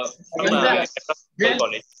from Madras Medical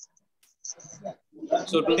College.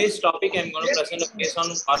 So today's topic, I'm going to present a case on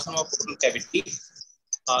carcinoma of oral cavity.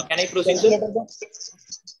 Can I proceed, sir?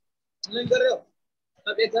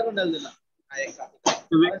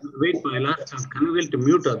 Wait, I'll ask Kanavil to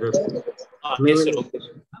mute others. Yes, sir. Okay.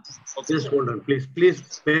 Just hold on, please.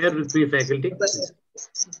 Please bear with me, faculty.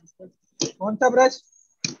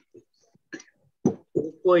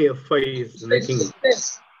 Oppo F5 is making.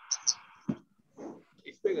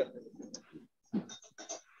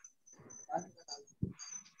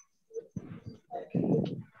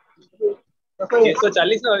 ये तो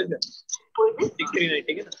 40 ना हो जाए 639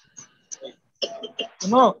 ठीक है ना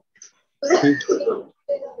no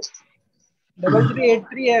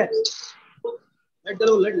 3383 है let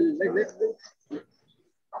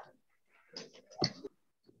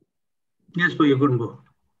Yes, sir, you can go.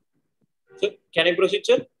 So can I proceed,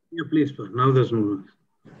 sir? Yeah, please, sir. Now there's no.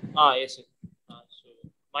 Yes, sir. So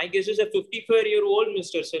my guest is a 54-year-old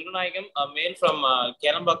Mr. Selvanayagam, a male from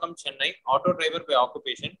Kelambakam, Chennai, auto driver by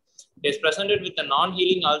occupation. He is presented with a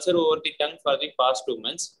non-healing ulcer over the tongue for the past 2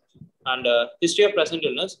 months and history of present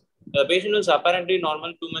illness. The patient was apparently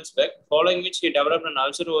normal 2 months back, following which he developed an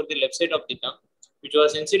ulcer over the left side of the tongue, which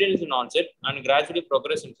was incident in onset and gradually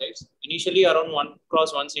progressed in size, initially around 1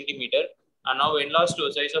 × 1 centimeter and now enlarged to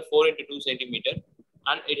a size of 4 × 2 centimeter,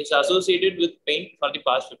 and it is associated with pain for the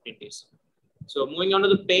past 15 days. So moving on to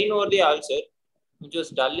the pain over the ulcer, which was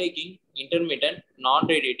dull aching, intermittent,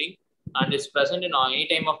 non-radiating, and is present in any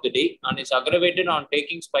time of the day and is aggravated on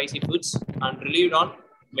taking spicy foods and relieved on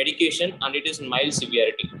medication, and it is in mild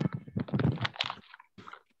severity.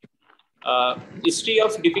 History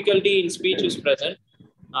of difficulty in speech is present.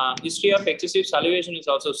 History of excessive salivation is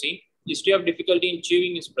also seen. History of difficulty in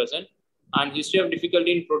chewing is present, and history of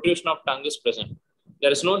difficulty in protrusion of tongue is present.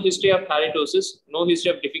 There is no history of halitosis, no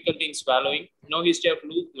history of difficulty in swallowing, no history of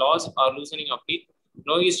loss or loosening of teeth,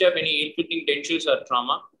 no history of any ill-fitting dentures or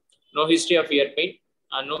trauma, no history of ear pain,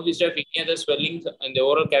 and no history of any other swelling in the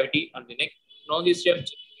oral cavity and the neck, no history of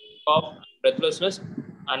cough, breathlessness,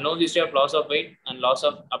 and no history of loss of weight and loss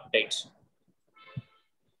of appetite.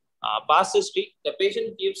 Past history, the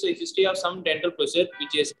patient gives a history of some dental procedure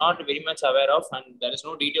which he is not very much aware of, and there is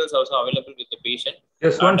no details also available with the patient.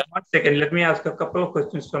 Just one second. Let me ask a couple of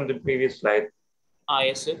questions from the previous slide.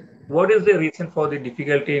 Yes, sir. What is the reason for the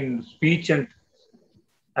difficulty in speech and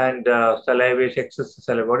salivation, excess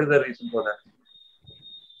saliva? What is the reason for that?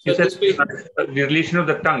 You said the relation of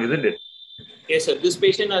the tongue, isn't it? Yes, sir. This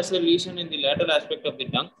patient has a lesion in the lateral aspect of the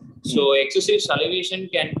tongue. So excessive salivation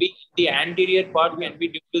can be, the anterior part can be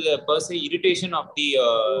due to the per se irritation of the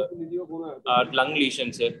lung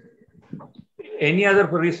lesion, sir. Any other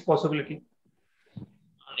risk possibility?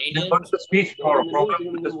 What is the speech or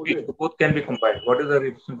problem with the speech? Both can be combined. What is the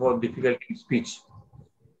reason for difficulty in speech?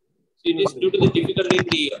 It is due to the difficulty in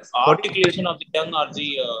the articulation of the tongue or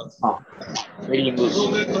the very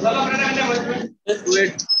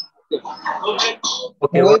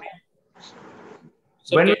Okay.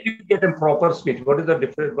 When will you get a proper speech? What is the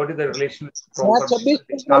difference? What is the relation with proper speech?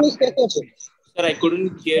 Sir, I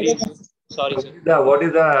couldn't hear you. Sorry, sir. What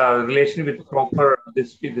is the relation with proper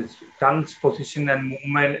this tongue's position and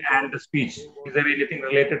movement and the speech? Is there anything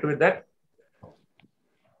related with that?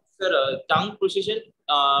 Sir, tongue position,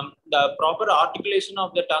 the proper articulation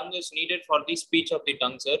of the tongue is needed for the speech of the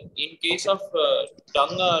tongue, sir. In case of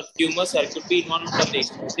tongue tumors, there could be one of the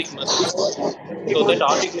extrinsic muscles. So that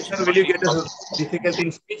articulation. Will you get a difficulty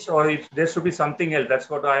in speech, or if there should be something else?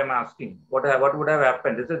 That's what I am asking. What would have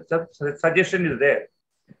happened? The suggestion is there.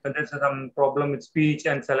 When there's some problem with speech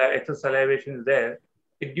and excess salivation is there,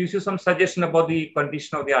 it gives you some suggestion about the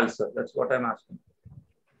condition of the ulcer. That's what I'm asking.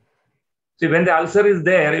 See, when the ulcer is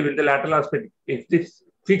there, even the lateral aspect, if it's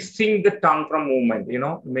fixing the tongue from movement,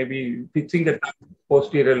 maybe fixing the tongue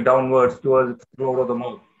posterior downwards towards the floor of the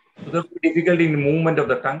mouth. So there's difficulty in the movement of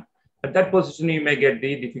the tongue. At that position, you may get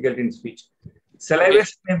the difficulty in speech.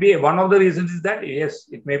 Salivation may be one of the reasons is that, yes,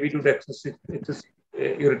 it may be due to excessive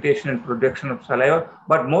irritation and production of saliva,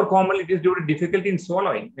 but more commonly it is due to difficulty in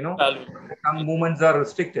swallowing. Tongue movements are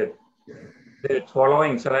restricted. The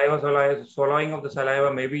swallowing of the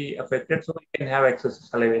saliva may be affected, so you can have excessive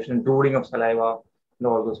salivation, drooling of saliva, and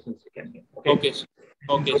all those things you can get. Okay.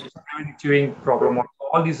 Okay. So, chewing problem.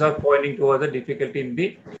 All these are pointing towards the difficulty in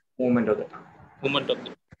the movement of the tongue. Movement of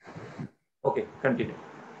the. Okay, continue.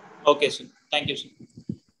 Okay, sir. Thank you, sir.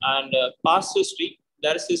 And past history.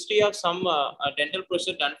 There is history of some dental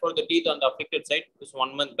procedure done for the teeth on the affected side. It was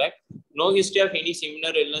 1 month back. No history of any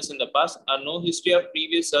similar illness in the past, and no history of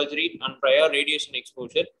previous surgery and prior radiation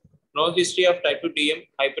exposure. No history of type 2 DM,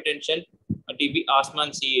 hypertension, TB, asthma,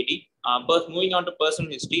 and CAD. But moving on to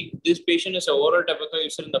personal history, this patient is an oral tobacco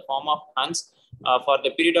user in the form of Hans for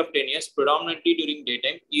the period of 10 years, predominantly during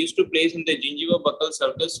daytime. He used to place in the gingiva-buccal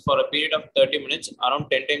sulcus for a period of 30 minutes, around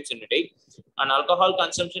 10 times in a day. And alcohol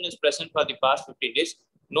consumption is present for the past 15 days.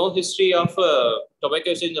 No history of tobacco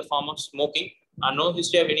usage in the form of smoking, and no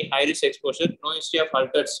history of any high-risk exposure, no history of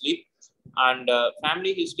altered sleep. And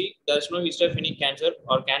family history, there's no history of any cancer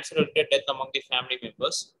or cancer-related death among the family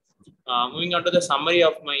members. Moving on to the summary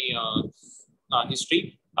of my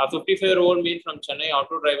history. A 55-year-old male from Chennai,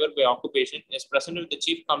 auto driver by occupation, is presented with the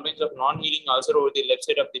chief complaints of non-healing ulcer over the left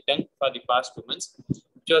side of the tongue for the past 2 months,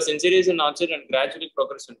 which was insidious in onset and gradually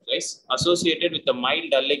progressed in size, associated with a mild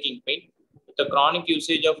dull-aching pain, with the chronic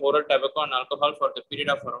usage of oral tobacco and alcohol for the period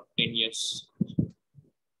of around 10 years.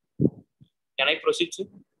 Can I proceed, sir?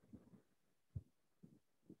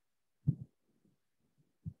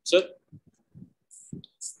 Sir?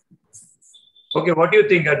 Okay, what do you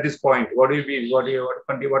think at this point? What are you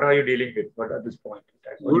dealing with? What at this point?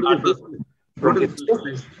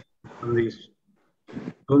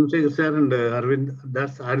 Somsekhar sir and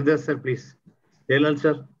Haridas sir, please. Helal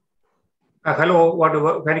sir. Hello.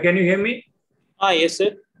 Can you hear me? Yes,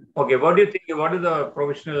 sir. Okay. What do you think? What is the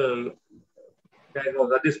provisional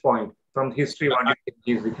diagnosis at this point from history? What do you think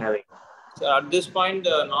he is having? So at this point,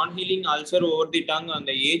 the non-healing ulcer over the tongue on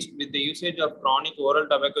the age with the usage of chronic oral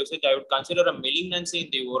tobacco usage, I would consider a malignancy in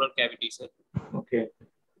the oral cavity, sir. Okay.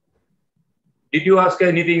 Did you ask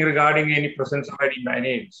anything regarding any presence of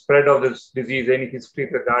any spread of this disease, any history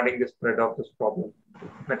regarding the spread of this problem,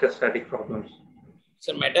 metastatic problems?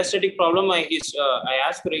 Sir, metastatic problem, I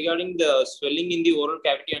asked regarding the swelling in the oral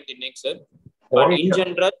cavity and the neck, sir. But in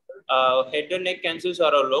general, head and neck cancers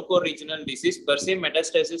are a loco-regional disease. Per se,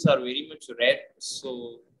 metastases are very much rare.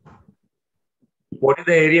 So, what is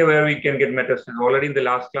the area where we can get metastasis? Already in the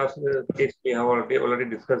last class case, we have already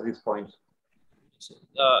discussed these points.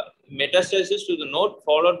 Metastasis to the node,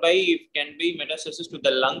 followed by it can be metastasis to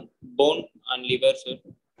the lung, bone, and liver, sir.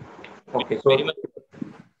 Okay,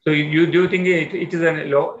 so you do think it is a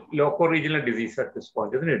loco-regional disease at this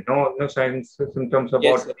point, isn't it? No signs, symptoms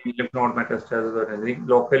about lymph node metastasis or anything.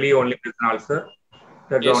 Locally, only with an ulcer.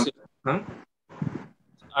 Yes,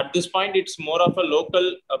 at this point, it's more of a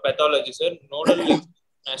local pathology, sir. Nodal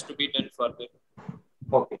has to be done further.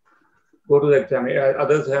 Okay. Go to the examination.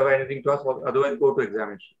 Others have anything to ask? Otherwise, go to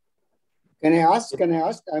examination. Can I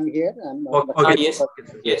ask? I'm here.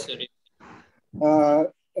 Yes, sir.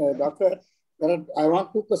 Doctor, I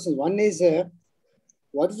want 2 questions. One is,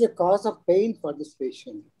 what is the cause of pain for this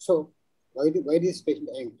patient? So, why is this patient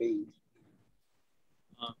having pain?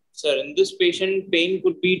 Sir, in this patient, pain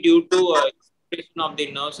could be due to expression of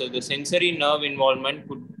the nerve. So, the sensory nerve involvement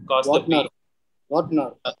could cause the pain. What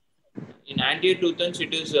nerve? In anterior two-thirds,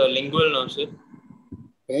 it is lingual nerve, sir.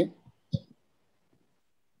 Okay.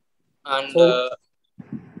 And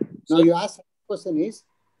now you ask, the question is,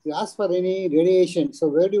 you ask for any radiation. So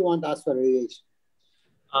where do you want to ask for radiation?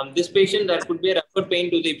 This patient, there could be a referred pain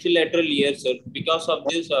to the ipsilateral ear, sir. Because of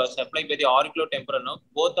this supply by the auriculotemporal nerve,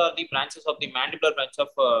 both are the branches of the mandibular branch of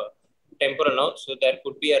temporal nerve. So there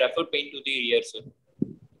could be a referred pain to the ear, sir.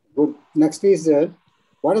 Good. Next is,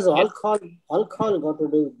 what does alcohol got to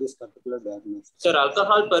do with this particular diagnosis? Sir,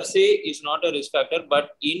 alcohol per se is not a risk factor,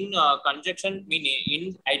 but in conjunction,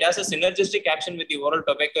 it has a synergistic action with the oral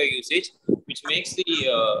tobacco usage, which makes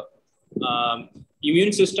the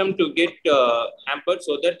immune system to get hampered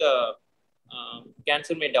so that the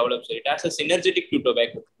cancer may develop. So it has a synergetic to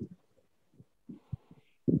tobacco.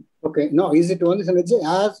 Okay. No, is it only synergy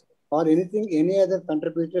or any other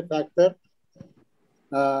contributory factor?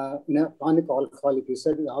 Chronic alcoholic. You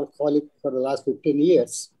said alcoholic for the last 15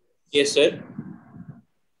 years. Yes, sir.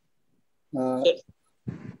 I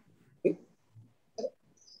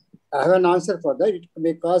have an answer for that. It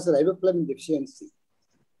may cause riboflavin deficiency.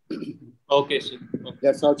 Okay, sir. Okay.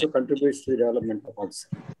 That's also contributes to the development of ulcer.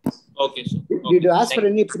 Okay, sir. Okay. Did you ask for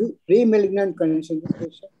any pre-malignant condition in this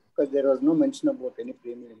patient? Because there was no mention about any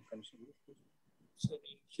pre-malignant condition. So,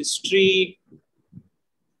 history.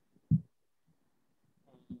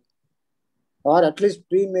 Or at least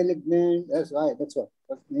pre-malignant, that's why. Do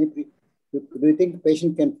you think the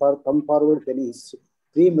patient can come forward with any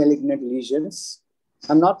pre-malignant lesions?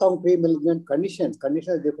 I'm not talking pre-malignant conditions.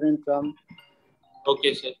 Conditions are different from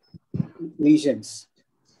lesions.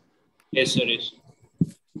 Yes, sir. Yes.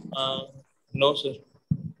 No, sir.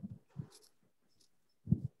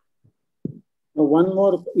 One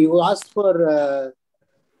more. You asked for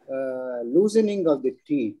loosening of the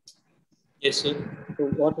teeth. Yes, sir. So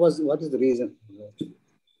what is the reason?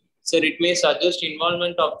 Sir, it may suggest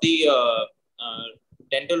involvement of the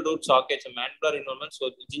dental root sockets, a mandibular involvement. So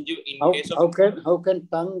how can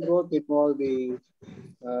tongue growth involve the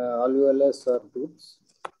alveolus or tooth?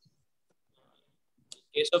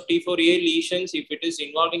 Case of T4A lesions, if it is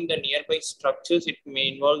involving the nearby structures, it may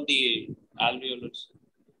involve the alveolus.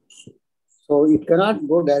 So it cannot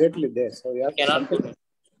go directly there. So you have to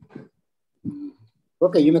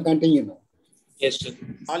Okay, you may continue now. Yes, sir.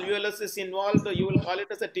 Alveolus is involved, you will call it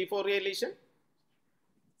as a T4A lesion?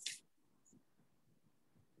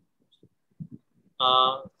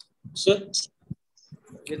 Sir?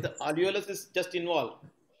 If the alveolus is just involved,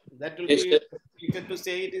 that will Yes, be easier to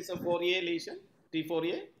say it is a 4A lesion,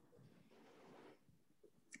 T4A.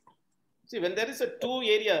 See, when there is a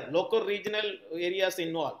local regional areas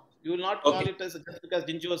involved, you will not call it as just because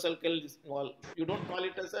gingival is involved. You don't call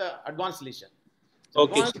it as an advanced lesion. So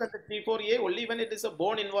advanced at the T4A, only when it is a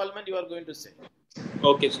bone involvement, you are going to say.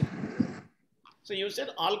 Okay, sir. So you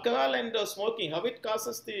said alcohol and smoking, how it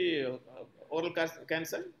causes the oral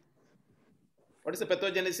cancer? What is the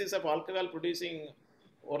pathogenesis of alcohol producing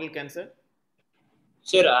oral cancer?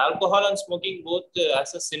 Sir, alcohol and smoking both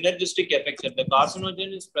has a synergistic effect. Sir. The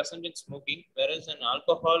carcinogen is present in smoking, whereas in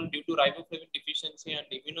alcohol, due to riboflavin deficiency and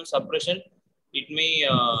immunosuppression, it may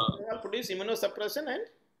produce immunosuppression and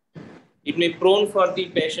it may prone for the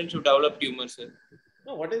patient to develop tumors. Sir.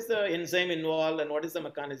 No, what is the enzyme involved and what is the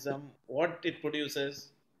mechanism? What it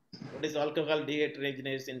produces? What is alcohol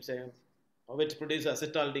dehydrogenase enzyme? How it produces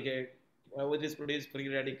acetaldehyde? How it is produced free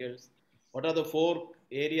radicals? What are the 4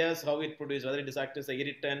 areas how it produces? Whether it acts as an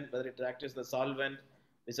irritant, whether it acts as the solvent,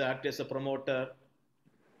 which acts as a promoter.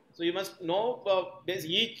 So you must know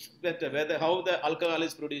whether how the alcohol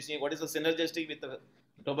is producing, what is the synergistic with the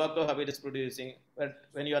tobacco, how it is producing. But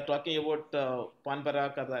when you are talking about pan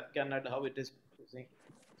parak or that cannot, how it is producing.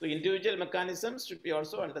 So individual mechanisms should be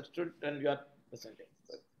also understood when you are presenting.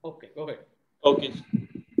 Okay, go ahead. Okay.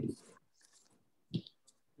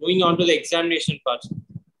 Moving on to the examination part.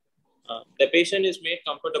 The patient is made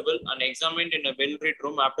comfortable and examined in a well-lit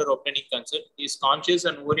room after obtaining consent. He is conscious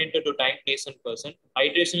and oriented to time, place, and person.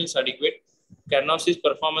 Hydration is adequate. Carnosis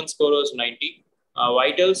performance score was 90.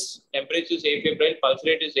 Vitals, temperature is afebrile, pulse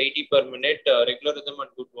rate is 80 per minute, regular rhythm and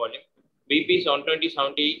good volume. BP is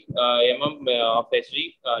 120/70 mm of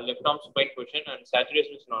Hg, left arm supine position, and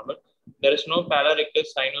saturation is normal. There is no pallor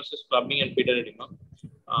ictus, cyanosis, clubbing, and pedal edema.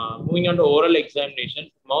 Moving on to oral examination,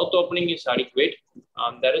 mouth opening is adequate.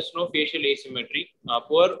 There is no facial asymmetry.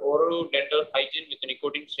 Poor orodental hygiene with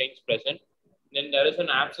nicotine stains present. Then there is an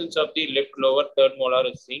absence of the left lower third molar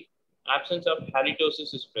is seen. Absence of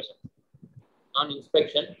halitosis is present. On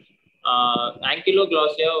inspection,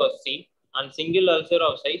 ankyloglossia was seen, and single ulcer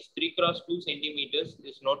of size 3x2 centimeters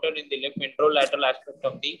is noted in the left ventrolateral aspect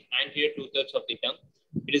of the anterior 2/3 of the tongue.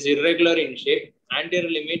 It is irregular in shape. Anterior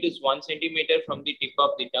limit is 1 centimeter from the tip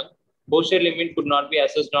of the tongue. Posterior limit could not be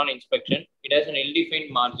assessed on inspection. It has an ill-defined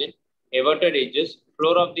margin, everted edges,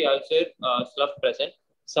 floor of the ulcer slough present.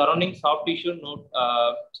 Surrounding soft tissue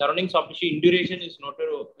induration is noted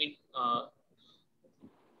in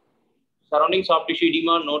surrounding soft tissue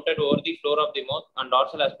edema noted over the floor of the mouth and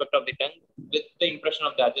dorsal aspect of the tongue with the impression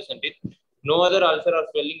of the adjacent teeth. No other ulcer or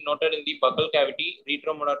swelling noted in the buccal cavity,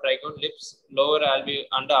 retromolar trigone, lips, lower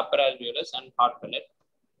under upper alveolus, and heart palate.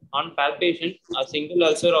 On palpation, a single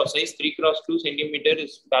ulcer of size 3x2 centimeter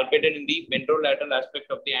is palpated in the ventrolateral aspect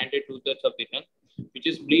of the anterior 2/3 of the tongue, which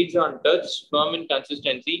is bleeds on touch, firm in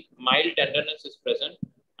consistency, mild tenderness is present.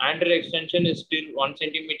 Anterior extension is still 1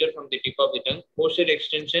 centimeter from the tip of the tongue. Posterior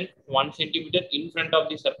extension 1 centimeter in front of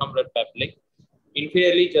the circumflex papillae.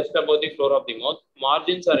 Inferiorly just above the floor of the mouth.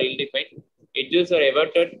 Margins are ill-defined. Edges are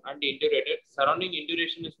everted and indurated. Surrounding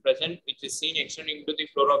induration is present, which is seen extending to the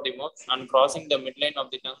floor of the mouth and crossing the midline of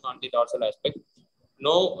the tongue on the dorsal aspect.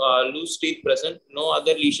 No loose teeth present. No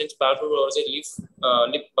other lesions palpable over the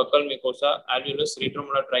lip, buccal mucosa, alveolus,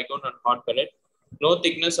 retromolar trigone, and heart palate. No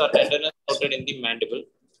thickness or tenderness noted in the mandible.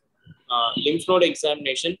 Lymph node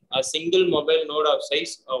examination, a single mobile node of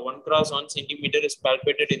size 1x1 centimeter is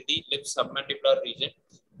palpated in the left submandibular region.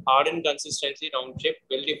 Hardened consistency, round shape,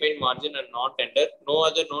 well-defined margin and not tender. No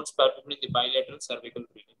other nodes palpable in the bilateral cervical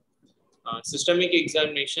region. Systemic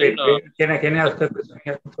examination. Wait. Can I ask a question?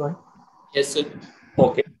 Yes, sir.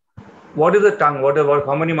 Okay. What is the tongue?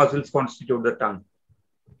 How many muscles constitute the tongue?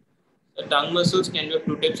 The tongue muscles can be of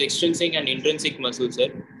 2 types: extrinsic and intrinsic muscles,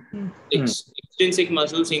 sir. Extrinsic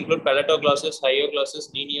muscles include palatoglossus, hyoglossus,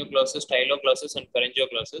 genioglossus, styloglossus, and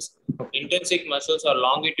pharyngoglossus. Intrinsic muscles are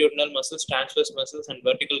longitudinal muscles, transverse muscles, and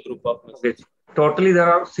vertical group of muscles. Okay. Totally, there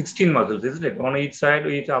are 16 muscles, isn't it? On each side,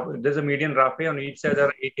 there's a median raphe. On each side, there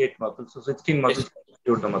are 88 muscles. So 16 muscles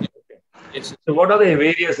constitute the muscle. Okay. Yes. So what are the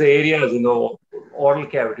various areas, oral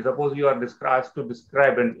cavity? Suppose you are asked to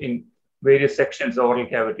describe in various sections of oral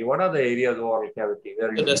cavity. What are the areas of oral cavity?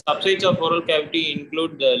 So the subsets of oral cavity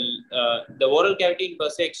include the oral cavity in per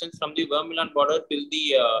se extends from the vermilion border till the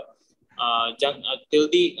junction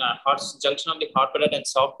of the hard palate and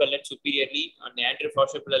soft palate superiorly, and the anterior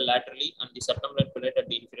facial palate laterally, and the circumflex palate at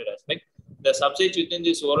the inferior aspect. The subsets within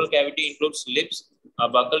this oral cavity includes lips,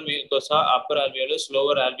 buccal mucosa, upper alveolus,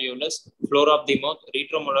 lower alveolus, floor of the mouth,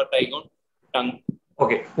 retromolar trigone, tongue.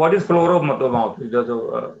 Okay, what is floor of the mouth?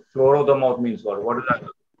 Floor of the mouth means what? What is that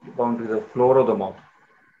boundary? The floor of the mouth.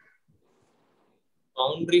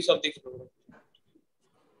 Boundaries of the floor.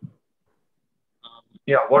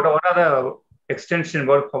 Yeah, what are the extension?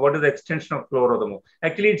 What is the extension of floor of the mouth?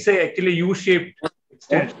 Actually, it's actually U-shaped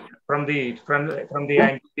extension from the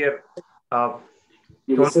anterior to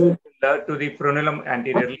the frenulum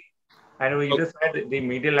anteriorly, and we either side the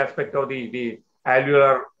medial aspect of the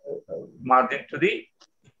alveolar margin to the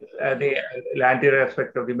anterior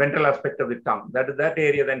aspect of the ventral aspect of the tongue. That is that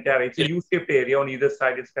area, the entire. It's a U-shaped area on either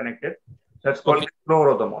side is connected. That's called the floor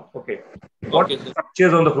of the mouth. Okay. What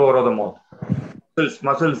structures on the floor of the mouth?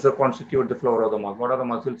 Muscles constitute the floor of the mouth. What are the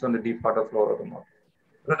muscles on the deep part of the floor of the mouth?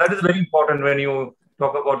 So that is very important when you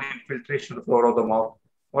talk about the infiltration of the floor of the mouth.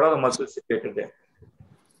 What are the muscles situated there?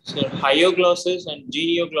 So hyoglossus and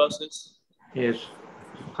genioglossus. Yes.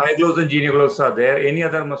 Hyoglossus and genioglossus are there. Any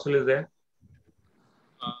other muscle is there?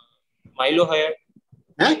 Mylohyoid.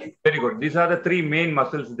 Very good. These are the three main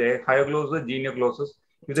muscles there. Hyoglossus, genioglossus,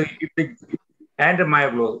 and the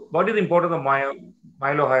myoglossus. What is important of the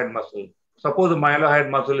mylohyoid muscle? Suppose the mylohyoid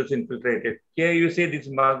muscle is infiltrated. Here you say this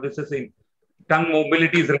is in tongue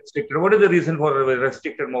mobility is restricted. What is the reason for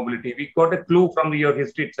restricted mobility? We got a clue from your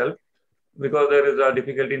history itself, because there is a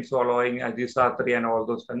difficulty in swallowing, dysarthria and all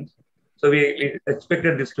those things. So we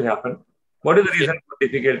expected this to happen. What is the reason for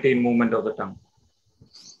difficulty in movement of the tongue?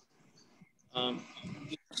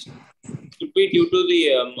 Could be due to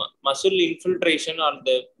the muscle infiltration or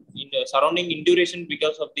the surrounding induration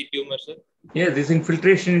because of the tumor, sir. Yes, this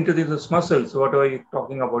infiltration into these muscles, what are you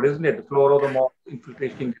talking about, isn't it? The floor of the mouth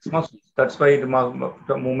infiltration into these muscles. That's why the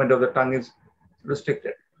movement of the tongue is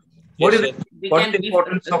restricted. What is the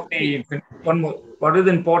importance of the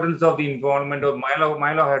involvement of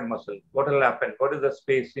mylohyoid muscle? What will happen? What is the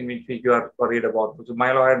space in which you are worried about? So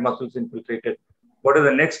mylohyoid muscles infiltrated. What is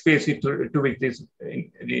the next space to which this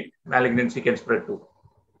the malignancy can spread to?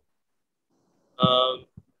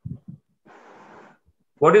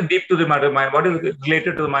 What is deep to the what is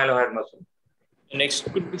related to the mylohyoid muscle? Next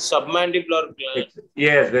could be submandibular gland.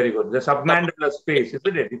 Yes, very good. The submandibular space,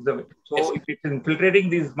 isn't it? So if it's infiltrating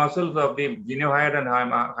these muscles of the geniohyoid and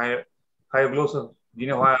hyoglossus,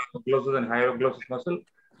 and hyoglossus muscle,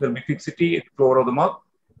 there will be fixity in the floor of the mouth.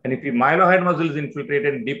 And if the mylohyoid muscle is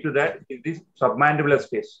infiltrated deep to that, this submandibular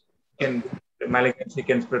space, malignancy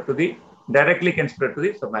can spread to the directly can spread to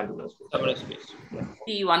the submandibular space. Yeah.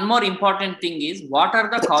 See, one more important thing is, what are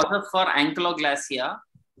the causes for ankylosing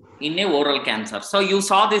in a oral cancer? So you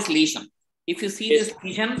saw this lesion. If you see this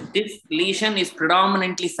lesion is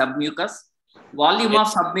predominantly submucous. Volume of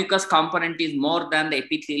submucous component is more than the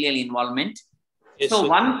epithelial involvement. So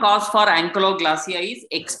one cause for ankylosing is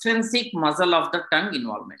extrinsic muscle of the tongue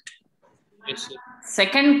involvement.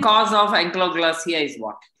 Second cause of ankylosing is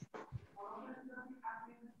what?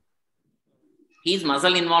 Is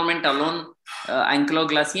muscle involvement alone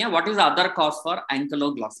ankylosing? What is the other cause for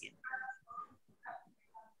ankylosing?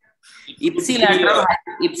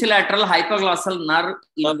 Ipsilateral hypoglossal nerve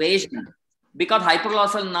invasion, because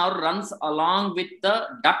hypoglossal nerve runs along with the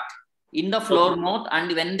duct in the floor mouth,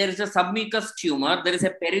 and when there is a submucous tumor, there is a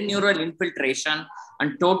perineural infiltration,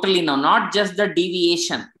 and totally not just the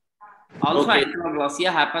deviation. Also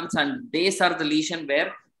ankylosing happens, and these are the lesion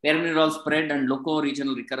where perineural spread and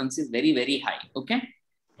loco-regional recurrence is very, very high. Okay.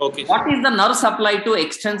 What is the nerve supply to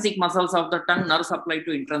extrinsic muscles of the tongue, nerve supply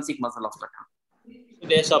to intrinsic muscle of the tongue?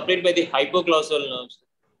 They are supplied by the hypoglossal nerves.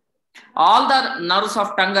 All the nerves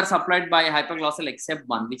of tongue are supplied by hypoglossal except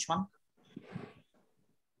one. Which one?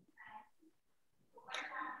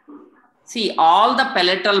 See, all the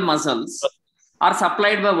palatal muscles are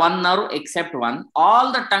supplied by one nerve except one.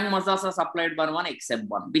 All the tongue muscles are supplied by one except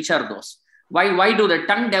one. Which are those? Why do the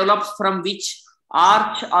tongue develops from which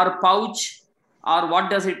arch or pouch, or what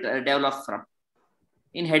does it develop from?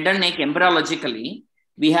 In head and neck, embryologically,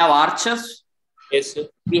 we have arches. Yes, sir.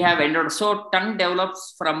 We have endoderm. So tongue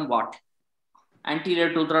develops from what?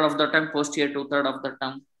 Anterior 2/3 of the tongue, posterior 2/3 of the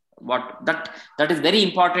tongue. What that is very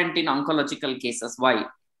important in oncological cases. Why?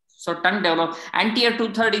 So tongue develops. Anterior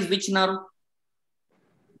 2/3 is which nerve?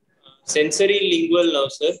 Sensory lingual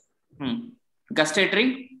nerve, sir.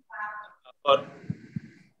 Gustatory? Or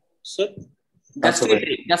Sir?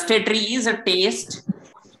 Gustatory is a taste.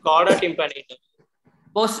 Chorda tympanitum.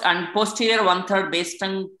 Posterior 1/3 base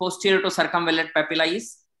tongue, posterior to circumvallate papilla is?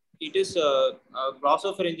 It is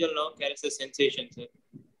glossopharyngeal nerve carries a sensation, sir.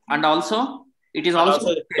 And also? It is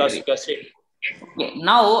also gustatory. Okay.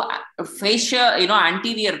 Now, fascia,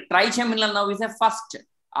 anterior trigeminal nerve is a first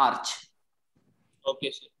arch.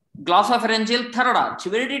 Okay, sir. Glossopharyngeal third arch.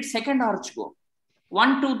 Where did second arch go?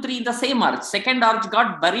 1, 2, 3, the same arch. Second arch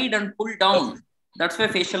got buried and pulled down. That's why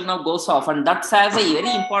facial nerve goes off. And that has a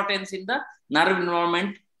very importance in the nerve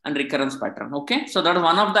involvement and recurrence pattern. Okay. So that is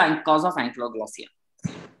one of the cause of ankylosing.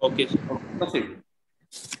 Okay, sir.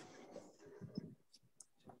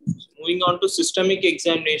 Moving on to systemic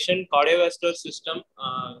examination, cardiovascular system,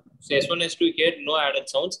 S1, S2 here, no added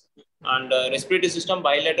sounds. And respiratory system,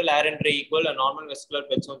 bilateral air entry equal, and normal vesicular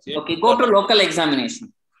bed sounds here. Okay, go to local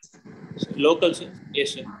examination. Local, sir. Yes,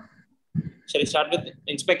 sir. Shall I start with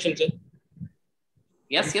inspection, sir?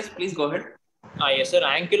 Yes, please go ahead. Yes, sir.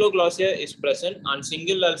 Ankylosing is present and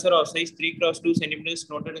single ulcer of size 3 × 2 centimeters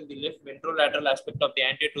noted in the left ventrolateral aspect of the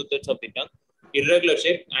anterior 2/3 of the tongue. Irregular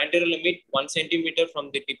shape, anterior limit 1 centimeter from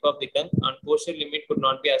the tip of the tongue, and posterior limit could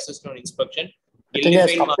not be assessed on inspection. I think I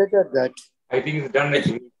have completed that. I think it's done.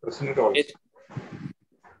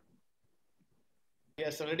 He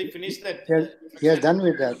has already finished that. He has done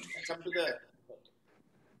with that. Come to the...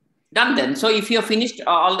 Done then. So if you have finished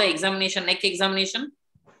all the examination, neck examination?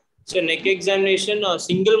 So neck examination, a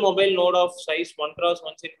single mobile node of size 1 ×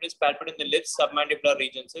 1 centimeter is palpated in the left submandibular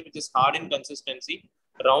region, sir, which is hard in consistency,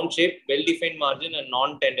 round shape, well-defined margin, and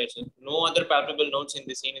non-tender. Sir. No other palpable nodes in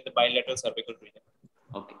the scene in the bilateral cervical region.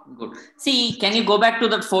 Okay, good. See, can you go back to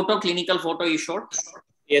that photo, clinical photo you showed?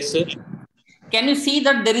 Yes, sir. Can you see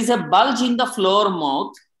that there is a bulge in the floor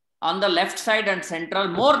mouth on the left side and central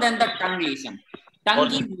more than the tongue lesion?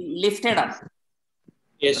 Tongue is lifted up.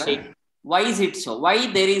 Yes, right? sir. Why is it so? Why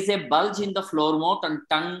there is a bulge in the floor mouth and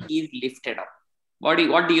tongue is lifted up? What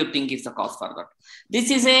do you think is the cause for that?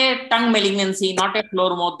 This is a tongue malignancy, not a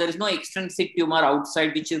floor mouth. There is no extrinsic tumor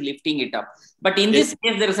outside which is lifting it up. But in this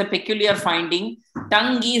case, there is a peculiar finding.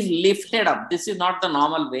 Tongue is lifted up. This is not the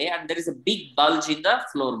normal way. And there is a big bulge in the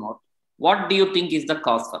floor mouth. What do you think is the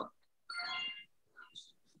cause for that?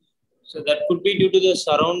 So that could be due to the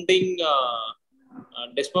surrounding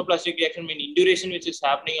desmoplastic reaction, induration which is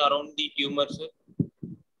happening around the tumor, sir.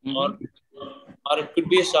 Or it could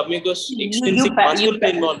be a submucous extrinsic muscle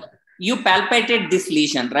involved. You palpated this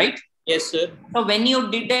lesion, right? Yes, sir. So when you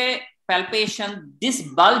did a palpation, this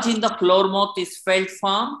bulge in the floor mouth is felt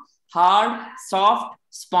firm, hard, soft,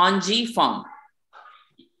 spongy, firm.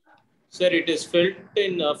 Sir, it is felt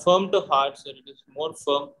in firm to hard, sir. It is more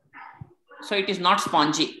firm. So it is not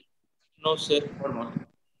spongy. No, sir.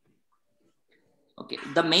 Okay.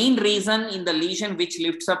 The main reason in the lesion which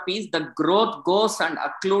lifts up is the growth goes and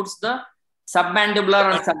occludes the submandibular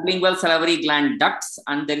and sublingual salivary gland ducts,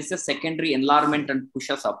 and there is a secondary enlargement and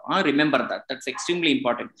pushes up. Remember that. That's extremely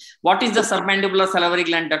important. What is the submandibular salivary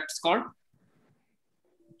gland ducts called?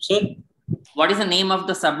 Sir? What is the name of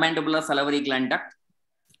the submandibular salivary gland duct?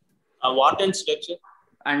 Wharton's duct, sir.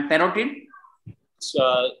 And parotid?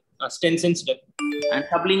 Stenson's duct. And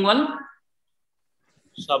sublingual?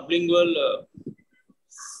 Sublingual.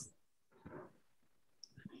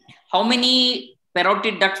 How many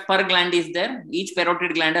parotid ducts per gland is there? Each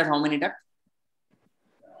parotid gland has how many ducts?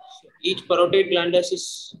 Each parotid gland has a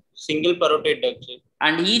single parotid duct, sir.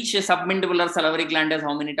 And each submandibular salivary gland has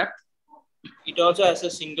how many ducts? It also has a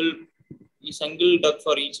single duct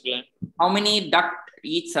for each gland. How many ducts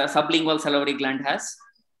each sublingual salivary gland has?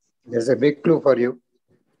 There's a big clue for you.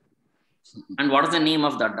 And what is the name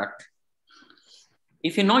of that duct?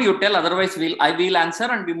 If you know, you tell. Otherwise, I will answer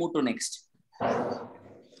and we move to next.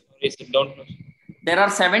 Yes, don't know. There are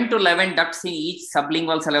 7 to 11 ducts in each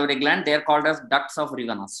sublingual salivary gland. They are called as ducts of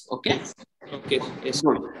Rivanus. Okay. Okay. Yes.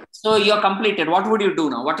 Good. So you are completed. What would you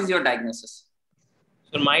do now? What is your diagnosis?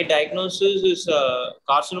 So my diagnosis is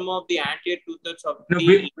carcinoma of the anterior 2/3 of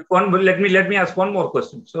the... Let me ask one more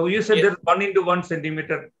question. So you said there's 1 × 1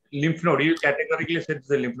 centimeter lymph node. You categorically said it's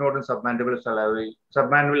the lymph node in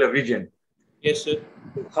submandibular region. Yes, sir.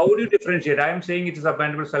 How would you differentiate? I am saying it is a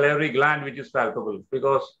submandibular salivary gland which is palpable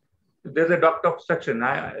because there's a duct obstruction.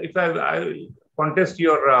 If I contest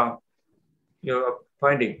your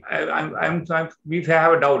finding, if I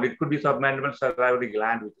have a doubt, it could be submandibular salivary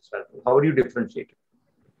gland which is palpable. How would you differentiate?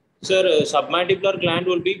 Sir, submandibular gland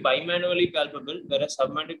will be bimanually palpable, whereas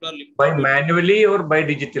submandibular lymph by manually or by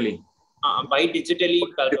digitally? By digitally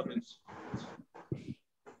palpable.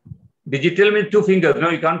 Digital means 2 fingers. No,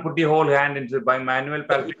 you can't put the whole hand into by manual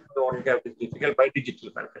palpation or it's difficult by digital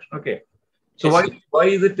palpation. Okay. So Yes, why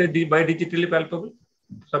is it bidigitally palpable?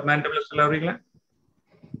 Submandibular salivary gland?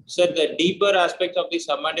 Sir, the deeper aspects of the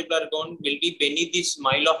submandibular bone will be beneath the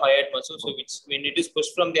mylohyoid muscle. So when it is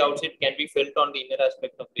pushed from the outside, can be felt on the inner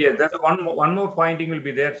aspect of the. Yes, that's one more pointing will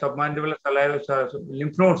be there. Submandibular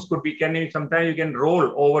lymph nodes could be, sometimes you can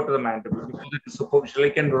roll over to the mandible because it is superficial.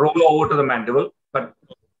 You can roll over to the mandible, but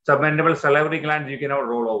submandibular salivary glands you cannot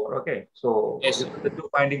roll over. Okay, so yes, the two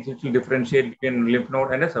findings which will differentiate between lymph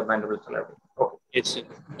node and a submandibular salivary. Okay. Yes, sir.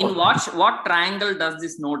 In what triangle does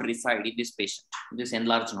this node reside in this patient, this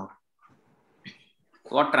enlarged node?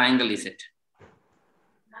 What triangle is it?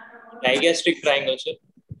 Digastric triangle, sir.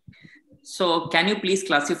 So can you please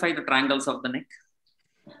classify the triangles of the neck?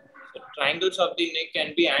 So triangles of the neck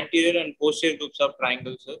can be anterior and posterior groups of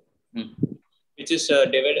triangles, sir. Which is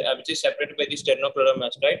divided, which is separated by the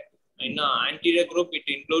sternocleidomastoid. In anterior group, it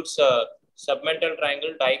includes submental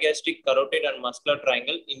triangle, digastric, carotid, and muscular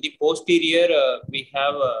triangle. In the posterior, we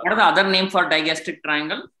have. What are the other name for digastric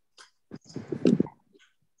triangle?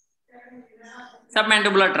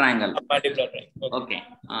 Submandibular triangle. Submandibular triangle. Okay.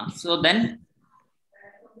 So then,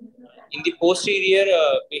 in the posterior,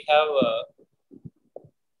 we have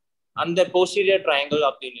and the posterior triangle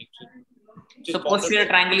of the neck. So posterior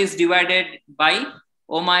triangle is divided by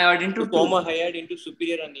omohyoid into two. Omohyoid into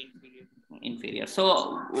superior and inferior. Inferior.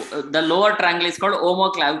 So the lower triangle is called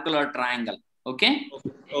omoclavicular triangle. Okay.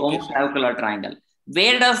 Omoclavicular triangle.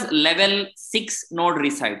 Where does level 6 node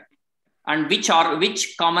reside? And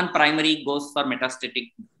which common primary goes for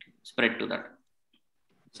metastatic spread to that?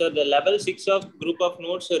 So the level 6 of group of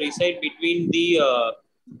nodes reside between the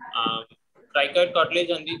cricoid cartilage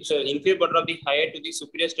and the inferior border of the hyoid to the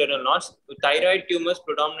superior sternal nodes. Thyroid tumors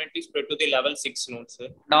predominantly spread to the level 6 nodes. Sir.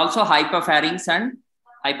 And also hypopharynx and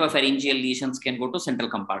hypopharyngeal lesions can go to central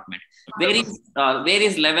compartment. Where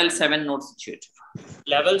is level 7 node situated?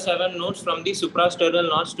 Level 7 nodes from the suprasternal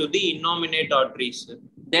nodes to the innominate arteries. Sir.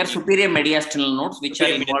 They are superior mediastinal nodes which are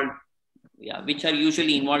involved, which are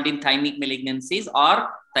usually involved in thymic malignancies or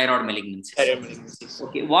thyroid malignancies.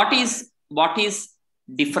 Okay, what is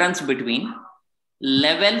difference between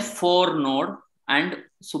level 4 node and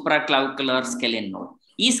supraclavicular scalene node?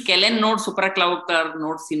 Is scalene node supraclavicular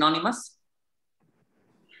node synonymous?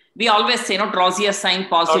 We always say, Trozier sign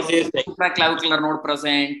positive, supraclavicular node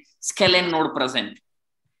present, scalene node present.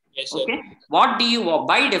 Yes, sir. Okay. What do you,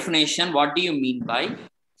 by definition, what do you mean by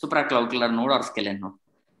supraclavicular node or scalene node?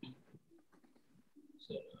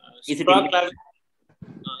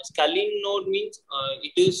 Scalene node means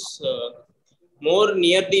it is more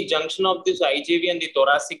near the junction of this IJV and the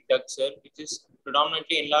thoracic duct, sir, which is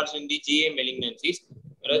predominantly enlarged in the GA malignancies.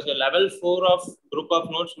 Whereas the level 4 of group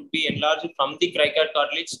of nodes would be enlarged from the cricoid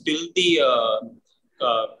cartilage till the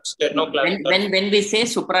sternoclavicular. When we say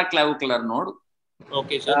supraclavicular node,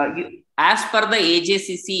 okay, sir. As per the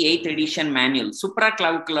AJCC 8th edition manual,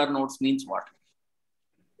 supraclavicular nodes means what?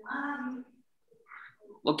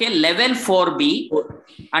 Okay, level 4B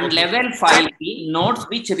and level 5B nodes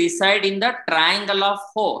which reside in the triangle of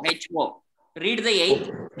HO. Read the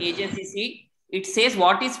 8th AJCC. It says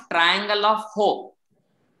what is triangle of HO.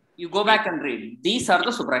 You go back and read. These are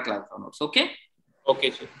the supraclavicular nodes. Okay.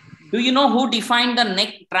 Okay, sir. Do you know who defined the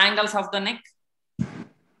neck triangles of the neck?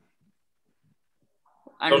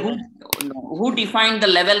 And who defined the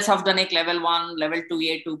levels of the neck? Level 1, level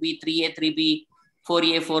 2A, 2B, 3A, 3B,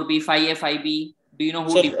 4A, 4B, 5A, 5B. Do you know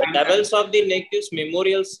who defined levels of the neck is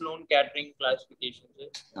Memorial Sloan Kettering classification?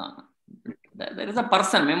 There is a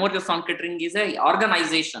person. Memorial Sloan Kettering is an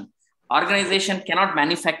organization. Organization cannot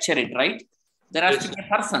manufacture it, right? There has to be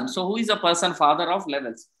a person. So who is the person father of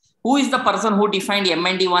levels? Who is the person who defined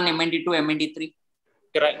MND1, MND2, MND3?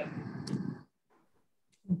 Correct.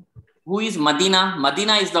 Who is Medina?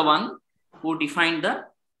 Medina is the one who defined the,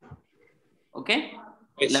 okay?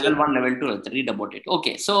 Yes, level 1, level 2, read about it.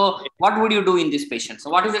 Okay, so what would you do in this patient? So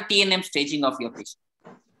what is the TNM staging of your patient?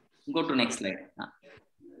 Go to next slide.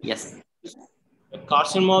 Yes. The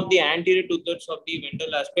carcinoma of the anterior 2/3 of the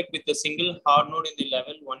ventral aspect with a single hard node in the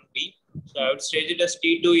level 1B. So I would stage it as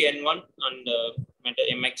T2N1 and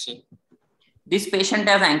MX. This patient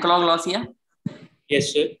has ankylosing?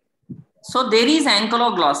 Yes, sir. So there is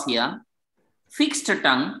ankylosing, fixed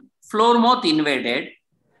tongue, floor mouth invaded,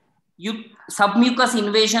 submucous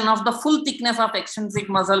invasion of the full thickness of extrinsic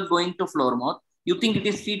muscle going to floor mouth. You think it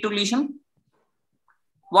is T2 lesion?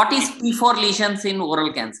 What is T4 lesions in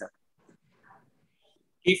oral cancer?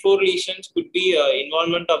 T4 lesions could be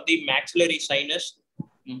involvement of the maxillary sinus,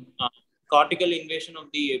 cortical invasion of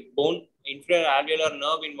the bone, inferior alveolar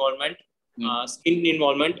nerve involvement, skin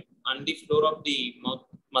involvement, and the floor of the mouth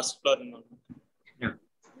muscular involvement. Yeah.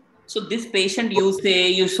 So this patient, you say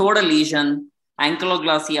you showed a lesion,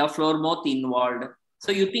 ankylosing, floor mouth involved.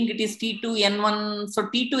 So you think it is T2N1. So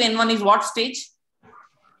T2N1 is what stage?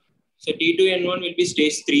 So T2N1 will be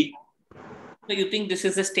stage 3. So you think this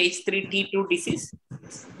is a stage 3 T2 disease?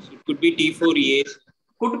 So it could be T4A.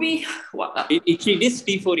 Could be. It is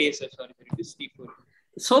T4A, sir. Sorry, it is T4A.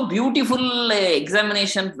 So beautiful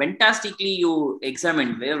examination. Fantastically you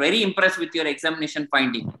examined. We are very impressed with your examination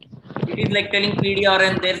finding. It is like telling PDR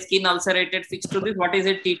and their skin ulcerated fixed to this. What is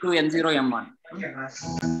it? T2N0M1.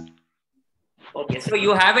 Okay, so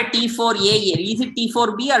you have a T4A here. Is it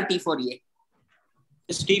T4B or T4A?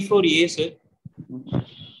 It's T4A, sir.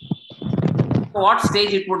 So what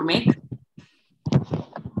stage it would make?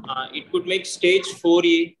 It could make stage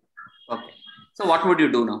 4A. Okay. So what would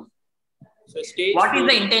you do now? So stage what is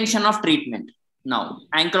the intention of treatment now?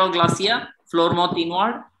 Ankylosing, floor mouth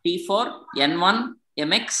involved, T4, N1,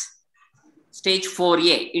 MX, stage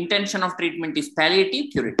 4A. Intention of treatment is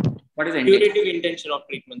palliative, curative. What is the intention? Curative intention of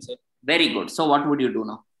treatment, sir. Very good. So what would you do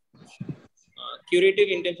now? Curative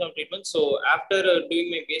intention of treatment. So after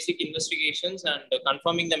doing my basic investigations and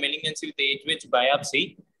confirming the malignancy with the H-wedge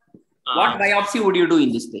biopsy. What biopsy would you do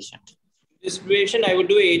in this patient? In this patient, I would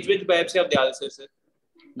do a H-wedge biopsy of the ulcer, sir.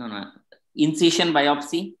 No. Incision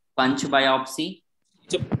biopsy, punch biopsy.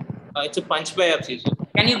 It's a punch biopsy, sir.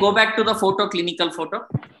 Can you go back to the clinical photo?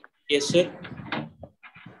 Yes, sir.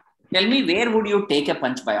 Tell me, where would you take a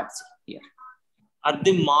punch biopsy here? At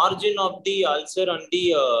the margin of the ulcer and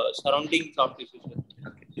the surrounding soft tissue, sir.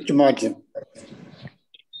 Okay. Which margin?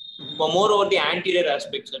 More over the anterior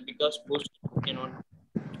aspect, sir, because posterior cannot.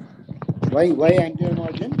 Why anterior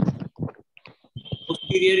margin?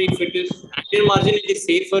 Posterior, if it is anterior margin, it is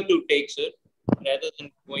safer to take, sir, rather than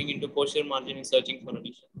going into posterior margin and searching for a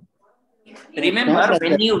lesion. Remember,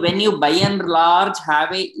 when you by and large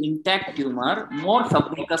have a intact tumor, more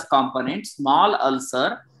submucous component, small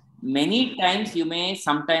ulcer, many times you may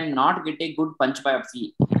sometimes not get a good punch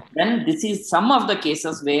biopsy. Then this is some of the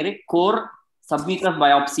cases where a core submucous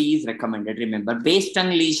biopsy is recommended. Remember, based on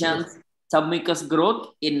lesions, submucous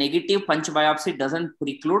growth, a negative punch biopsy doesn't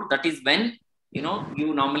preclude. That is when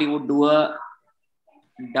you normally would do a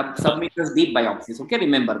submucous deep biopsies. Okay,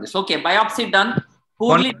 remember this. Okay, biopsy done.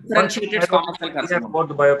 Poorly differentiated squamous cell carcinoma. About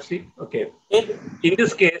the biopsy, okay. In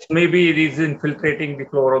this case, maybe it is infiltrating the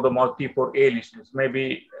floor of the mouth T4A lesions.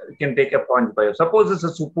 Maybe you can take a punch biopsy. Suppose it's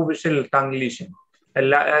a superficial tongue lesion,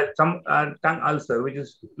 some tongue ulcer which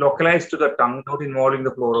is localized to the tongue, not involving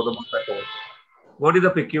the floor of the mouth at all. What is the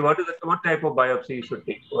PQ? What type of biopsy you should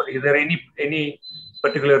take? Or is there any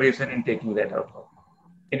particular reason in taking that out?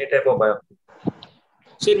 Any type of biopsy?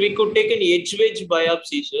 Sir, we could take an H-wedge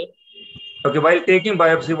biopsy, sir. Okay, while taking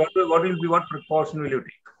biopsy, what precaution will you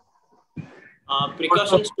take?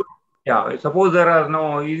 Precautions. Yeah, suppose there are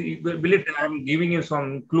I'm giving you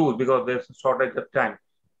some clues because there's a shortage of time.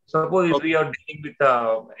 Suppose if we are dealing with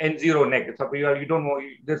N0 neck, suppose you don't know,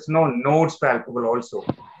 there's no nodes palpable also.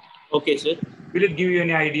 Okay, sir. Will it give you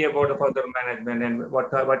any idea about the further management and what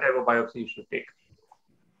type of biopsy you should take?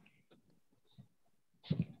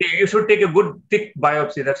 You should take a good thick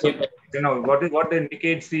biopsy. That's what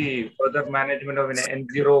indicates the further management of an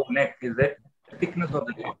N0 neck is that thickness of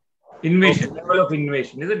the invasion, level of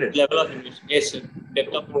invasion, isn't it? Level of invasion, yes, sir.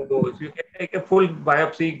 Depth of if you can take a full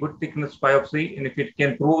biopsy, good thickness biopsy, and if it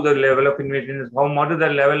can prove the level of invasion, what is the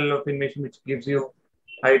level of invasion which gives you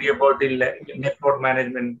idea about the neck node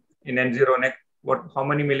management in N0 neck? How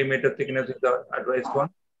many millimeter thickness is the advised one?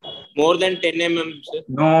 More than 10 mm, sir.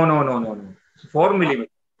 No. 4 millimeter.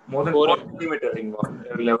 More than 4 millimeter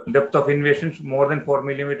involved. Depth of invasion more than 4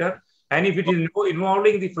 millimeter. And if it is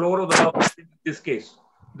involving the floor of the mouth, in this case,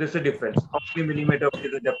 there's a difference. How many millimeter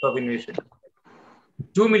is the depth of invasion?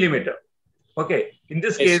 2 millimeter. Okay. In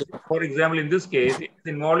this case, for example, it's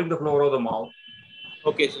involving the floor of the mouth.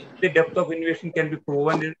 Okay, sir. The depth of invasion can be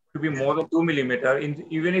proven to be more than 2 millimeter,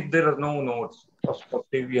 even if there are no nodes.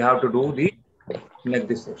 We have to do the neck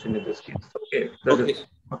dissection in this case.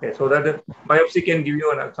 Okay. So that the biopsy can give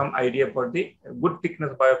you some idea about the good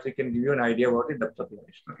thickness biopsy can give you an idea about the depth of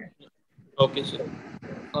invasion. Okay, sir.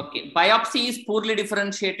 Okay. Biopsy is poorly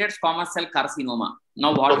differentiated squamous cell carcinoma.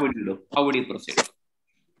 Now what would you do? How would you proceed?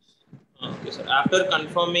 Okay, sir. After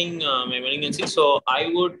confirming my malignancy, so I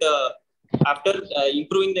would, after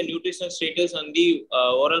improving the nutritional status and the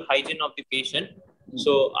oral hygiene of the patient,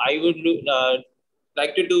 so I would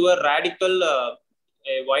like to do a radical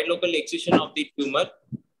a wide local excision of the tumor.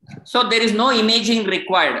 So there is no imaging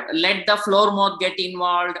required. Let the floor mouth get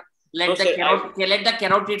involved. Let the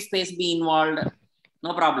carotid space be involved.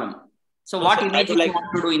 No problem. So what imaging you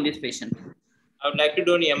want to do in this patient? I would like to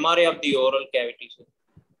do an MRI of the oral cavity, sir.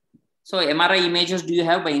 So MRI images, do you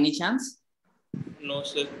have by any chance? No,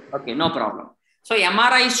 sir. Okay, no problem. So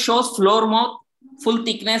MRI shows floor mouth, full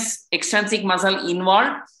thickness, extrinsic muscle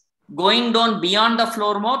involved, going down beyond the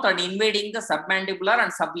floor mouth and invading the submandibular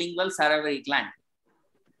and sublingual salivary gland.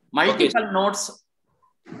 Multiple nodes,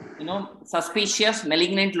 suspicious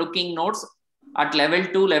malignant looking nodes at level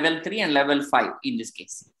 2, level 3 and level 5 in this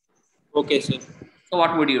case. Okay, sir. So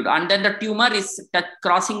what would you do? And then the tumor is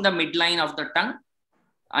crossing the midline of the tongue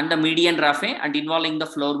and the median raphe and involving the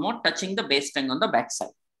floor mouth, touching the base tongue on the back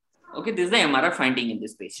side. Okay, this is the MRI finding in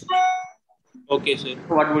this patient. Okay, sir.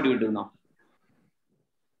 So what would you do now?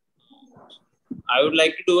 I would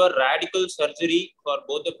like to do a radical surgery for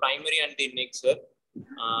both the primary and the neck, sir.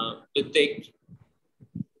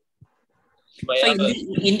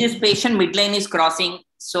 In this patient, midline is crossing.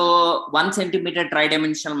 So 1 centimeter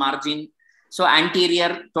tridimensional margin. So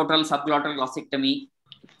anterior total subglottal glossectomy.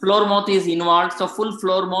 Floor mouth is involved. So full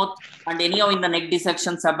floor mouth, and anyhow in the neck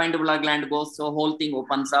dissection, submandibular gland goes. So whole thing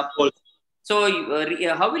opens up. So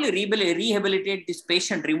how will you rehabilitate this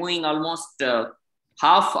patient, removing almost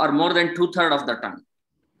half or more than 2/3 of the tongue?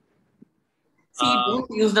 See, don't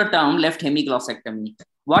use the term left hemiglossectomy.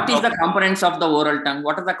 What is the components of the oral tongue?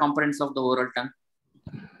 What are the components of the oral tongue?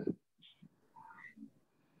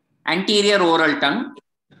 Anterior oral tongue,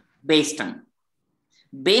 base tongue.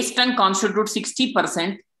 Base tongue constitutes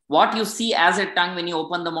 60%. What you see as a tongue when you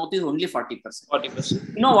open the mouth is only 40%.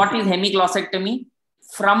 40%. You know what is hemiglossectomy?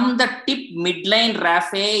 From the tip midline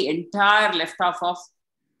raphe, entire left half of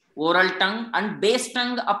oral tongue and base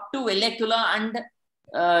tongue up to vallecula and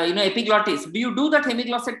epiglottis. Do you do that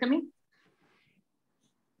hemiglossectomy?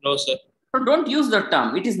 No, sir. So don't use the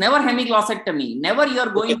term. It is never hemiglossectomy. Never you are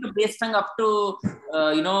going to base tongue up to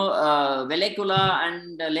vallecula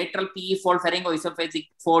and lateral PE fold, pharyngoesophageal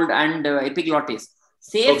fold and epiglottis.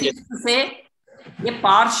 Safe is to say a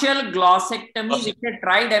partial glossectomy with a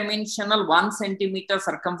tridimensional 1 centimeter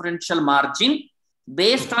circumferential margin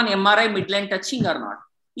based on MRI midline touching or not.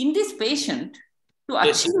 In this patient, to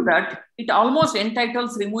achieve that, it almost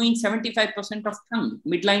entitles removing 75% of tongue,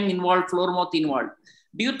 midline involved, floor mouth involved.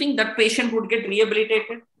 Do you think that patient would get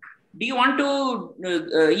rehabilitated? Do you want to,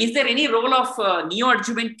 is there any role of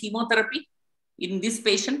neoadjuvant chemotherapy in this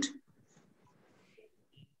patient?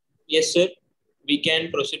 Yes, sir. We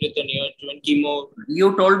can proceed with the neoadjuvant chemo.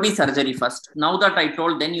 You told me surgery first. Now that I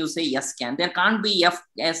told, then you say yes, can. There can't be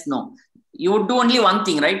yes, no. You would do only one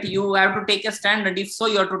thing, right? You have to take a stand, and if so,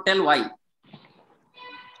 you have to tell why.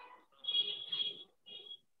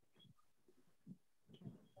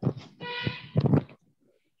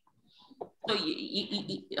 So,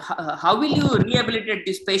 how will you rehabilitate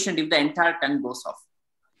this patient if the entire tongue goes off?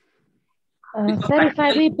 Sir, if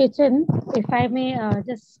I may pitch in, if I may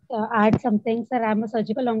just add something, sir, I'm a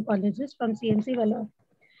surgical oncologist from CNC Vellore.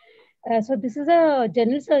 So this is a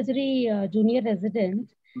general surgery junior resident.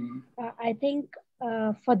 I think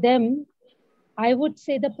for them, I would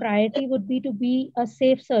say the priority would be to be a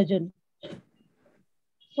safe surgeon.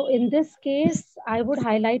 So in this case, I would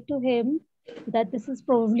highlight to him that this is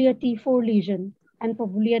probably a T4 lesion and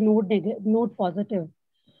probably a node positive.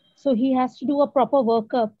 So he has to do a proper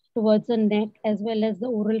workup towards the neck as well as the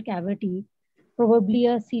oral cavity, probably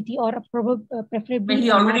a CT or a preferably.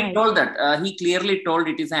 He already told that. He clearly told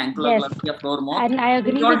it is an ankylosing floor mouth. And I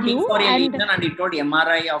agree with you. And he told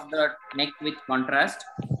MRI of the neck with contrast.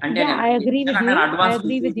 And then I agree with you. I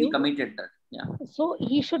agree with you. He committed that. Yeah. So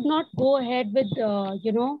he should not go ahead with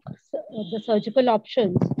the surgical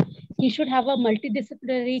options. He should have a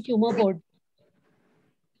multidisciplinary tumor board.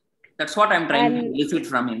 That's what I'm trying to elicit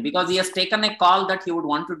from him, because he has taken a call that he would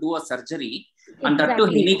want to do a surgery and that too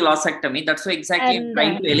hemiglossectomy. That's why exactly I'm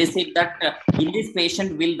trying to elicit that in this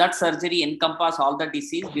patient, will that surgery encompass all the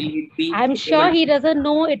disease? Will it be? I'm sure he doesn't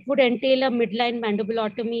know it would entail a midline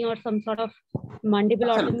mandibulotomy or some sort of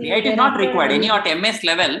mandibulotomy. Absolutely. It is not required. Any at MS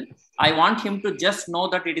level, I want him to just know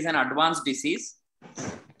that it is an advanced disease.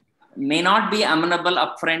 May not be amenable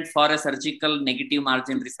upfront for a surgical negative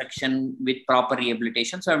margin resection with proper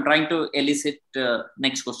rehabilitation. So I'm trying to elicit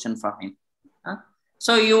next question from him.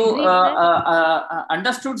 So you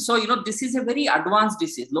understood. So, this is a very advanced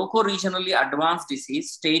disease, loco-regionally advanced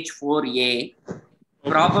disease, stage 4A,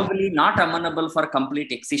 probably not amenable for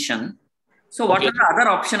complete excision. So what are the other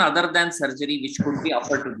options other than surgery which could be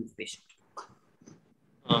offered to this patient?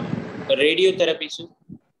 Radiotherapy, sir.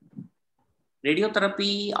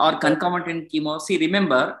 Radiotherapy or concomitant chemo. See,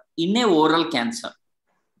 remember, in a oral cancer,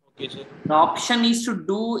 the option is to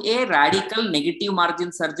do a radical negative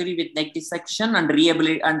margin surgery with neck dissection and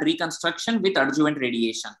reconstruction with adjuvant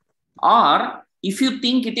radiation. Or if you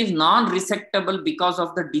think it is non-resectable because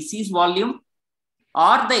of the disease volume,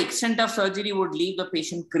 or the extent of surgery would leave the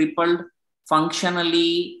patient crippled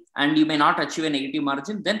functionally and you may not achieve a negative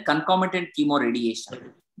margin, then concomitant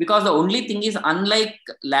chemoradiation. Because the only thing is, unlike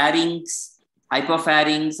larynx,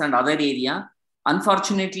 hypopharynx and other area,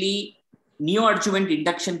 unfortunately, neoadjuvant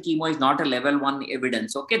induction chemo is not a level 1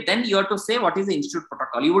 evidence. Okay, then you have to say what is the institute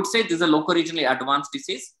protocol. You would say this is a loco-regionally advanced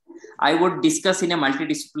disease. I would discuss in a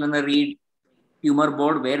multidisciplinary tumor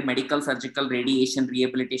board where medical, surgical, radiation,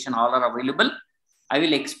 rehabilitation all are available. I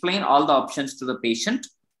will explain all the options to the patient.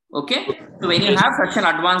 Okay, so when you have such an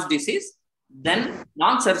advanced disease, then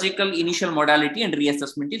non-surgical initial modality and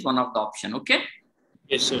reassessment is one of the option. Okay.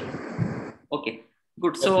 Yes, sir. Okay,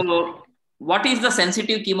 good. So, what is the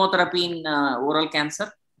sensitive chemotherapy in oral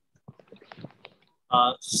cancer?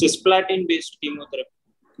 Cisplatin based chemotherapy.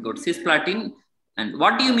 Good, cisplatin. And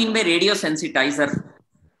what do you mean by radiosensitizer?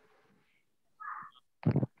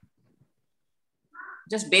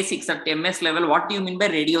 Just basics at MS level. What do you mean by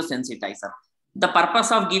radiosensitizer? The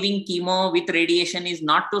purpose of giving chemo with radiation is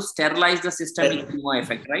not to sterilize the systemic chemo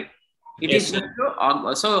effect, right? It is just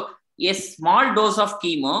to, so a small dose of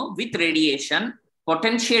chemo with radiation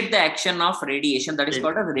potentiate the action of radiation, that is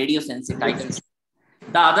called as radiosensitizer.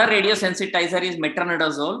 The other radiosensitizer is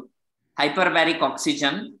metronidazole, hyperbaric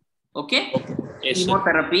oxygen, okay? Yes,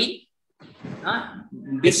 chemotherapy.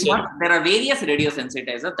 Yes, sir. There are various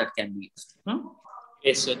radiosensitizers that can be used.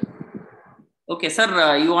 Yes, sir. Okay,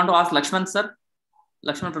 sir, you want to ask Lakshman, sir?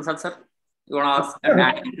 Lakshman Prasad, sir? You want to ask?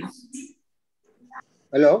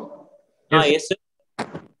 Hello? Yes, sir.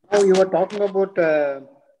 Now you were talking about,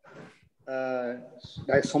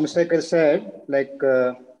 like Somsekhar said, like,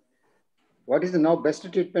 what is the now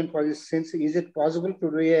best treatment for this? Since is it possible to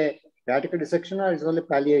do a radical dissection or is it only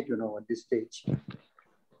palliative now at this stage?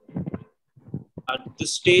 At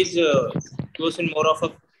this stage, goes in more of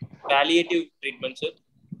a palliative treatment, sir.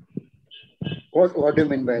 What do you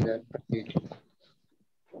mean by that?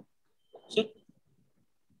 Sir?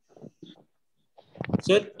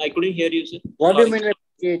 Sir, I couldn't hear you, sir. What do you mean by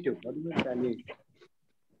palliative? What do you mean palliative?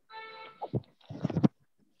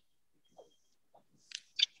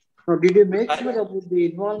 So did you make sure about the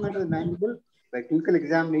involvement of the mandible by clinical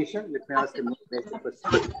examination? Let me ask you more basic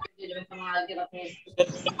question. Did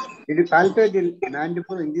you palpate the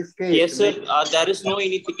mandible in this case? Yes, sir. There is no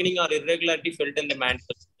any thickening or irregularity felt in the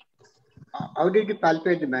mandible. How did you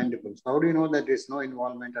palpate the mandibles? How do you know that there is no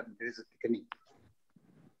involvement and there is a thickening?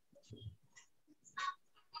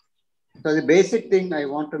 So the basic thing I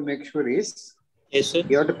want to make sure is, yes, sir,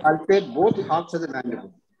 you have to palpate both halves of the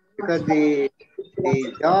mandible because the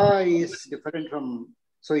jaw is different from,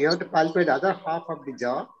 so you have to palpate the other half of the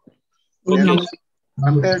jaw. Okay. Then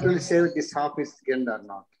comparatively say if this half is thickened or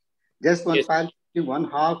not. Just one palpate one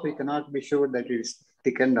half, we cannot be sure that it is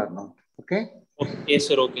thickened or not. Okay? Yes,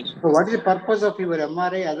 sir. Okay. So what is the purpose of your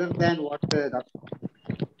MRI other than what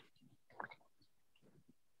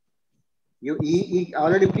he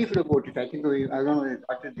already briefed about it. I think I don't know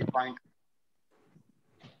what is the point.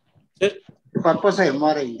 Sir? The purpose of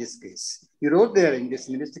MRI in this case. You wrote there in this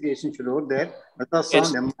investigation, you wrote there,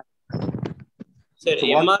 ultrasound MRI. Sir, So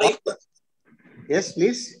MRI. Yes,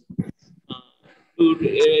 please.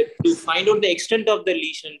 To find out the extent of the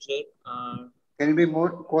lesion, sir. Can you be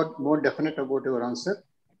more definite about your answer?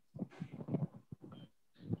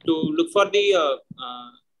 To look for the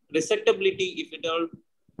resectability, if it all.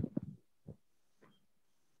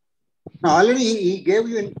 No, already he gave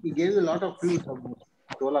you a lot of clues about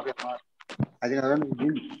role of MRI. I think I don't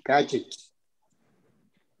didn't catch it.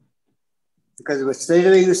 Because straight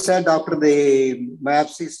away you said after the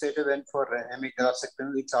biopsy, straight away went for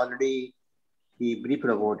hemicrosectomy, which already he briefed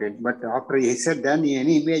about it. But after he said then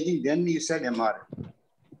any imaging, then you said MRI.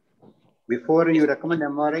 Before you recommend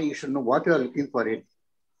MRI, you should know what you are looking for it.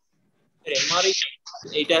 MRI,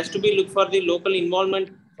 it has to be look for the local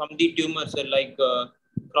involvement from the tumor, sir, like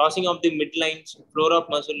crossing of the midlines, floor of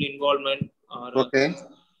muscle involvement. Or, okay.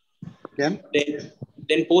 Then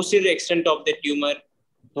posterior extent of the tumor.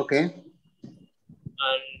 Okay.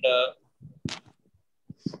 And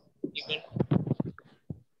even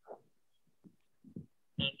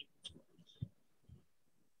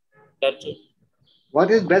that's it. What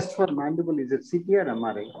is best for mandible? Is it CT or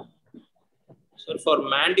MRI? Sir, for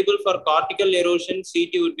mandible, for cortical erosion,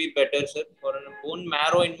 CT would be better, sir. For bone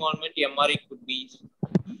marrow involvement, MRI could be.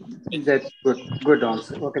 That's good. Good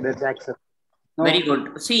answer. Okay, that's acceptable. No. Very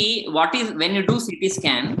good. See, what is when you do CT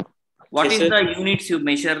scan? What Yes, is sir. the units you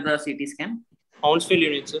measure the CT scan? Hounsfield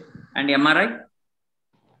unit, sir. And MRI?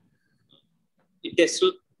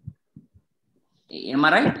 Tesla.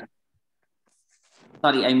 MRI?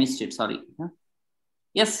 Sorry, I missed it. Sorry. Huh?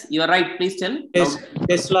 Yes, you are right. Please tell.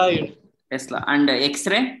 Tesla unit. Tesla. And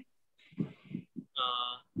X-ray?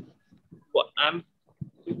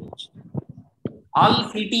 All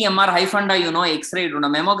CT, MR, Hi-Funda, you know, X-ray, you know,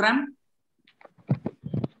 mammogram?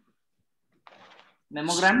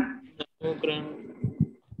 Mammogram?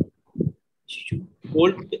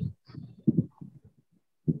 Volt.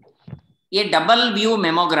 A double view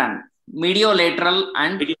mammogram, mediolateral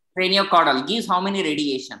and craniocaudal, gives how many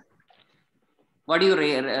radiation? What do you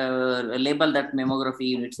label that mammography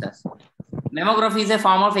units as? Mammography is a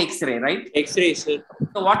form of X-ray, right? X-ray, sir.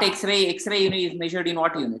 So what X-ray? X-ray unit is measured in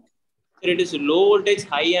what unit? It is low voltage,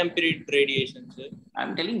 high ampere radiation, sir.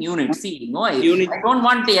 I'm telling unit. See, no, unit. I don't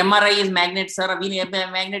want the MRI is magnet, sir.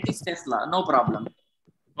 Magnet is Tesla. No problem.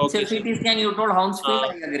 Okay. So CT scan, you told Hounsfield,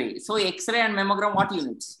 I agree. So X-ray and mammogram, what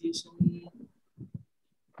units?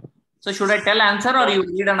 So should I tell answer or you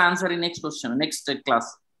read an answer in next question, next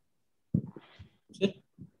class? Sure.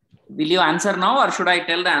 Will you answer now or should I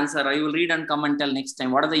tell the answer? Or you will read and come and tell next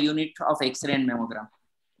time. What are the unit of X-ray and mammogram?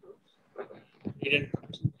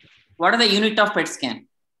 What are the unit of PET scan?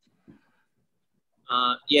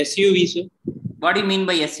 SUV, sir. What do you mean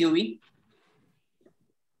by SUV?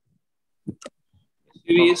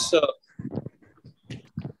 SUV is...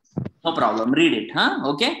 No problem. Read it. Huh?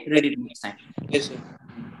 Okay. Read it next time. Yes, sir.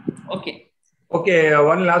 Okay. Okay.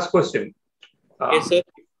 One last question. Yes, sir.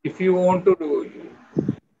 If you want to do,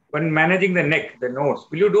 when managing the neck, the nodes,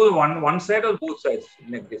 will you do one side or both sides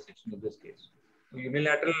neck dissection in this case?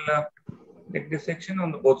 Unilateral neck dissection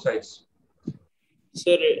on the both sides?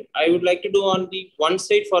 Sir, I would like to do on the one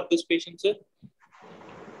side for this patient, sir.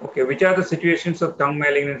 Okay, which are the situations of tongue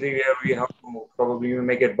malignancy where we have to probably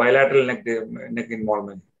make it bilateral neck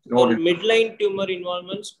involvement? For midline tumor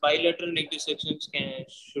involvements, bilateral neck dissections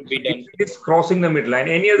should be done. It's crossing the midline.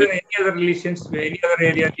 Any other lesions, any other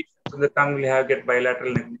area lesions in the tongue will have get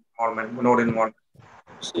bilateral neck involvement, node involvement.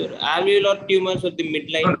 Sir, alveolar tumors of the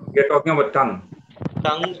midline. No, we are talking about tongue.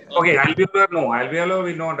 Tongue. Okay, alveolar, no. Alveolar,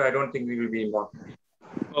 we know. I don't think we will be involved.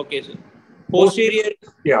 Okay, sir. Posterior.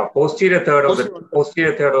 Yeah, posterior third of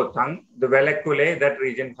the tongue, the valleculae, that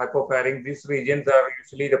region, hypopharynx, these regions are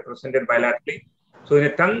usually represented bilaterally. So in the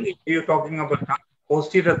tongue, if you're talking about tongue,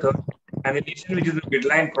 posterior third, and the lesion which is the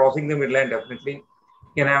midline, crossing the midline, definitely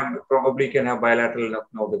can have bilateral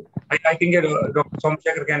node. I think Dr.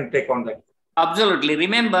 Somsekhar can take on that. Absolutely.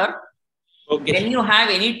 Remember, when you have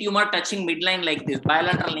any tumor touching midline like this,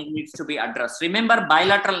 bilateral neck needs to be addressed. Remember,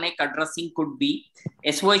 bilateral neck addressing could be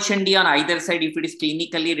SOHND on either side if it is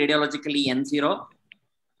clinically, radiologically N0,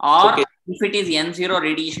 or if it is N0,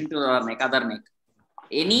 radiation to the other neck.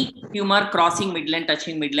 Any tumor crossing midline,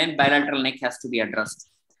 touching midline, bilateral neck has to be addressed.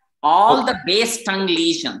 All the base tongue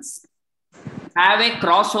lesions have a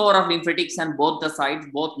crossover of lymphatics and both the sides,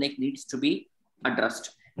 both neck needs to be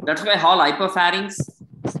addressed. That's why all hypopharynx,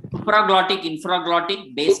 supraglottic,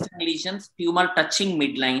 infraglottic, base tongue lesions, tumor touching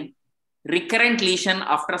midline, recurrent lesion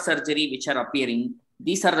after surgery which are appearing.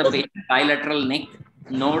 These are the bilateral neck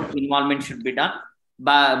node involvement should be done.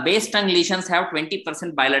 Base tongue lesions have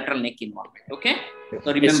 20% bilateral neck involvement. Okay,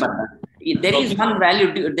 so remember that. There is one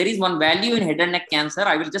value. There is one value in head and neck cancer.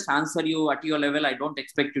 I will just answer you at your level. I don't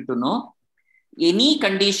expect you to know. Any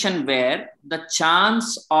condition where the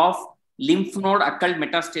chance of lymph node occult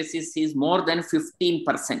metastasis is more than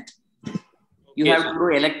 15%, you have to do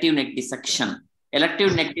elective neck dissection.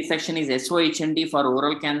 Elective neck dissection is SOHND for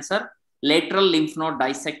oral cancer, lateral lymph node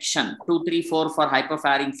dissection 2, 3, 4 for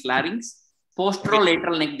hypopharynx, larynx,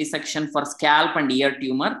 posterolateral neck dissection for scalp and ear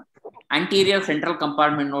tumor, anterior central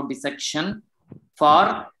compartment node dissection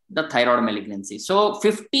for the thyroid malignancy. So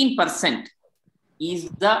 15% is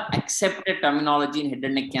the accepted terminology in head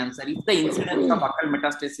and neck cancer. If the incidence of occult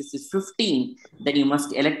metastasis is 15, then you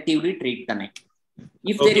must electively treat the neck.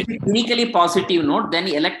 If there is a clinically positive node, then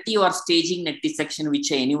elective or staging neck dissection,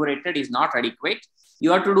 which I enumerated, is not adequate.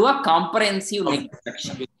 You have to do a comprehensive neck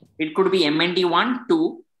dissection. It could be MND1,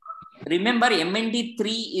 2. Remember,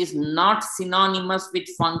 MND3 is not synonymous with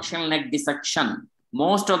functional neck dissection.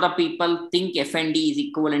 Most of the people think FND is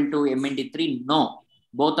equivalent to MND3. No,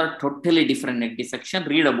 both are totally different neck dissection.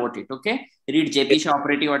 Read about it, okay? Read JP Shah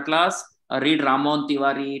Operative Atlas, or read Ramon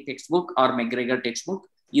Tiwari textbook or McGregor textbook.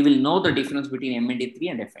 You will know the difference between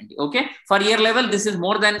MND3 and FND, okay? For year level, this is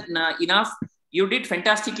more than enough. You did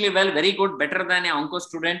fantastically well, very good, better than an onco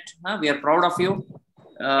student. We are proud of you.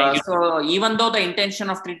 So even though the intention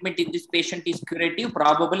of treatment in this patient is curative,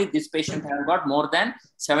 probably this patient has got more than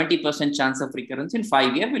 70% chance of recurrence in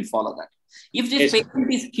 5 years. We'll follow that. If this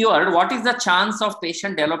patient is cured, what is the chance of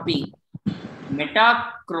patient developing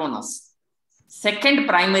metachronous? Second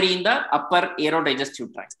primary in the upper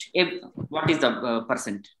aerodigestive tract. What is the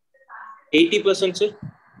percent? 80%, sir.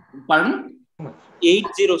 Pardon? 80,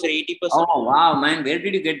 sir, 80%. Oh, wow, man. Where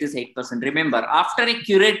did you get this 8%? Remember, after a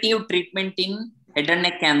curative treatment in head and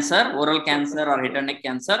neck cancer, oral cancer or head and neck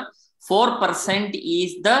cancer, 4%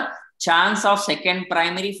 is the chance of second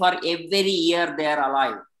primary for every year they are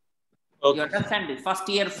alive. Okay. You understand this? First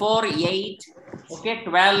year 4, 8, okay,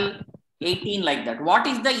 12, 18, like that. What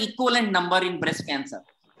is the equivalent number in breast cancer?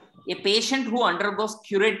 A patient who undergoes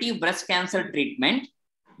curative breast cancer treatment,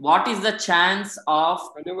 what is the chance of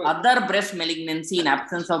other breast malignancy in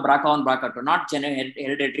absence of BRCA1, BRCA2, not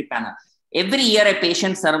hereditary panel? Every year a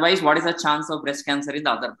patient survives, what is the chance of breast cancer in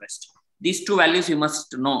the other breast? These two values you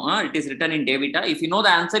must know. It is written in Davita. If you know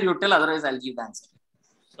the answer, you tell, otherwise I'll give the answer.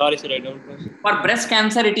 Sorry, sir, I don't know. For breast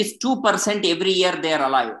cancer, it is 2% every year they are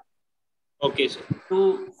alive. Okay, sir.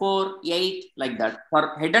 2, 4, 8, like that.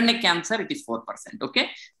 For head and neck cancer, it is 4%. Okay.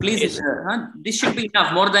 Please, yes, this should be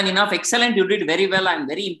enough, more than enough. Excellent. You did very well. I'm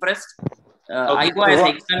very impressed. Okay. I go as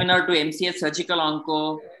examiner to MCH surgical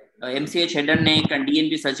onco, MCH head and neck, and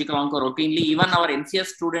DNB surgical onco routinely. Even our MCS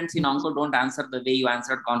students in onco don't answer the way you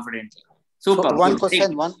answered confidently. Super. So one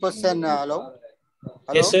question, hello?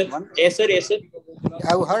 Yes, sir. Yes, sir. Yes, sir.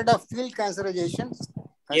 Have heard of field cancerization?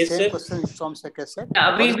 Yes, sir. Question from Shekhar, sir.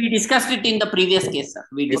 We discussed it in the previous case, sir.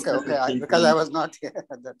 We discussed because I was not here at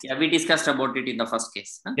that time. Yeah, we discussed about it in the first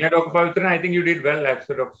case. Yeah, Dr. Pavitran, I think you did well,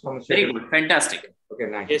 actually, Dr. Somashekar. Very good. Fantastic. Okay,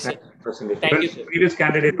 nice. Yes, sir. Thank you, sir. Previous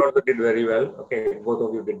candidate also did very well. Okay, both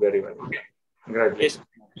of you did very well. Okay. Congratulations.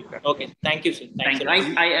 Yes. Okay, thank you, sir. Thank you.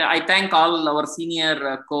 I thank all our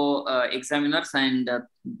senior co-examiners and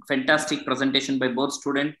fantastic presentation by both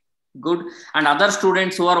students. Good. And other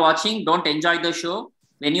students who are watching, don't enjoy the show.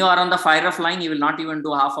 When you are on the fire-off line, you will not even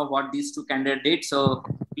do half of what these two candidates did. So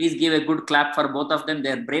please give a good clap for both of them.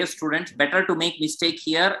 They're brave students. Better to make mistake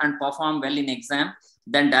here and perform well in exam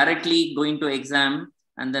than directly going to exam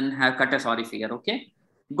and then have cut a sorry figure. Okay.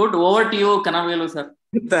 Good. Over to you, Kanavelu, sir.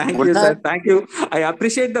 Thank you, sir. Thank you. I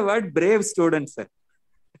appreciate the word brave students, sir.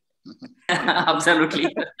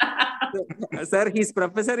 Absolutely. Sir, his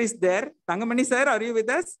professor is there. Tangamani, sir, are you with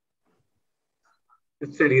us?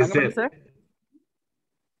 Sir, he's there. Sir?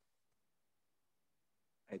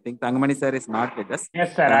 I think Tangamani sir is not with us.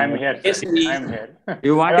 Yes, sir, I'm here. Sir. Yes, I'm here.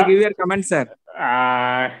 You want to give your comment, sir?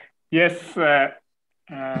 Yes,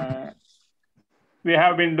 we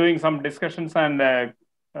have been doing some discussions and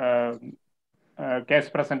case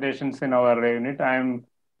presentations in our unit. I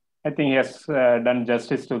think he has done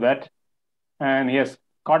justice to that, and he has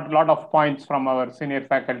got a lot of points from our senior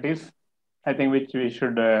faculties, I think, which we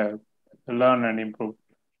should learn and improve.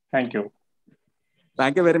 Thank you.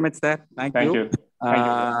 Thank you very much, sir. Thank you.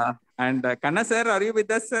 And Kanna sir, are you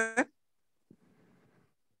with us, sir?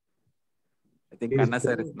 I think Kanna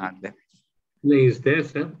sir is not there. No, he's there,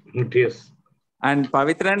 sir. Yes. And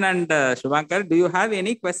Pavitran and Shubhankar, do you have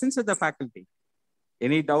any questions of the faculty?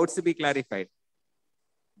 Any doubts to be clarified?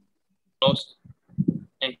 No.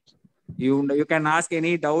 You can ask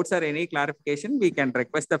any doubts or any clarification. We can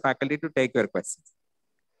request the faculty to take your questions.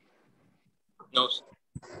 No.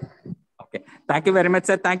 Okay. Thank you very much,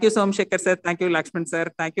 sir. Thank you, Somashekar, sir. Thank you, Lakshman, sir.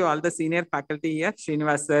 Thank you, all the senior faculty here.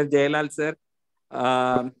 Srinivas, sir, Jayalal, sir,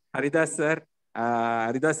 Haridas, sir.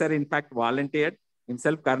 Haridas, sir, in fact, volunteered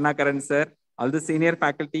himself, Karnakaran, sir. All the senior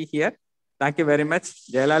faculty here. Thank you very much.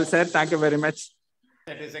 Jayalal, sir, thank you very much.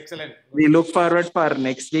 That is excellent. We look forward for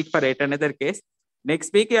next week for yet another case.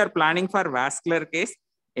 Next week, we are planning for vascular case.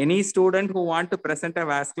 Any student who want to present a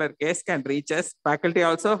vascular case can reach us. Faculty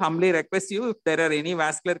also humbly request you, if there are any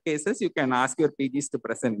vascular cases, you can ask your PGs to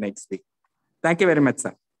present next week. Thank you very much,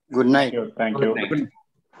 sir. Good night. Thank you.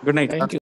 Good night. Thank you.